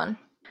really good one.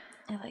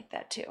 I like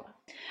that too.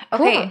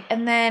 Okay, cool.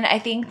 And then I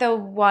think the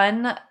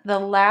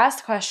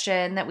last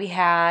question that we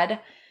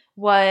had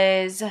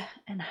was,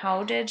 and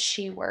how did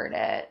she word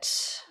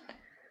it?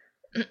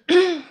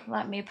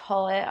 Let me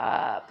pull it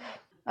up.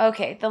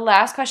 Okay, the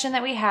last question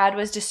that we had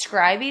was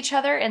describe each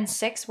other in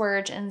 6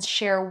 words and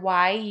share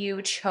why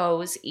you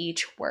chose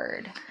each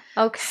word.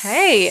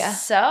 Okay.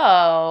 So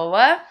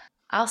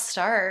I'll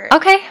start.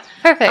 Okay,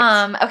 perfect.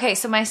 Okay,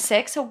 so my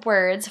 6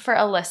 words for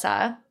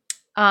Alyssa.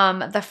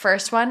 The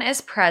first one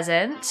is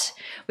present.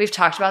 We've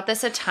talked about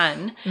this a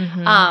ton.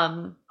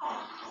 Oh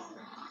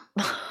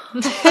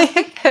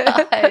my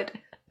God.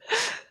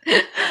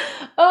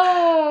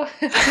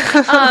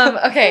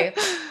 Okay.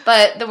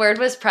 But the word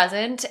was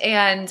present,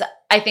 and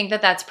I think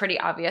that that's pretty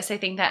obvious. I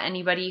think that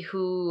anybody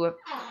who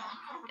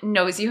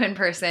knows you in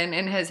person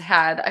and has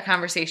had a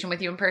conversation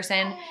with you in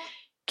person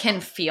can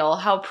feel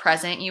how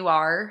present you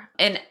are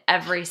in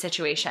every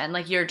situation.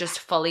 Like you're just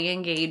fully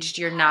engaged.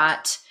 You're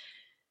not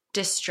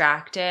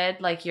distracted.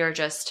 Like you're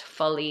just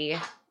fully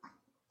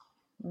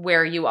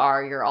where you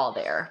are. You're all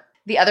there.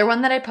 The other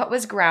one that I put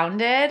was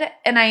grounded,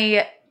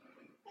 and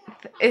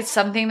it's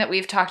something that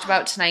we've talked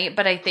about tonight,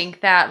 but I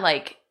think that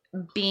like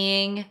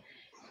being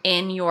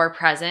in your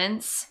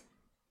presence,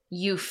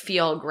 you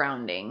feel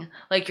grounding.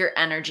 Like your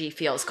energy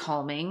feels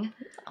calming.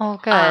 Oh,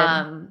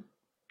 good.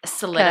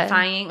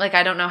 Solidifying. Good. Like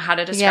I don't know how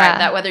to describe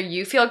that. Whether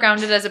you feel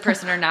grounded as a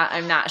person or not,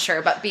 I'm not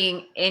sure. But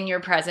being in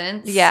your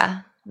presence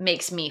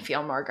makes me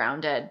feel more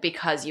grounded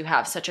because you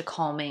have such a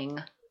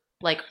calming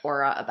like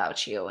aura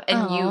about you,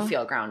 and you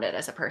feel grounded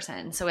as a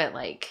person. So it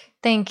like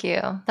thank you.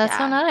 That's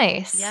so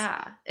nice.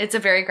 Yeah. It's a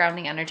very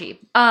grounding energy.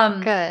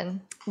 Good.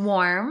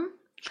 Warm.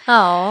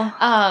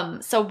 Oh.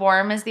 So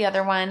warm is the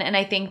other one, and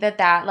I think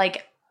that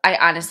like I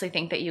honestly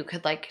think that you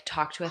could like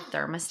talk to a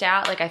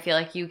thermostat. Like I feel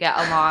like you get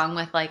along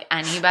with like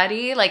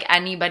anybody. Like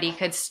anybody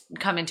could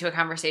come into a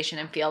conversation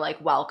and feel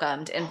like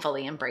welcomed and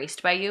fully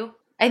embraced by you.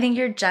 I think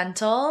you're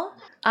gentle.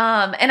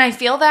 And I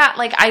feel that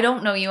like I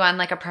don't know you on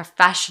like a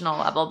professional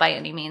level by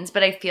any means,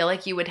 but I feel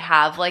like you would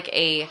have like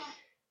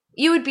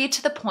you would be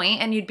to the point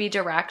and you'd be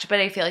direct,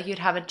 but I feel like you'd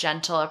have a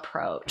gentle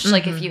approach.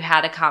 Like if you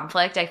had a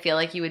conflict, I feel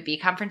like you would be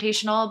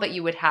confrontational, but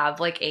you would have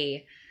like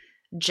a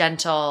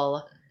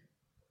gentle,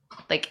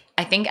 like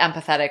I think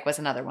empathetic was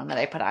another one that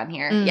I put on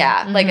here.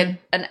 Like an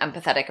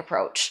empathetic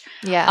approach.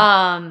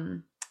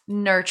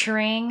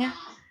 Nurturing.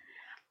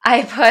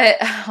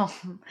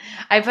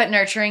 I put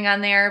nurturing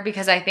on there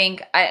because I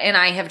think, and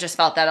I have just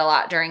felt that a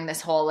lot during this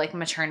whole like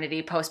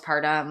maternity,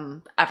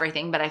 postpartum,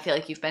 everything, but I feel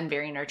like you've been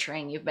very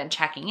nurturing. You've been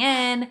checking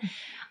in.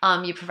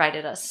 You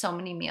provided us so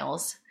many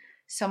meals,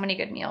 so many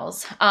good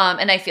meals.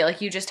 And I feel like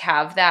you just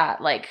have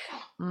that like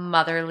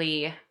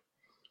motherly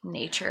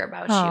nature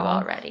about you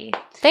already.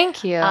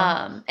 Thank you.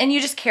 And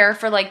you just care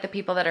for like the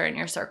people that are in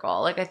your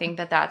circle. Like I think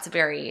that that's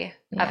very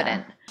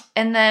evident.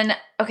 And then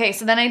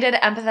so then I did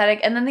empathetic,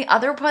 and then the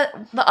other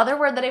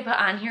word that I put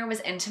on here was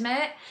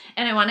intimate,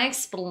 and I want to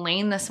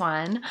explain this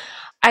one.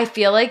 I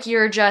feel like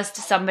you're just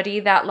somebody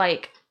that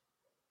like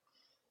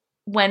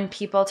when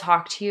people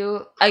talk to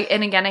you,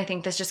 and again, I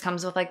think this just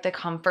comes with like the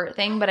comfort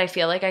thing, but I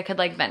feel like I could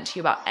like vent to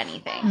you about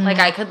anything. Like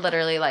I could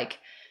literally like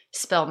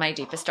spill my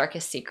deepest,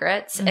 darkest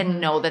secrets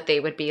and know that they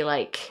would be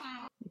like,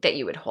 that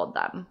you would hold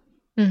them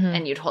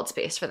and you'd hold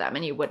space for them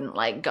and you wouldn't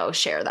like go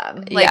share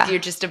them. Like you're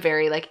just a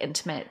very like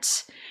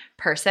intimate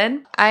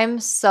person. I'm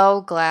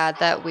so glad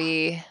that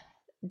we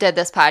did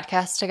this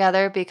podcast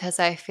together because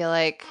I feel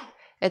like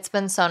it's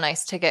been so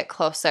nice to get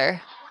closer.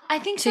 I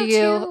think to so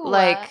you, too.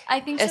 like I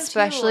think so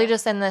especially too.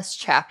 just in this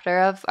chapter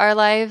of our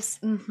lives.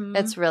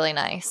 It's really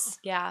nice.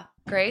 Yeah.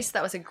 Grace,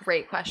 that was a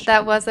great question.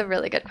 That was a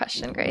really good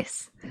question,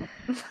 Grace.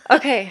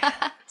 Okay.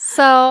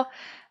 So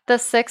the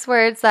 6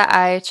 words that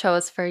I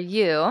chose for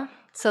you.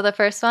 So the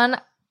first one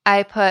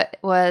I put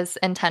was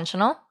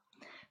intentional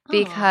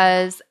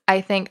because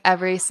I think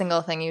every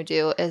single thing you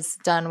do is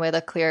done with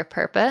a clear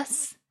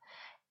purpose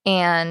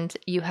and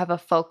you have a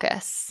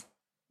focus.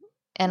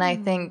 And I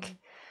think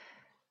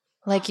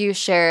like you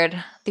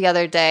shared the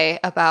other day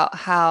about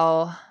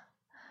how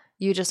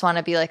you just want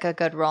to be like a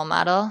good role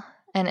model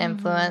and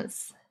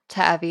influence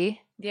to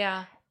Evie.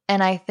 Yeah.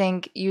 And I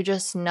think you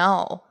just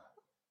know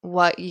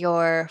what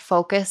your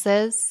focus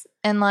is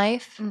in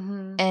life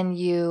and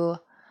you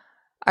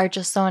are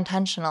just so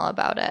intentional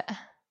about it.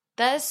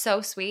 That is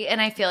so sweet. And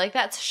I feel like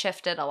that's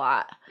shifted a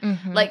lot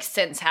like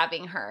since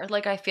having her.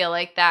 Like I feel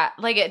like that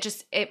like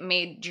it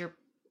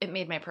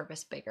made my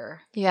purpose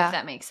bigger. Yeah. If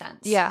that makes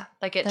sense. Yeah.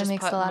 Like it that just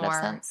makes put a lot more,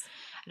 of sense.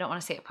 I don't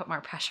want to say it put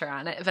more pressure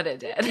on it, but it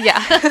did.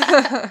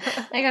 Yeah.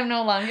 Like I'm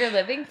no longer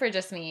living for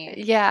just me.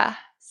 Yeah.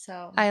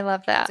 So I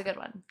love that. That's a good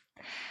one.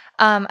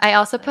 I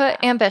also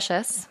put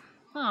ambitious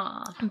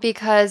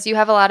because you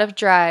have a lot of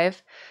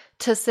drive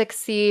to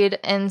succeed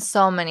in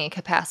so many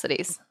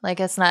capacities. Like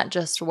it's not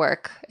just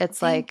work. It's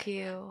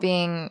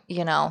being,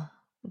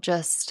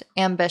 just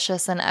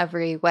ambitious in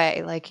every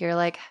way. Like you're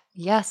like,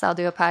 yes, I'll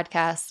do a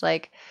podcast.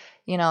 Like,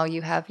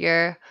 you have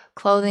your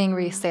clothing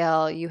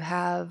resale, you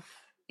have,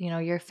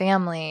 your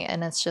family,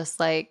 and it's just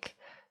like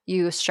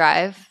you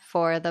strive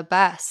for the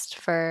best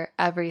for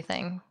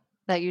everything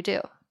that you do.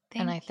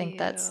 And I think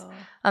that's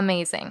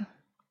amazing.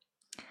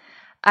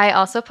 I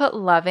also put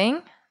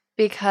loving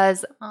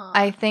because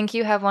I think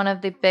you have one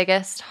of the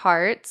biggest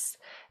hearts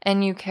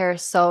and you care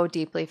so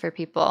deeply for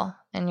people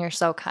and you're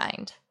so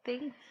kind.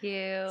 Thank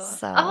you.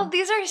 So,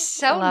 these are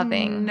so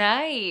loving.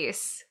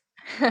 Nice.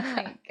 Oh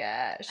my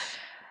gosh.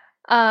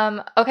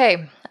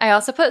 Okay. I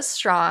also put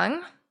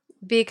strong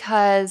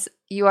because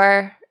you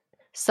are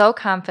so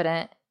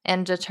confident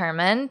and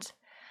determined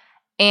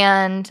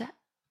and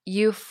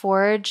you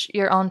forge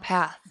your own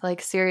path.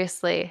 Like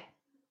seriously,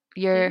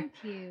 you're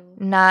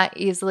not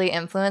easily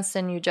influenced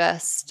and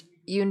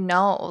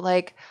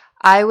like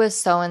I was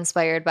so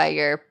inspired by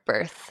your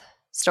birth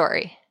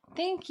story.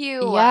 Thank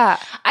you. Yeah.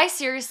 I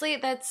seriously,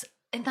 that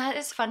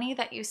is funny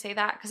that you say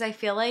that because I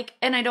feel like,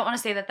 and I don't want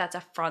to say that that's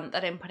a front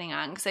that I'm putting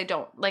on because I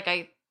don't, like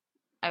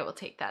I will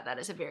take that. That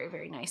is a very,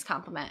 very nice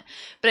compliment.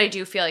 But I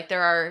do feel like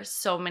there are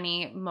so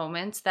many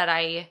moments that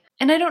I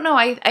don't know,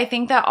 I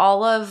think that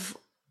all of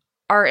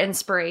our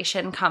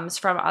inspiration comes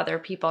from other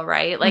people,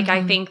 right? Like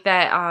I think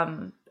that,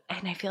 and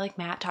I feel like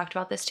Matt talked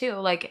about this too,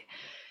 like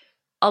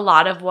a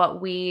lot of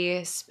what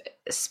we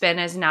spin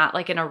is not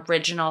like an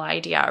original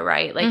idea,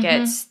 right? Like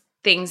it's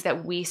things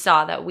that we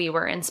saw that we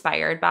were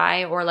inspired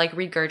by or like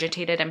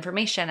regurgitated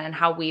information and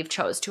how we've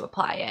chose to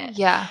apply it.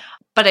 Yeah.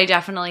 But I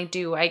definitely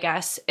do, I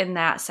guess, in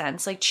that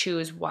sense, like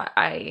choose what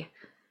I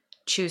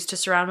choose to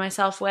surround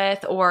myself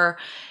with, or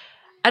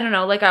I don't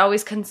know, like I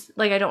always,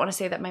 I don't want to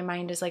say that my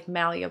mind is like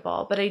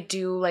malleable, but I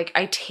do, like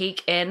I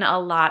take in a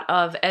lot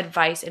of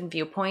advice and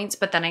viewpoints,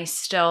 but then I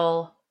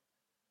still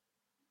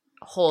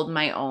hold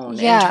my own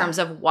in terms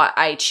of what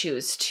I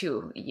choose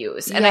to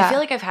use. And I feel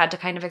like I've had to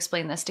kind of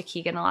explain this to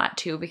Keegan a lot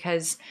too,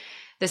 because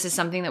this is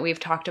something that we've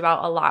talked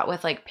about a lot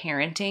with like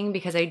parenting,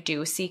 because I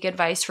do seek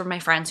advice from my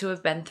friends who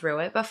have been through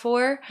it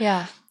before.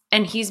 Yeah.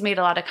 And he's made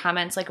a lot of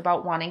comments like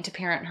about wanting to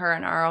parent her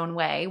in our own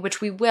way,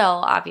 which we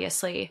will,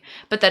 obviously.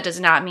 But that does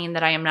not mean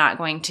that I am not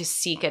going to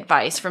seek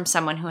advice from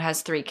someone who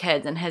has 3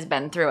 kids and has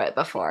been through it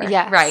before.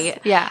 Yes.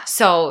 Right? Yeah.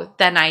 So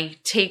then I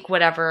take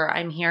whatever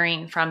I'm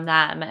hearing from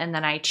them and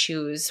then I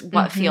choose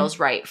what feels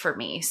right for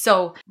me.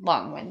 So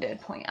long-winded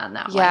point on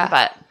that one.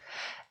 But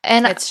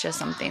it's just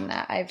something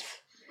that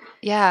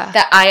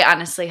that I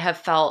honestly have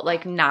felt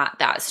like not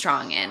that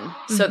strong in.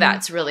 So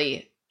that's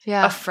really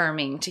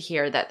affirming to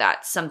hear that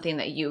that's something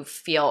that you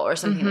feel or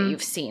something that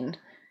you've seen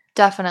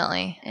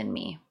definitely in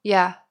me.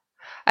 Yeah.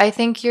 I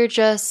think you're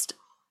just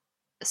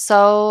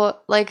so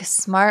like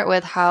smart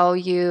with how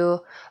you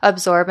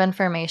absorb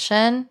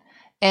information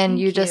and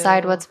you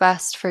decide what's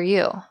best for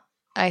you.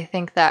 I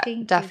think that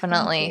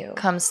definitely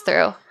comes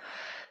through.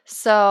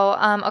 So,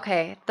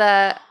 okay,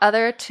 the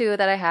other two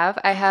that I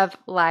have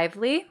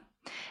Lively.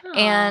 Aww.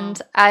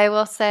 And I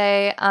will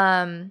say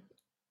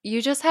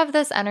you just have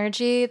this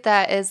energy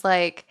that is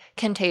like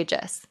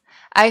contagious.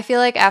 I feel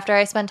like after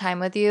I spend time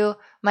with you,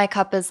 my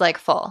cup is like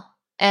full.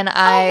 And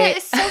that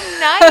is so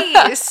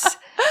nice.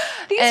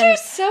 These are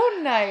so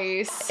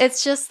nice.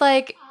 It's just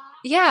like,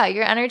 yeah,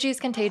 your energy is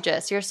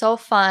contagious. You're so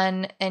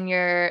fun and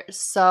you're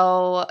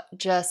so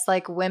just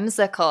like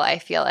whimsical, I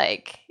feel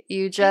like.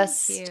 You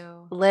just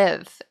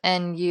live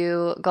and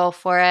you go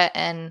for it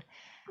and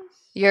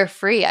you're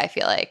free, I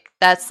feel like.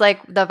 That's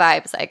like the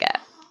vibes I get.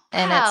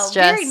 And it's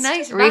just very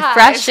nice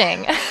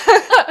refreshing.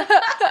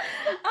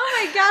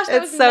 Oh my gosh,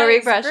 that was so nice.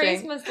 Refreshing.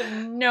 Grace must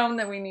have known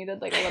that we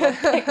needed like a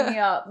little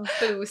pick-me-up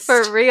boost.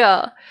 For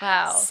real.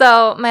 Wow.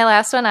 So my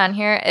last one on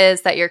here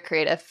is that you're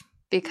creative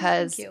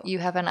because you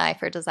have an eye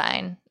for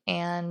design.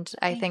 And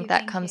I think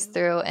that comes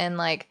through in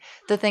like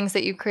the things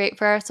that you create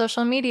for our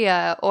social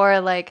media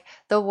or like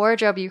the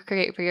wardrobe you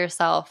create for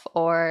yourself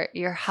or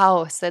your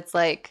house. It's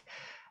like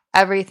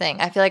everything.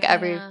 I feel like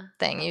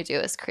everything you do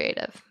is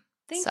creative.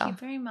 Thank you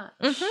very much.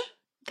 Mm-hmm.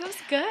 That was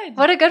good.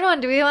 What a good one.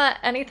 Do we want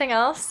anything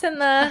else in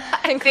the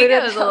I think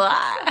it was a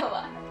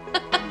lot.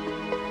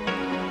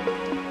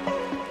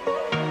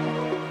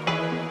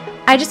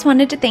 I just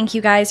wanted to thank you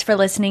guys for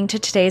listening to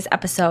today's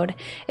episode.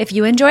 If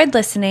you enjoyed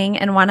listening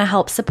and want to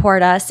help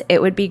support us,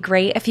 it would be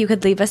great if you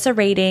could leave us a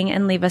rating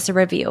and leave us a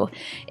review.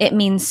 It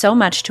means so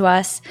much to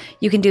us.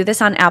 You can do this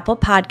on Apple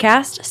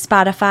Podcasts,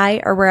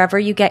 Spotify, or wherever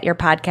you get your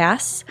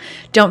podcasts.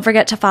 Don't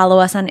forget to follow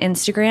us on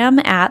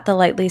Instagram at The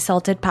Lightly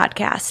Salted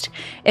Podcast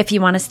if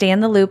you want to stay in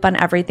the loop on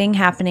everything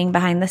happening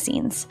behind the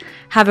scenes.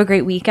 Have a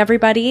great week,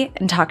 everybody,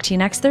 and talk to you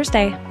next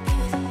Thursday.